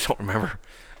 I don't remember.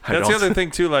 That's the other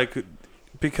thing too, like,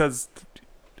 because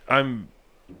I'm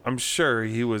sure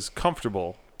he was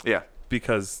comfortable Yeah.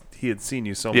 because he had seen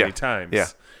you so Yeah. many times. Yeah.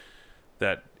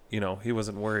 That he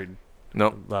wasn't worried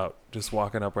Nope. about just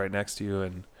walking up right next to you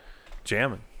and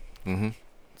jamming. Mm-hmm.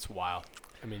 It's wild.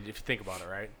 I mean, if you think about it,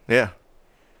 right? Yeah.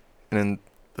 And then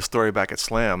the story back at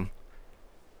Slam,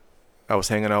 I was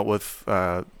hanging out with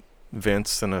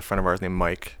Vince and a friend of ours named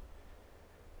Mike,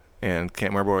 and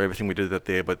can't remember everything we did that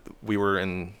day, but we were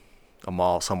in a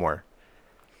mall somewhere,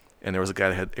 and there was a guy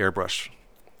that had airbrush,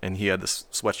 and he had this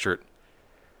sweatshirt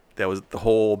that was, the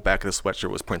whole back of the sweatshirt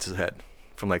was Prince's head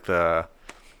from like the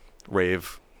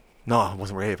rave. No, it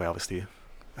wasn't rave, obviously.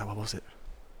 What was it?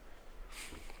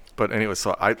 But anyway,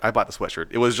 so I bought the sweatshirt.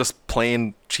 It was just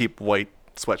plain cheap white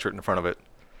sweatshirt in front of it,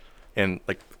 and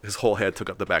like his whole head took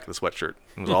up the back of the sweatshirt.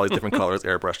 It was all these different colors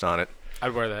airbrushed on it.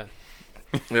 I'd wear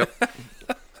that. Yep.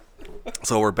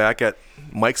 So we're back at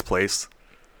Mike's place,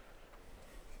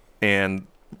 and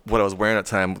what I was wearing at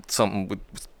the time, something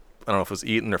I don't know if it was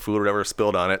eaten or food or whatever,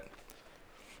 spilled on it,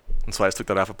 and so I just took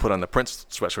that off and put on the Prince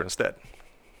sweatshirt instead.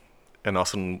 And all of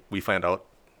a sudden we find out,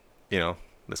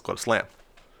 let's go to Slam.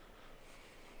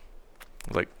 I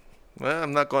was like, well,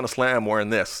 I'm not going to Slam wearing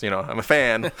this. I'm a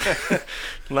fan.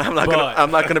 I'm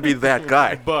not gonna be that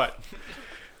guy. But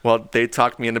Well, they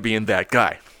talked me into being that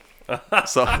guy.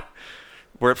 So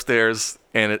we're upstairs,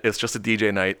 and it's just a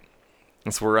DJ night.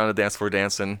 And so we're on the dance floor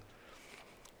dancing.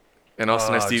 And all of a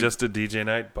sudden I see... just a DJ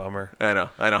night? Bummer. I know.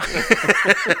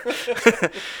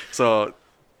 So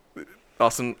all of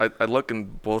a sudden I look,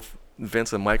 and both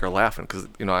Vince and Mike are laughing because,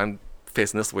 I'm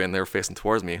facing this way and they're facing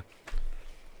towards me.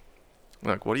 I'm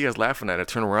like, what are you guys laughing at? I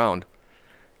turn around,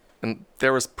 and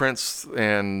there was Prince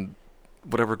and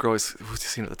whatever girl who's he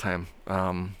seen at the time.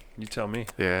 You tell me.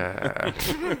 Yeah.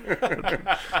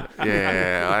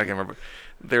 Yeah, I can remember.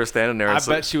 They were standing there. I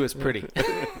bet she was pretty.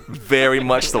 Very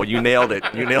much so. You nailed it.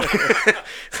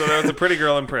 So there was a pretty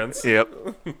girl in Prince. Yep.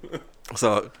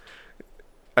 So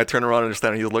I turn around and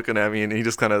understand he's looking at me, and he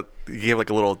just he gave like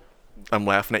a little I'm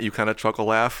laughing at you kind of chuckle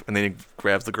laugh, and then he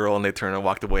grabs the girl and they turned and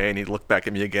walked away, and he looked back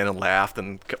at me again and laughed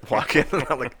and kept walking. And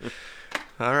I'm like,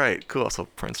 all right, cool. So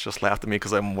Prince just laughed at me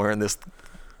because I'm wearing this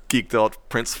geeked out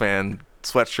Prince fan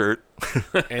sweatshirt.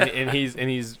 and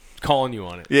he's calling you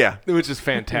on it. Yeah. Which is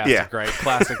fantastic, Yeah. right?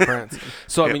 Classic Prince.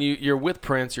 So Yep. I mean, you're with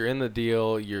Prince, you're in the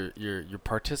deal, you're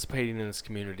participating in this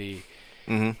community.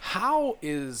 Mm-hmm. How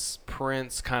is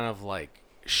Prince kind of like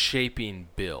shaping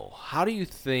Bill? How do you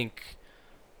think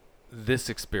this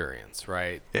experience,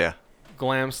 right? Yeah.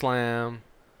 Glam Slam,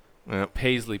 Yep.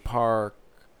 Paisley Park,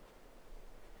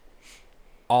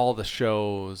 all the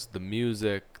shows, the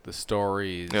music, the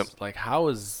stories. Yep. Like how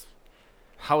is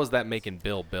that making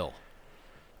Bill Bill?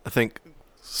 I think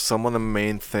some of the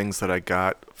main things that I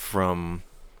got from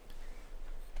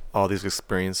all these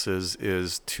experiences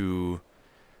is to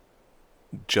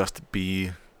just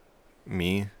be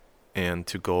me and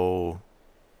to go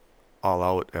all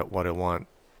out at what I want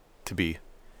to be.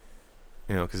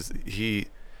 Because he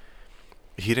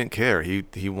didn't care.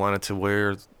 He wanted to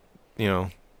wear,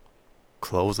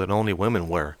 clothes that only women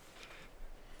wear.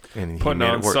 And he Putting made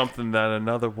on it work. something that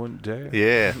another wouldn't dare.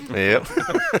 Yeah. Yep.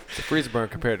 It's a freezer burn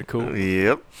compared to cool.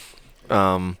 Yep.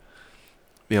 And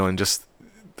just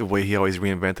the way he always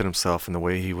reinvented himself and the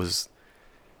way he was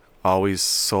always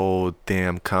so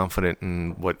damn confident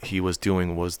in what he was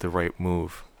doing was the right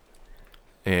move.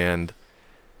 And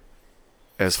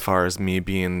as far as me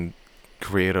being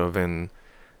creative, and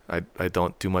I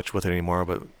don't do much with it anymore,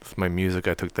 but with my music,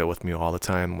 I took that with me all the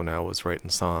time when I was writing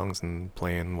songs and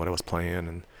playing what I was playing.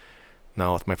 And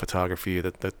now with my photography,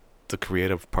 that the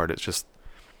creative part, it's just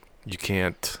you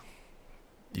can't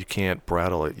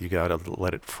brattle it. You gotta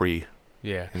let it free.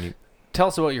 Yeah. And Tell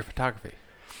us about your photography.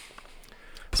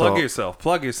 Plug So- yourself.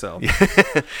 All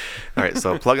right,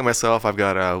 so plugging myself, I've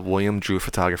got William Drew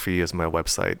Photography as my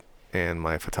website and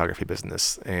my photography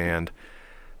business, and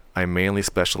I mainly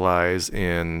specialize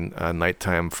in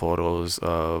nighttime photos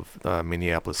of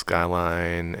Minneapolis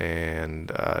skyline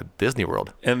and Disney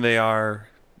World. And they are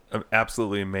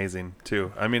absolutely amazing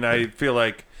too. I mean, I feel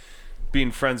like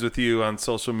being friends with you on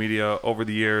social media over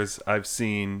the years, I've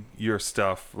seen your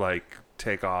stuff like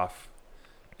take off.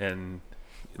 And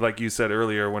like you said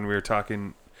earlier when we were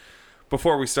talking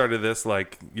before we started this,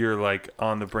 like you're like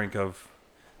on the brink of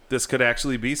this could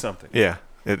actually be something. Yeah,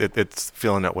 it's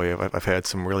feeling that way. I've had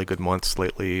some really good months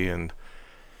lately, and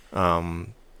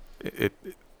it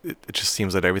just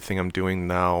seems that everything I'm doing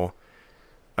now,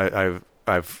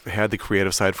 I've had the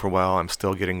creative side for a while. I'm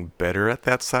still getting better at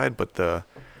that side, but the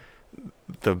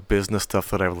business stuff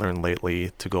that I've learned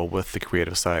lately to go with the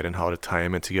creative side and how to tie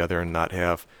them in together and not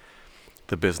have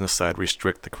the business side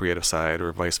restrict the creative side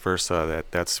or vice versa,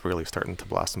 that's really starting to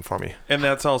blossom for me. And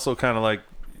that's also kind of like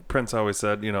Prince always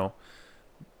said,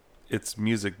 it's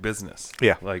music business.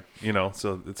 Yeah. Like,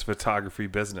 so it's photography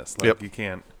business. Like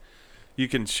Yep. you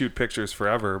can shoot pictures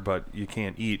forever, but you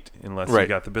can't eat unless Right. you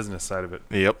got the business side of it.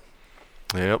 Yep.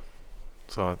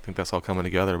 So I think that's all coming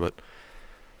together, but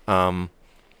I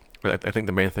think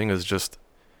the main thing is just,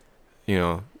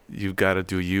 you've got to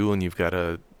do you, and you've got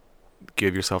to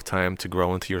give yourself time to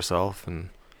grow into yourself and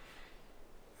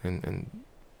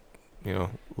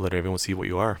let everyone see what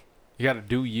you are. You got to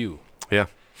do you. Yeah.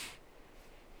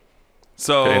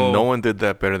 So And no one did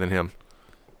that better than him.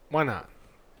 Why not?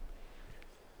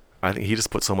 I think he just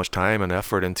put so much time and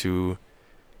effort into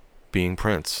being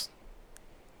Prince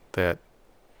that,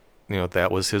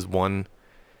 that was his one.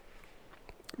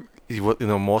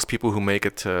 Most people who make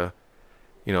it to,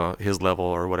 his level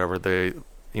or whatever, they're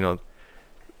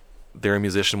a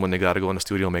musician when they got to go in the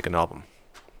studio and make an album,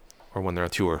 or when they're on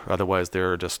tour. Otherwise,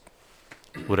 they're just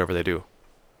whatever they do.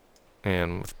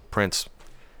 And with Prince,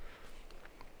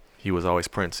 he was always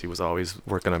Prince. He was always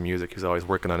working on music. He was always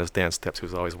working on his dance steps. He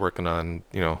was always working on,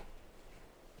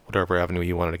 whatever avenue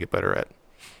he wanted to get better at.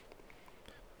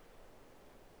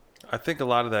 I think a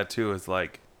lot of that too is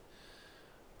like,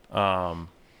 I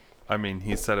mean,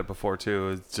 he said it before too.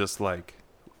 It's just like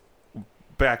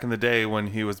back in the day when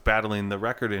he was battling the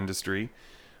record industry,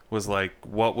 was like,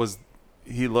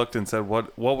 he looked and said,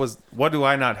 what do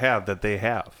I not have that they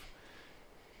have?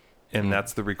 And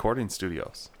that's the recording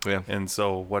studios. Yeah. And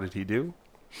so what did he do?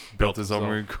 Built his own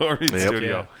recording Yep.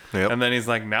 studio. Yep. And then he's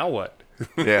like, now what?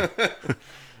 Yeah.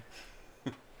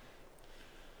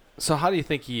 So how do you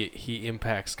think he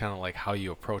impacts kind of like how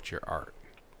you approach your art?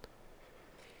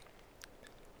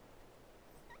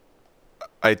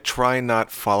 I try not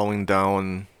following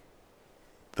down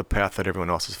the path that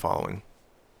everyone else is following,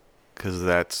 because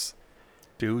that's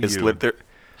it's you? lit there.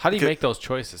 How do you Okay. make those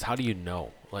choices? How do you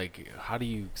know? Like, how do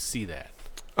you see that?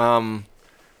 A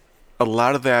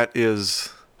lot of that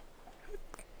is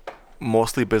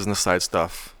mostly business side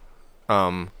stuff.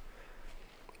 There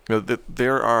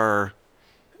are,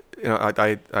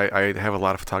 I have a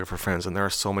lot of photographer friends, and there are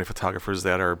so many photographers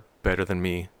that are better than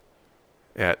me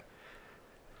at,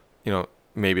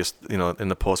 maybe it's, in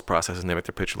the post process, and they make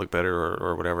their picture look better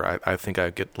or whatever. I think I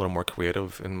get a little more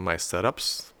creative in my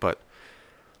setups, but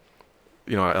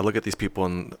I look at these people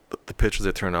and the pictures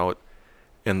that turn out,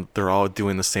 and they're all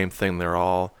doing the same thing. They're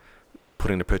all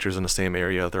putting the pictures in the same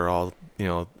area. They're all,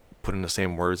 putting the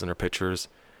same words in their pictures.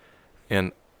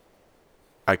 And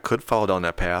I could follow down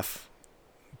that path,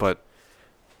 but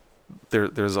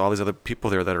there's all these other people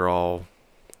there that are all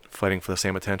fighting for the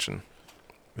same attention.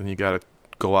 And you got to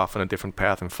go off on a different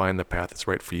path and find the path that's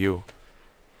right for you.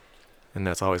 And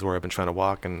that's always where I've been trying to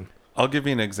walk. And I'll give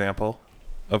you an example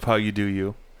of how you do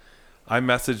you. I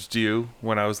messaged you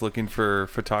when I was looking for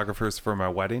photographers for my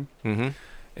wedding, and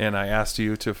I asked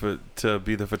you to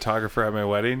be the photographer at my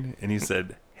wedding, and you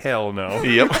said, "Hell no."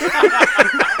 Yep.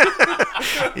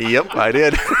 Yep, I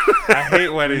did. I hate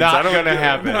weddings. Not I don't gonna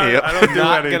happen. Yep. I don't do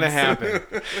Not weddings. gonna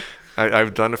happen.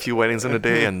 I've done a few weddings in a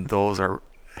day, and those are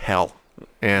hell.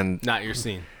 And Not your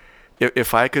scene.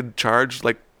 if I could charge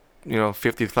like,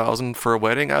 $50,000 for a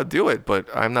wedding, I'd do it. But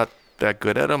I'm not that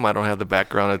good at them. I don't have the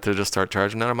background to just start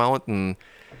charging that amount, and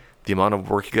the amount of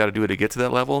work you got to do to get to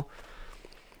that level.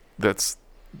 That's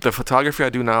the photography I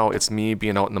do now. It's me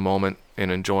being out in the moment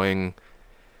and enjoying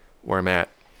where I'm at,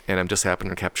 and I'm just happening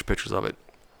to capture pictures of it.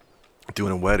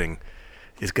 Doing a wedding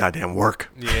is goddamn work.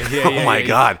 Yeah. Oh my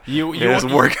God. You It is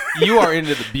work. You are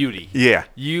into the beauty. Yeah.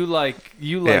 You like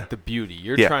Yeah. the beauty.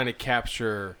 You're Yeah. trying to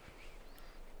capture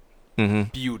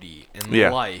beauty and Yeah.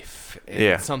 life and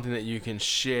Yeah. something that you can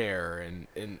share and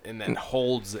that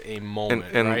holds a moment,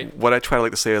 And right? what I try to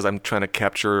like to say is I'm trying to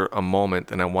capture a moment,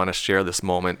 and I want to share this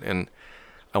moment, and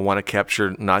I want to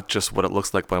capture not just what it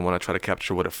looks like, but I want to try to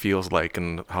capture what it feels like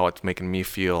and how it's making me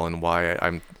feel and why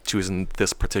I'm choosing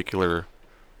this particular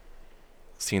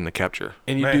scene to capture.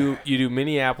 And you do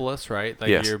Minneapolis, right? Like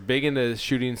Yes. you're big into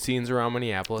shooting scenes around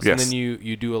Minneapolis, Yes. and then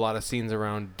you do a lot of scenes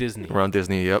around Disney. Around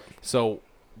Disney, yep. So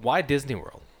why Disney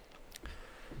World?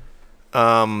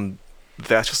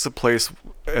 That's just a place,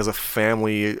 as a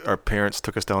family, our parents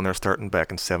took us down there starting back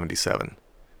in 77.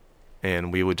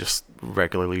 And we would just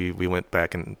regularly, we went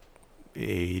back in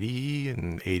 80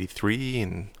 and 83,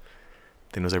 and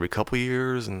then it was every couple of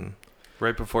years. And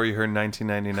Right before you heard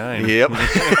 1999. Yep.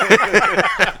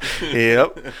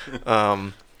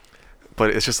 Yep. But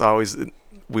it's just always,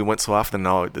 we went so often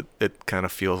now, it kind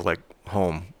of feels like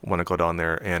home when I go down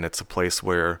there. And it's a place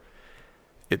where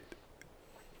it,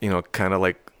 kind of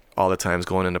like all the times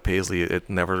going into Paisley, it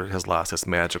never has lost its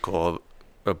magical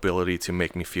ability to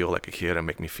make me feel like a kid and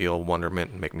make me feel wonderment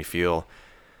and make me feel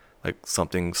like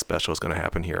something special is going to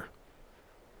happen here.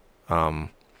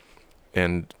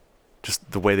 And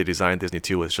just the way they designed Disney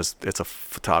too is just, it's a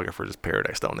photographer's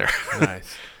paradise down there.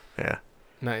 Nice. Yeah.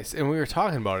 Nice. And we were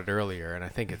talking about it earlier, and I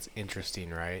think it's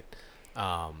interesting, right?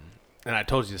 And I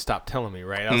told you to stop telling me,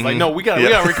 right? I was like, no, we gotta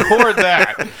record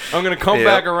that. I'm gonna come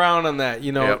back around on that,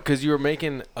 because you were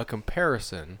making a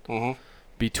comparison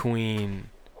between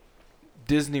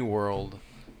Disney World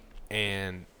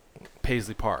and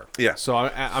Paisley Park. Yeah. So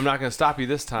I'm not gonna stop you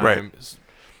this time. Right.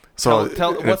 So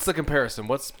Tell what's the comparison?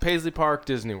 What's Paisley Park,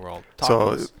 Disney World? Talk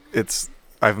to us.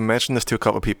 I've mentioned this to a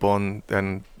couple of people,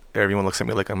 and everyone looks at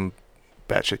me like I'm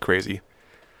batshit crazy.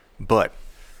 But,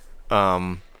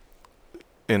 and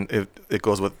it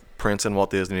goes with Prince and Walt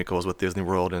Disney. It goes with Disney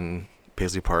World and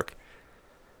Paisley Park.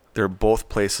 They're both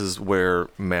places where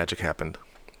magic happened,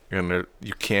 and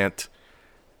you can't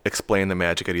explain the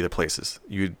magic at either places.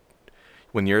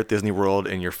 When you're at Disney World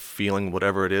and you're feeling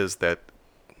whatever it is that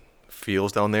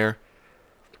feels down there,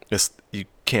 you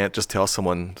can't just tell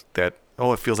someone that,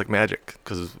 oh, it feels like magic,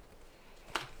 because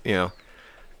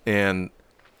and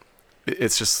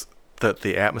it's just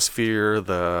the atmosphere,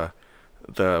 the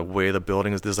the way the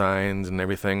building is designed and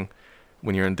everything.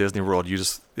 When you're in Disney World,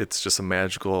 it's just a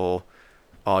magical.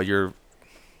 All your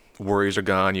worries are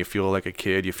gone. You feel like a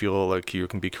kid. You feel like you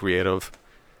can be creative.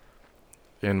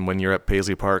 And when you're at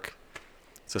Paisley Park,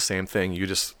 it's the same thing.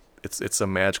 It's a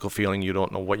magical feeling. You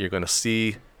don't know what you're going to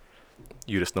see.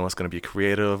 You just know it's going to be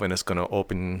creative, and it's going to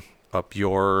open up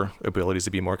your abilities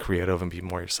to be more creative and be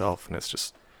more yourself. And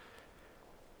it's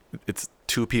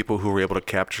two people who were able to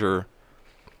capture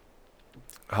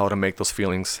how to make those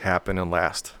feelings happen and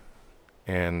last.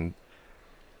 And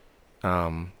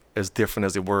as different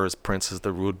as they were, as Prince is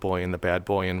the rude boy and the bad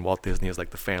boy, and Walt Disney is like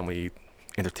the family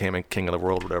entertainment king of the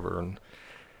world, whatever. And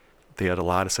they had a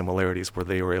lot of similarities where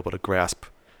they were able to grasp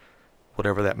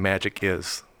whatever that magic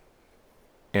is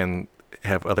and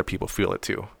have other people feel it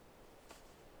too.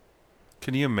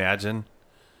 Can you imagine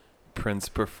Prince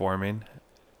performing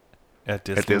at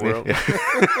Disney, World? Yeah.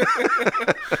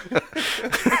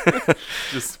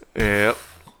 Just Yep.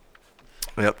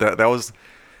 That was.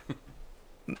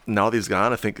 Now that he's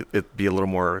gone, I think it'd be a little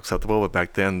more acceptable. But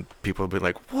back then, people would be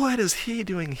like, "What is he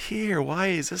doing here? Why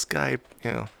is this guy?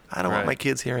 I don't want my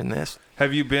kids hearing this."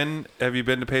 Have you been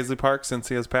to Paisley Park since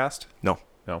he has passed? No.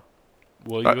 No.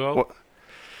 Will you go? Well,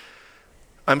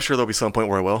 I'm sure there'll be some point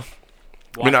where I will.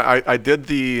 Why? I mean, I did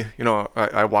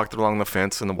I walked along the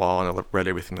fence and the wall, and I read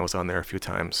everything that was on there a few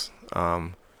times.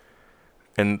 And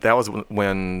that was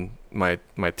when my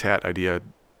tat idea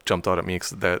jumped out at me.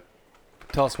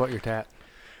 Tell us what your tat.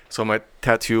 So my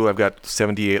tattoo, I've got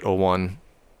 7801,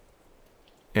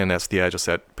 and that's the address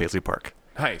at Paisley Park.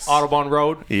 Nice. Audubon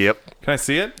Road. Yep. Can I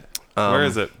see it? Where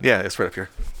is it? Yeah, it's right up here.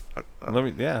 Let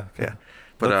me. Yeah. Yeah.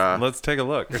 But let's take a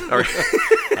look. all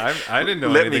right. I didn't know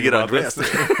Let anything me get about undressed.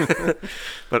 this.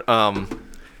 But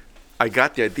I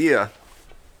got the idea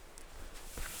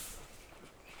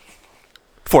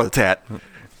for the tat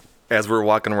as we were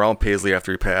walking around Paisley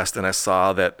after he passed, and I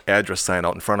saw that address sign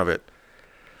out in front of it,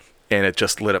 and it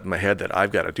just lit up in my head that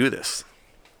I've got to do this.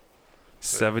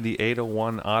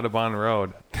 7801 Audubon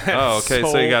Road. Oh, okay.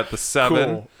 So you got the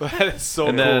 7. Cool. That is so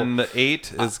and cool. then the 8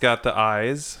 has got the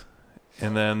eyes.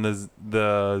 And then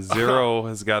the 0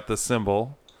 has got the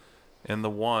symbol. And the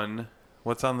 1,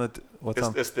 what's on the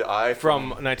It's the eye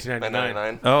from 1999.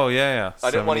 1999. Oh, yeah.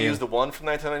 I didn't want to 78. use the 1 from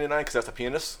 1999 because that's a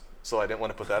penis, so I didn't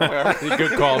want to put that on my arm.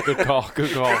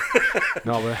 Good call.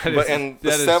 No, but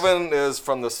The 7 is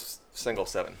from the single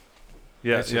 7.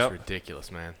 Yeah, That's just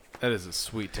ridiculous, man. That is a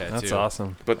sweet tattoo. That's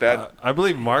awesome. But that I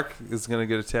believe Mark is going to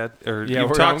get a tat. Or Yeah, you've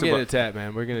I'm talked getting about a tat,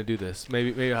 man. We're gonna do this.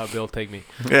 Maybe I'll have Bill take me.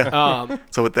 yeah.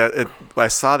 So with that, I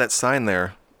saw that sign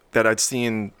there that I'd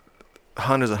seen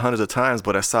hundreds and hundreds of times,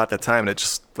 but I saw it at that time, and it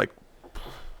just like.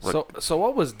 So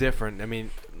what was different? I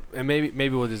mean, and maybe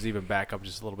we'll just even back up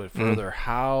just a little bit further.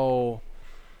 How,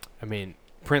 I mean,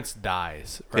 Prince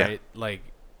dies, right? Yeah. Like,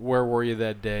 where were you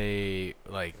that day?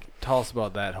 Like, tell us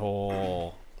about that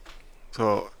whole.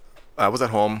 So I was at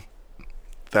home.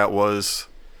 That was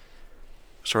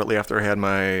shortly after I had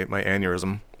my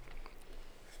aneurysm,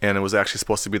 and it was actually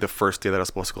supposed to be the first day that I was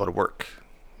supposed to go to work,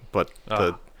 but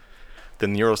the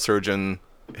neurosurgeon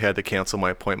had to cancel my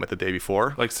appointment the day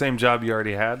before. like same job you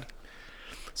already had.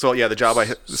 So yeah, the job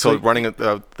running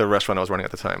the restaurant I was running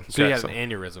at the time. So you had an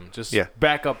aneurysm. Just Yeah.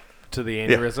 back up to the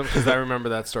aneurysm because I remember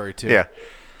that story too. Yeah.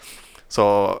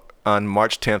 So on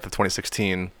March 10th of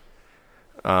 2016,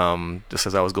 just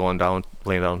as I was laying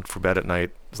down for bed at night,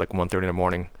 it was like 1:30 in the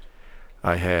morning,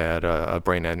 I had a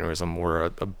brain aneurysm where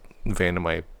a vein in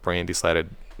my brain decided,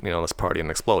 let's party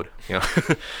and explode.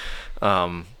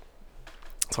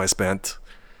 So I spent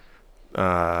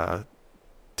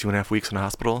 2.5 weeks in the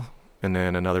hospital and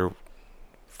then another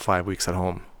 5 weeks at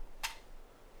home.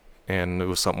 And it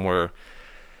was something where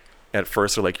at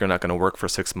first they're like, you're not going to work for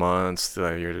 6 months.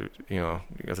 You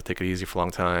have to take it easy for a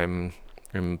long time.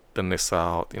 And then they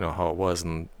saw, how it was,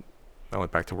 and I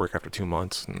went back to work after 2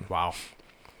 months. And Wow.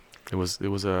 it was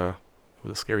a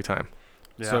scary time.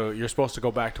 Yeah. So you're supposed to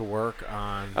go back to work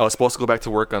on. I was supposed to go back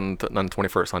to work on the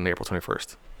 21st, on April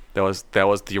 21st. That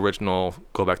was the original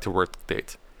go back to work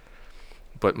date.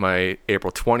 But my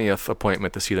April 20th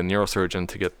appointment to see the neurosurgeon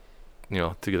to get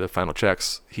the final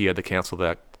checks, he had to cancel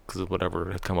that because of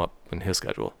whatever had come up in his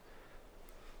schedule.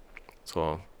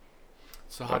 So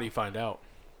So how do you find out?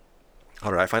 how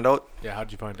did I find out? Yeah, how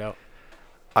did you find out?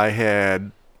 I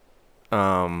had,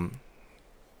 I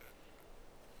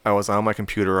was on my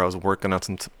computer. I was working on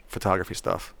some photography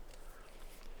stuff,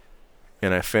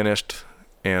 and I finished,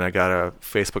 and I got a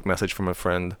Facebook message from a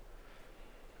friend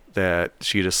that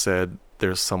she just said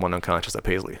there's someone unconscious at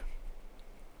Paisley.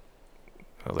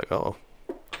 I was like, oh.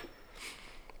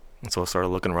 And so I started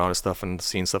looking around at stuff and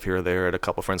seeing stuff here or there. And a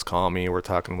couple friends call me. We're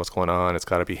talking what's going on. It's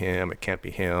got to be him. It can't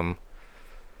be him.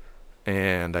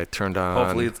 And I turned on.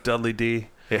 Hopefully it's Dudley D.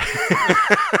 Yeah.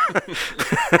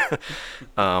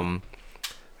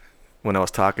 When I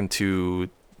was talking to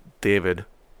David,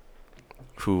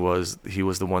 he was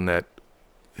the one that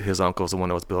his uncle was the one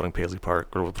that was building Paisley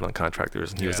Park, or was building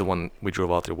contractors, and he was the one we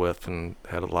drove out there with and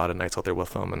had a lot of nights out there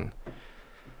with him. And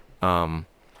I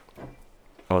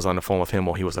was on the phone with him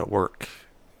while he was at work,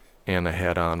 and I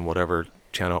had on whatever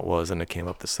channel it was, and it came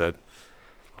up that said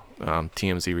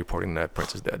TMZ reporting that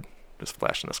Prince is dead, just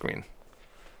flashed on the screen,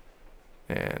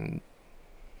 and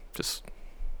just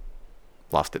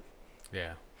lost it.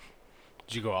 Yeah.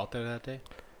 Did you go out there that day?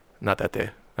 Not that day.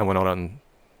 I went out on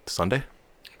Sunday.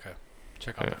 Okay.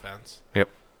 Check out the fence. Yep.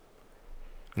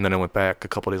 And then I went back a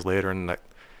couple days later, and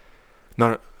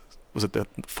was it the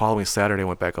following Saturday I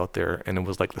went back out there, and it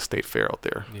was like the state fair out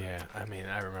there. Yeah. I mean,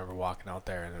 I remember walking out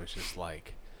there, and it was just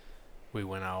like, we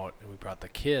went out and we brought the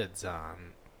kids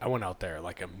on. I went out there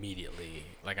like immediately.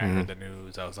 Like I heard the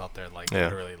news. I was out there like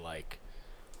literally like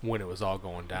when it was all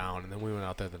going down. And then we went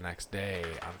out there the next day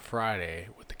on Friday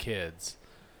with the kids.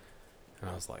 And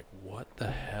I was like, what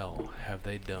the hell have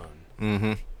they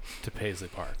done to Paisley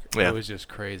Park? Yeah. It was just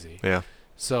crazy. Yeah.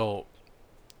 So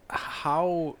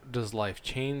how does life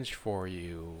change for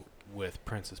you with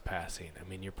Prince's passing? I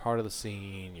mean, you're part of the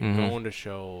scene. You're going to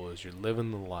shows. You're living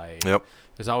the life. Yep.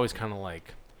 There's always kind of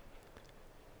like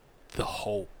the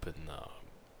hope and the,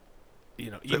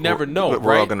 you never know, we're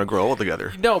right? all gonna grow old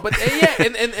together. No, but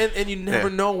and you never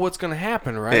know what's gonna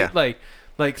happen, right? Yeah.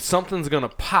 Like something's gonna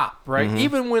pop, right?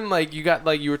 Even when like you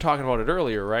were talking about it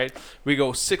earlier, right? We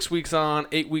go 6 weeks on,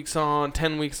 8 weeks on,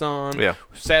 10 weeks on. Yeah.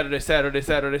 Saturday.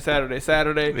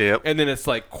 Yep. And then it's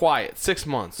like quiet. 6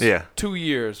 months. Yeah. 2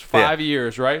 years, 5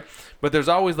 years, right? But there's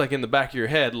always like in the back of your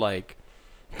head, like,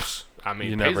 I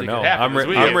mean, You never Paisley know. could happen I'm this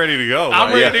weekend. ready to go.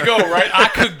 I'm ready to go, right? I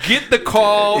could get the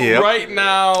call right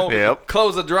now. Yep.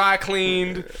 Clothes are dry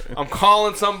cleaned. I'm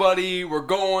calling somebody. We're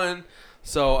going.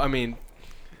 So, I mean,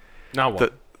 now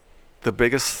what? The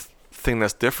biggest thing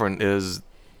that's different is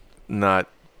not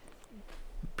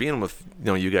being with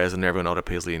you guys and everyone out at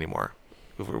Paisley anymore.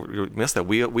 We missed that.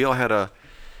 We all had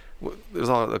there's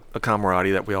all a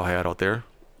camaraderie that we all had out there,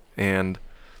 and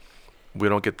we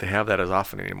don't get to have that as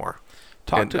often anymore.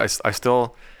 I can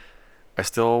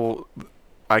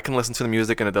listen to the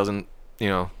music and it doesn't,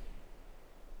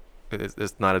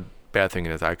 it's not a bad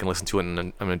thing. I can listen to it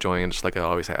and I'm enjoying it just like I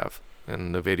always have.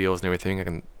 And the videos and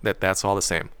everything, that's all the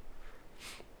same.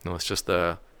 It's just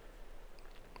you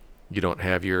don't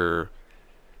have your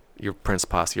Prince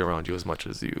posse around you as much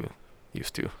as you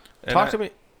used to. Talk to me.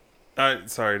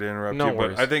 Sorry to interrupt No you,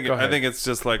 worries. but Go ahead. I think it's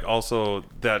just like also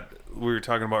that we were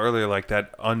talking about earlier, like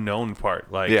that unknown part.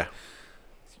 Like, Yeah.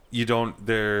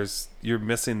 You're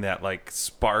missing that like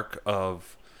spark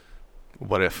of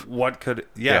What if? what could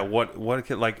what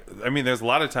could, like, I mean, there's a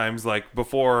lot of times like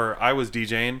before I was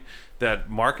DJing that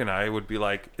Mark and I would be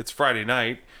like, it's Friday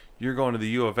night, you're going to the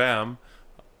U of M,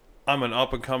 I'm an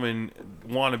up and coming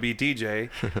wannabe DJ,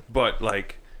 but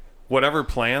like whatever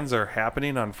plans are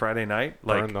happening on Friday night,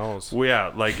 like Burn those.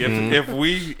 like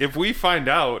if we find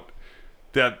out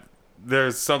that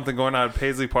there's something going on at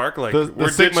Paisley Park, like we're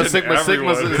Sigma ditching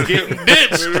everyone. is getting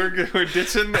ditched. we're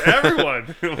ditching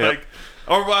everyone. Like,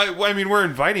 or I mean, we're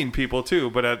inviting people too,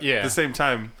 but at the same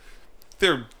time,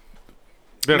 they're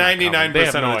 99%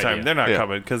 of the time they're not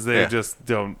coming because they just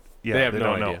don't. Yeah, they have no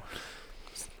don't idea. know.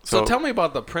 So tell me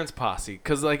about the Prince posse,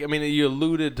 because like I mean, you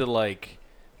alluded to like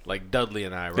Dudley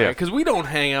and I, right? Because we don't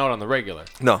hang out on the regular.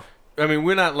 No. I mean,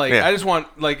 we're not like. I just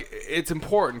want like it's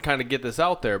important kind of get this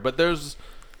out there, but there's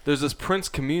this Prince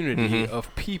community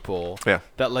of people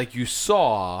that like you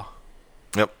saw.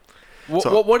 Yep.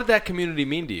 What did that community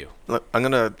mean to you? Look, I'm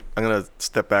gonna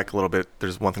step back a little bit.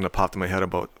 There's one thing that popped in my head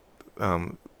about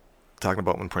talking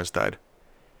about when Prince died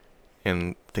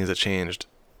and things that changed,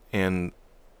 and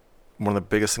one of the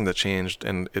biggest things that changed,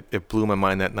 and it blew my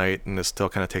mind that night, and it still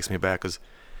kind of takes me back, is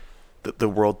the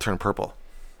world turned purple.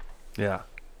 Yeah.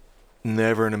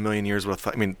 Never in a million years would I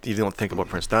thought. I mean, you don't think about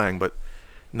Prince dying, but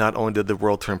not only did the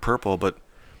world turn purple, but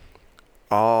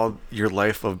all your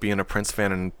life of being a Prince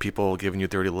fan and people giving you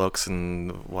dirty looks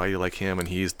and why you like him and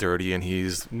he's dirty and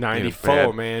he's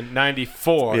 94, man,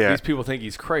 94. Yeah. These people think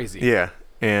he's crazy. Yeah,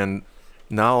 and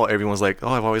now everyone's like, "Oh,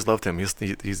 I've always loved him.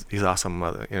 He's awesome,"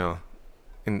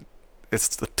 and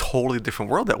it's a totally different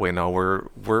world that way now.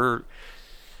 We're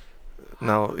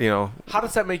now, How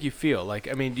does that make you feel? Like,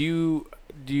 I mean, do you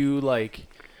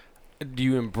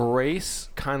embrace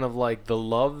kind of like the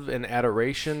love and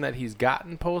adoration that he's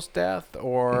gotten post death,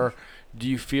 or do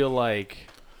you feel like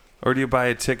Or do you buy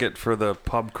a ticket for the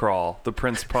pub crawl, the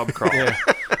Prince pub crawl? Yeah.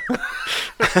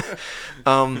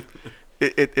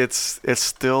 It's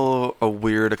still a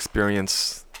weird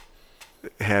experience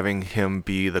having him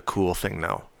be the cool thing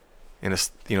now, and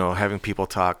it's having people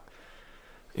talk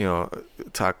about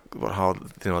how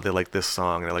they like this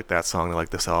song, they like that song, they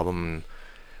like this album,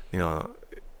 and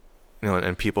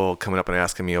and people coming up and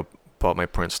asking me about my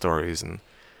Prince stories, and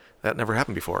that never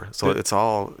happened before. So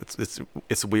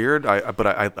it's weird. But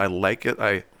I like it.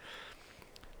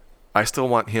 I still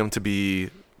want him to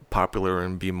be popular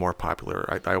and be more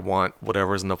popular. I want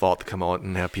whatever's in the vault to come out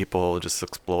and have people just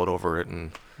explode over it.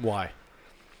 And Why?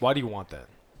 Why do you want that?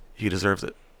 he deserves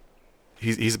it.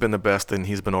 He's been the best, and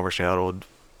he's been overshadowed.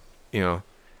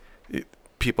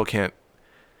 People can't.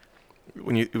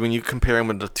 When you compare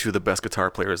him to the best guitar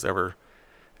players ever,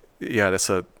 yeah, it's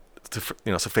a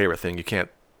favorite thing. You can't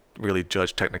really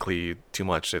judge technically too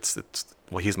much. It's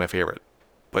he's my favorite,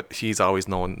 but he's always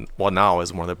known now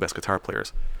as one of the best guitar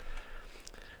players.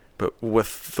 But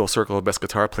with those circle of best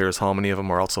guitar players, how many of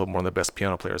them are also one of the best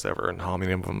piano players ever, and how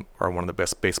many of them are one of the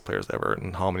best bass players ever,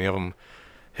 and how many of them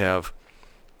have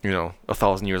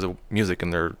 1,000 years of music in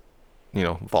their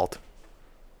vault.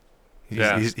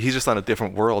 He's just on a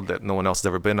different world that no one else has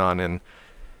ever been on, and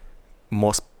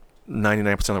most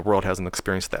 99% of the world hasn't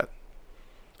experienced that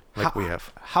like we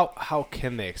have. How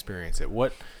can they experience it?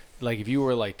 What, like, if you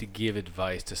were like to give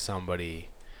advice to somebody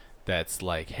that's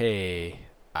like, hey,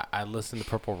 I listened to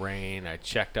Purple Rain, I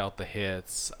checked out the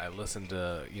hits, I listened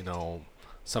to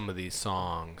some of these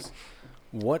songs.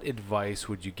 What advice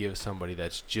would you give somebody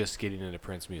that's just getting into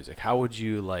Prince music? How would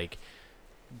you like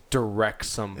direct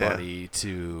somebody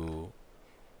to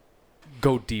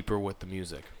go deeper with the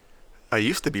music? I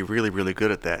used to be really, really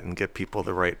good at that and get people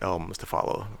the right albums to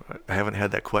follow. I haven't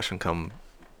had that question come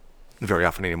very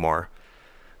often anymore.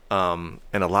 And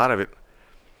a lot of it,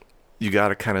 you got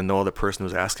to kind of know the person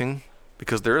who's asking,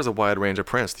 because there is a wide range of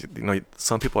Prince.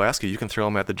 Some people ask you can throw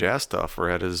them at the jazz stuff or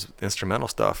at his instrumental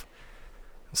stuff.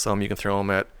 Some you can throw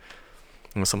them at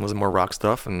some of his more rock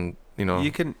stuff, and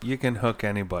you can hook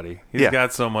anybody. He's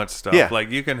got so much stuff. Yeah.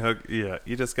 Like you can hook. Yeah,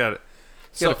 you just got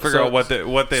to figure out what they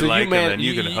like, and then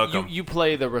you can hook them. You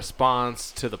play the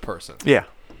response to the person. Yeah.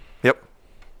 Yep.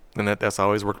 And that's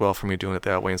always worked well for me, doing it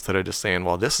that way, instead of just saying,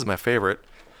 well, this is my favorite,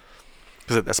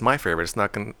 because that's my favorite. It's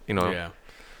not going to,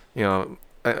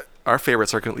 our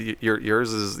favorites are,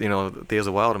 yours is, Days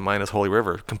of Wild, and mine is Holy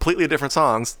River. Completely different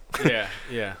songs. Yeah.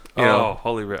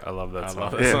 Holy River. I love that song. I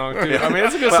love that song too. I mean,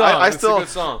 it's a good song. It's a good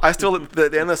song. I still, at the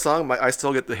end of the song, I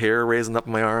still get the hair raising up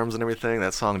in my arms and everything.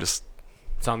 That song just...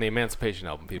 It's on the Emancipation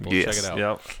album, people. Yes. Check it out.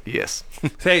 Yep. Yes.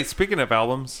 Hey, speaking of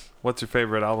albums, what's your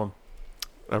favorite album?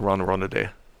 Around the World in a Day.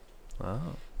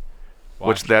 Oh.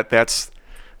 Which that's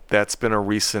been a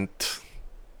recent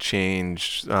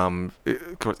change. It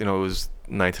was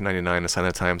 1999, A Sign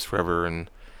of the Times Forever, and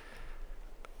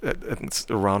it's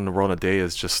Around the World in a Day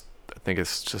is just, I think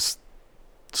it's just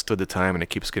stood the time, and it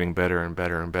keeps getting better and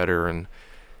better and better. And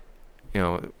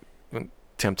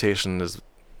Temptation is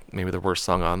maybe the worst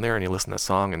song on there, and you listen to that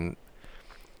song, and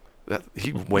that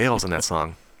he wails in that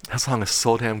song. That song is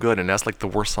so damn good, and that's like the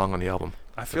worst song on the album.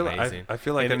 I feel like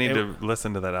I need to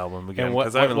listen to that album again. And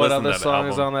what I haven't listened other to that song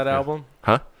album. is on that album?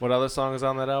 Huh? What other song is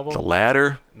on that album? The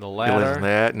Ladder. The You listen Ladder. to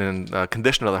that, and then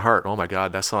Condition of the Heart. Oh my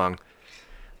God, that song.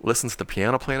 Listens to the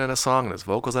piano playing on that song, and his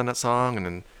vocals on that song, and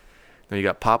then you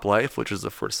got Pop Life, which is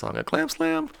the first song at Glam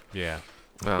Slam. Yeah.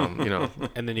 And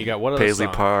then you got what other Paisley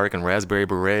song? Park and Raspberry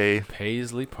Beret.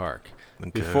 Paisley Park.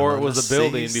 And Before it Gonna was a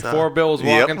building, see before Bill was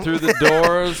Yep. walking through the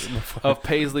doors of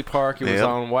Paisley Park, it was Yep.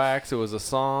 on wax. It was a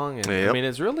song, and Yep. I mean,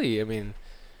 it's really,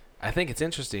 I think it's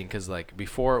interesting because like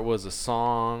before it was a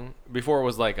song, before it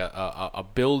was like a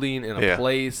building and a Yeah.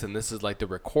 place, and this is like the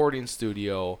recording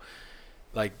studio.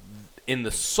 Like in the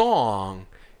song,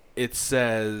 it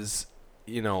says,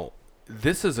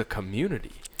 this is a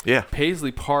community. Yeah.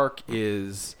 Paisley Park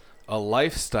is a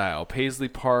lifestyle. Paisley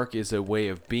Park is a way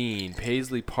of being.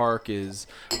 Paisley Park is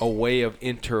a way of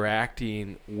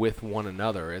interacting with one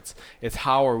another. It's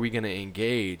how are we going to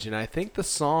engage? And I think the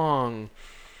song,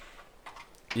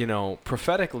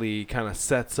 prophetically kind of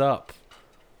sets up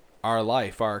our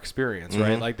life, our experience,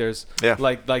 right? Like there's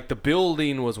like the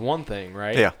building was one thing,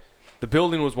 right? Yeah. The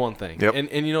building was one thing. Yep. And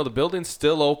the building's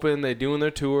still open. They're doing their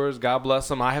tours. God bless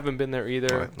them. I haven't been there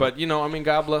either. Right. But,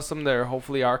 God bless them. They're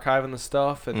hopefully archiving the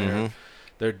stuff, and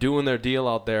they're doing their deal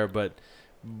out there. But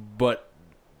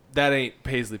that ain't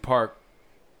Paisley Park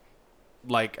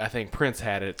like I think Prince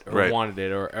had it or Right. wanted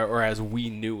it or as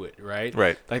we knew it, right?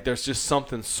 Right. Like there's just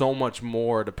something so much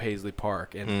more to Paisley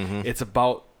Park. And it's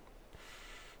about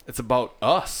it's about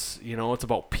us, it's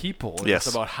about people. Yes.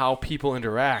 It's about how people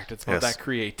interact. It's about Yes. that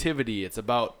creativity. It's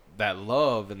about that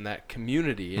love and that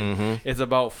community. And Mm-hmm. it's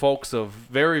about folks of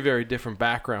very, very different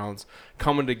backgrounds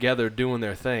coming together, doing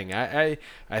their thing. I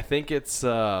think it's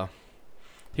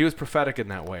he was prophetic in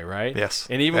that way, right? Yes,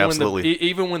 And even absolutely.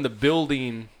 even when the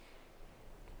building,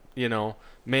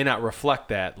 may not reflect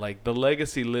that, like the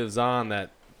legacy lives on, that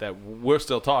we're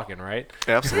still talking, right?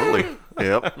 Absolutely.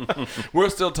 Yep. We're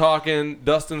still talking.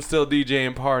 Dustin's still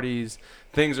DJing parties.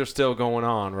 Things are still going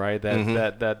on, right?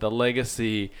 That that the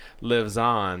legacy lives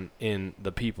on in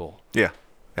the people. Yeah.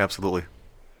 Absolutely.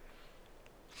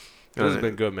 This has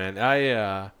been good,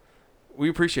 man. We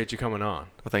appreciate you coming on.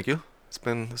 Well, thank you. It's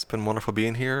been wonderful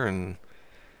being here, and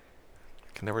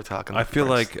can never talk enough.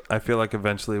 I feel like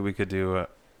eventually we could do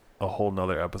a whole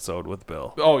nother episode with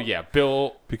Bill, Oh yeah,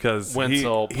 Bill because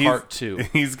Wenzel Part 2.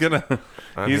 He's gonna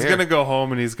I'm he's here. gonna go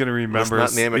home and he's gonna remember.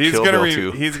 not name it he's Kill gonna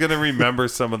Bill 2. he's gonna remember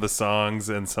some of the songs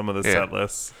and some of the Yeah. set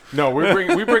lists. No, we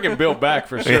bringing Bill back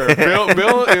for sure.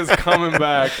 Bill is coming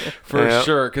back for Yeah.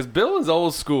 sure, because Bill is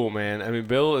old school, man. I mean,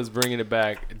 Bill is bringing it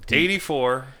back. Deep.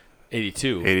 84,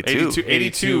 82.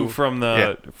 82 from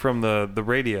Yeah. the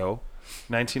radio,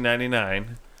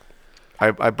 1999.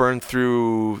 I burned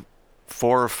through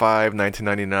 4 or 5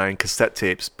 1999 cassette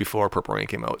tapes before Purple Rain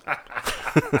came out.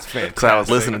 That's fantastic. Because I was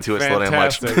listening to it so damn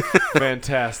much.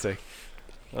 Fantastic.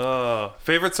 Fantastic.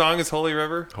 Favorite song is Holy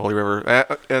River. Holy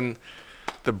River. And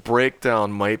the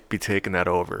breakdown might be taking that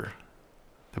over.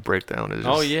 The breakdown is.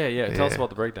 Oh yeah. Tell us about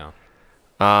the breakdown.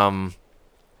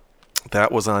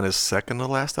 That was on his second to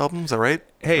last album. Is that right?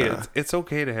 Hey, it's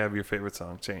okay to have your favorite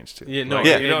song change too. Yeah, no, Like,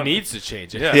 Yeah. you it don't- needs to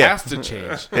change. It Yeah. has to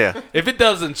change. Yeah. If it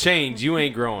doesn't change, you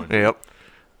ain't growing. Yep.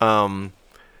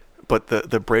 But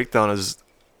the breakdown is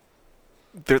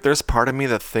there's part of me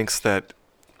that thinks that,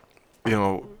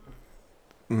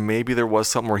 maybe there was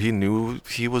something where he knew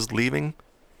he was leaving,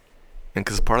 and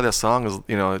because part of that song is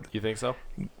You think so?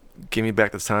 give me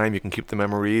back the time, you can keep the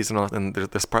memories, and all, and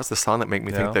there's parts of the song that make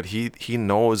me Yeah. think that he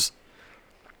knows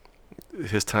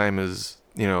his time is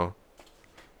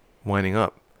winding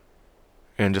up,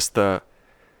 and just the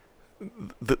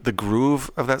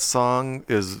groove of that song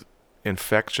is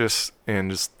infectious,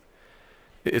 and just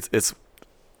it's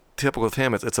typical of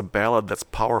him. It's a ballad that's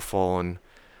powerful, and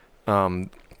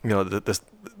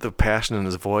the passion in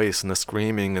his voice and the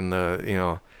screaming and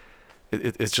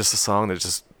it's just a song that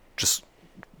just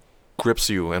grips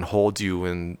you and holds you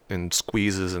and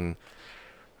squeezes, and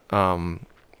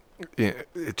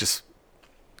it just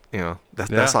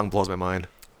that song blows my mind.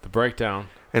 The breakdown.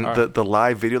 And All the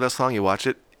live video of that song, you watch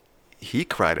it, he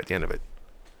cried at the end of it.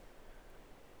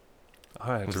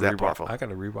 I have Was to that rewatch. powerful? I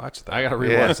gotta rewatch that. I gotta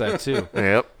rewatch that too.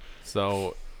 Yep.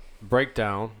 So,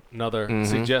 breakdown. Another Mhm.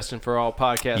 suggestion for all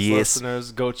podcast Yes.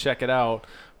 listeners. Go check it out.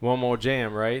 One more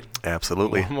jam, right?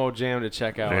 Absolutely. One more jam to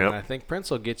check out. Yep. And I think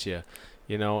Prince will get you.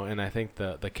 And I think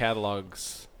the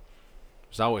catalogs.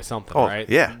 There's always something, Oh, right?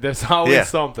 yeah. There's always Yeah.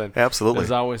 something. Absolutely.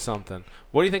 There's always something.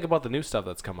 What do you think about the new stuff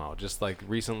that's come out? Just like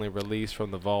recently released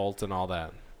from the vault and all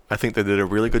that. I think they did a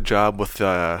really good job with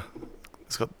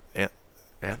it's called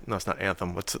no, it's not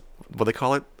Anthem. What do they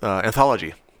call it?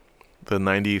 Anthology. The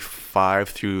 95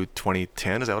 through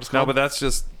 2010. Is that what it's No, called? but that's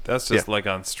just Yeah. like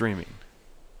on streaming,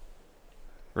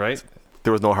 right?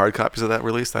 There was no hard copies of that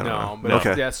released. I don't No, know. but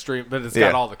Okay. that's stream. But it's Yeah.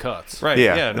 got all the cuts. Right.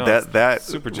 Yeah. no, that it's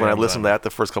super when I jams listened to on that the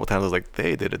first couple times, I was like,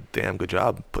 they did a damn good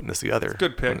job putting this together.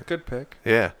 Good pick. Good pick.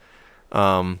 Yeah.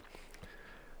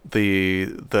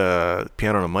 The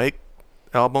Piano and a Mic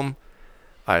album,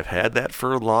 I've had that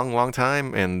for a long, long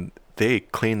time, and they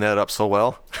cleaned that up so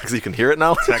well because you can hear it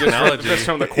now. Technology. Just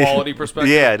from the quality perspective.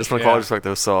 Yeah, just from a quality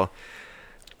perspective. So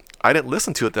I didn't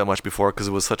listen to it that much before because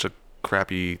it was such a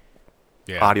crappy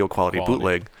Yeah. audio quality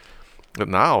bootleg. But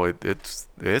now it's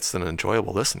an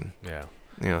enjoyable listen. Yeah.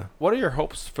 Yeah. What are your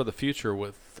hopes for the future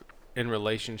in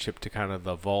relationship to kind of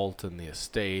the vault and the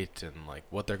estate and like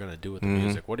what they're going to do with the Mhm.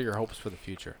 music? What are your hopes for the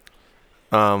future?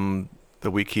 That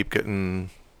we keep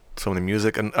getting some of the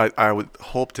music, and I would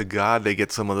hope to God they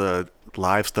get some of the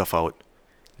live stuff out.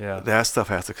 Yeah. That stuff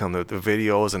has to come. The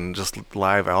videos and just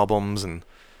live albums, and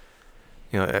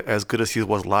as good as he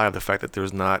was live, the fact that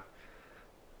there's not,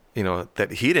 that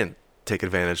he didn't take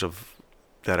advantage of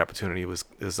that opportunity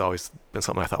has always been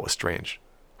something I thought was strange.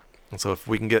 And so if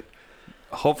we can get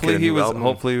Hopefully Get a he new was. album.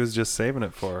 Hopefully he was just saving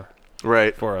it for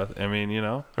right, us. I mean,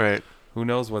 right. who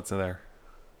knows what's in there?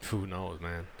 Who knows,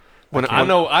 man? When, I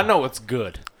know it's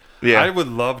good. Yeah. I would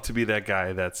love to be that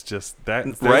guy. That's just that.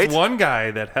 There's Right? one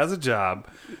guy that has a job.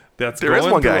 That's There is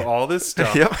going one through guy. all this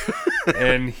stuff. Yep.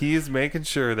 And he's making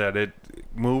sure that it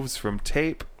moves from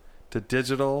tape to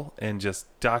digital and just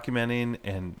documenting,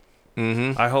 and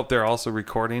Mm-hmm. I hope they're also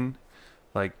recording,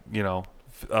 like, I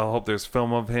hope there's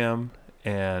film of him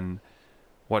and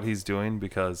what he's doing,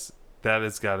 because that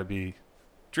has got to be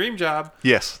dream job.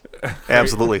 Yes,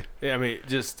 absolutely. Yeah, I mean,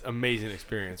 just amazing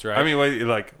experience, right? I mean,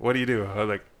 what do you do? I'm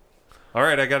like, all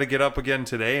right, I got to get up again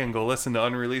today and go listen to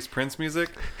unreleased Prince music.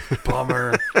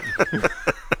 Bummer.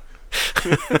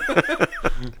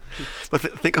 But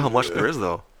think of how much there is,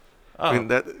 though. Oh, I mean,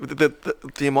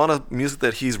 the amount of music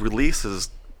that he's released is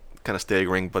kind of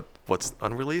staggering. But what's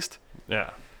unreleased?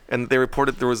 yeah. And they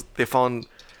reported they found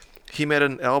he made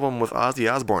an album with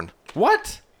Ozzy Osbourne.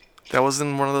 what? That was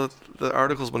in one of the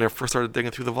articles when they first started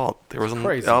digging through the vault. There was an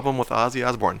Crazy. album with Ozzy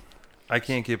Osbourne. I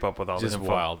can't keep up with all Just this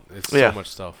info. wild. It's Yeah. so much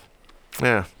stuff.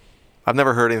 Yeah, I've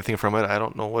never heard anything from it. I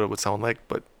don't know what it would sound like,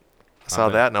 but I saw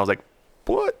bet. that and I was like,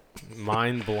 "What?"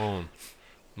 Mind blown.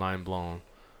 Mind blown.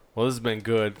 Well, this has been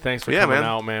good. Thanks for Yeah, coming man.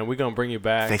 out, man. We're going to bring you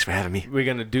back. Thanks for having me. We're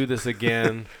going to do this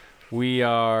again. We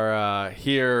are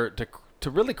here to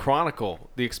really chronicle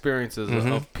the experiences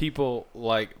of people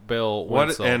like Bill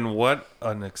Wenzel. What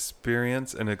an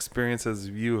experience and experiences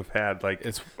you have had. Like,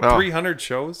 It's 300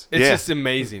 shows. it's Yeah. just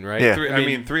amazing, right? Yeah. I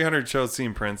mean, 300 shows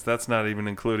seeing Prince. That's not even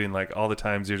including like all the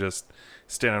times you're just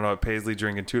standing out at Paisley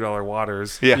drinking $2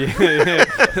 waters. Yeah. Yeah,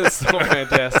 it's so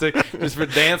fantastic. Just for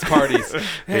dance parties.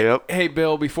 Hey, Yep. hey,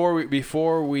 Bill. Before we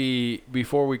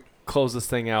close this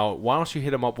thing out, why don't you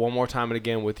hit him up one more time and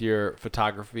again with your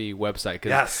photography website? 'Cause,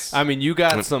 Yes. I mean, you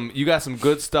got some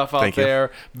good stuff out Thank you. there.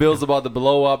 Bill's about to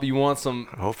blow up. You want some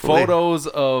Hopefully. photos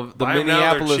of the Buy 'em now,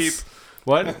 they're Minneapolis? cheap.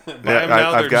 What? Buy 'em Yeah,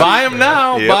 now, I've they're got- cheap. Buy them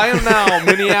now. Yep. Buy them now.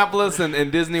 Minneapolis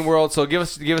and Disney World. So give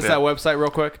us Yeah. that website real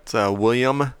quick. It's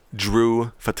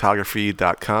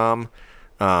WilliamDrewPhotography.com.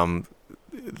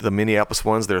 The Minneapolis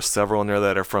ones, there's several in there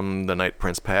that are from the night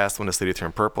Prince passed, when the city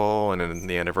turned purple, and then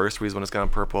the anniversaries when it's gone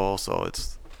purple. So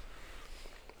it's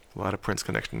a lot of Prince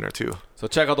connection in there too. So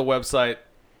check out the website.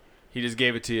 He just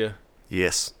gave it to you.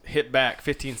 Yes. Hit back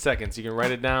 15 seconds. You can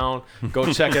write it down.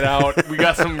 Go check it out. We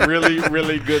got some really,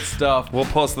 really good stuff. We'll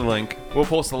post the link. We'll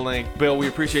post the link. Bill, we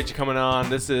appreciate you coming on.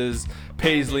 This is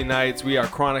Paisley Nights. We are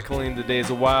chronicling the days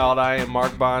of wild. I am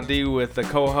Mark Bondi with the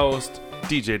co-host,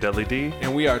 DJ Dudley D.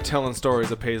 and we are telling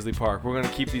stories of Paisley Park. We're going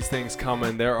to keep these things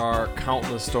coming. There are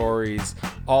countless stories,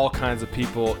 all kinds of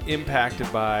people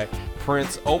impacted by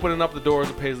Prince opening up the doors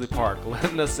of Paisley Park,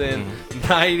 letting us in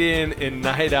and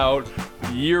night out,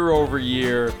 year over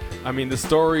year. I mean, the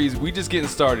stories, we just getting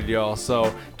started, y'all.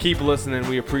 So keep listening.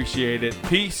 We appreciate it.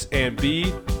 Peace and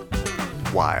be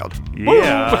Wild.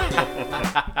 Yeah.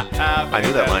 I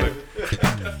knew that line.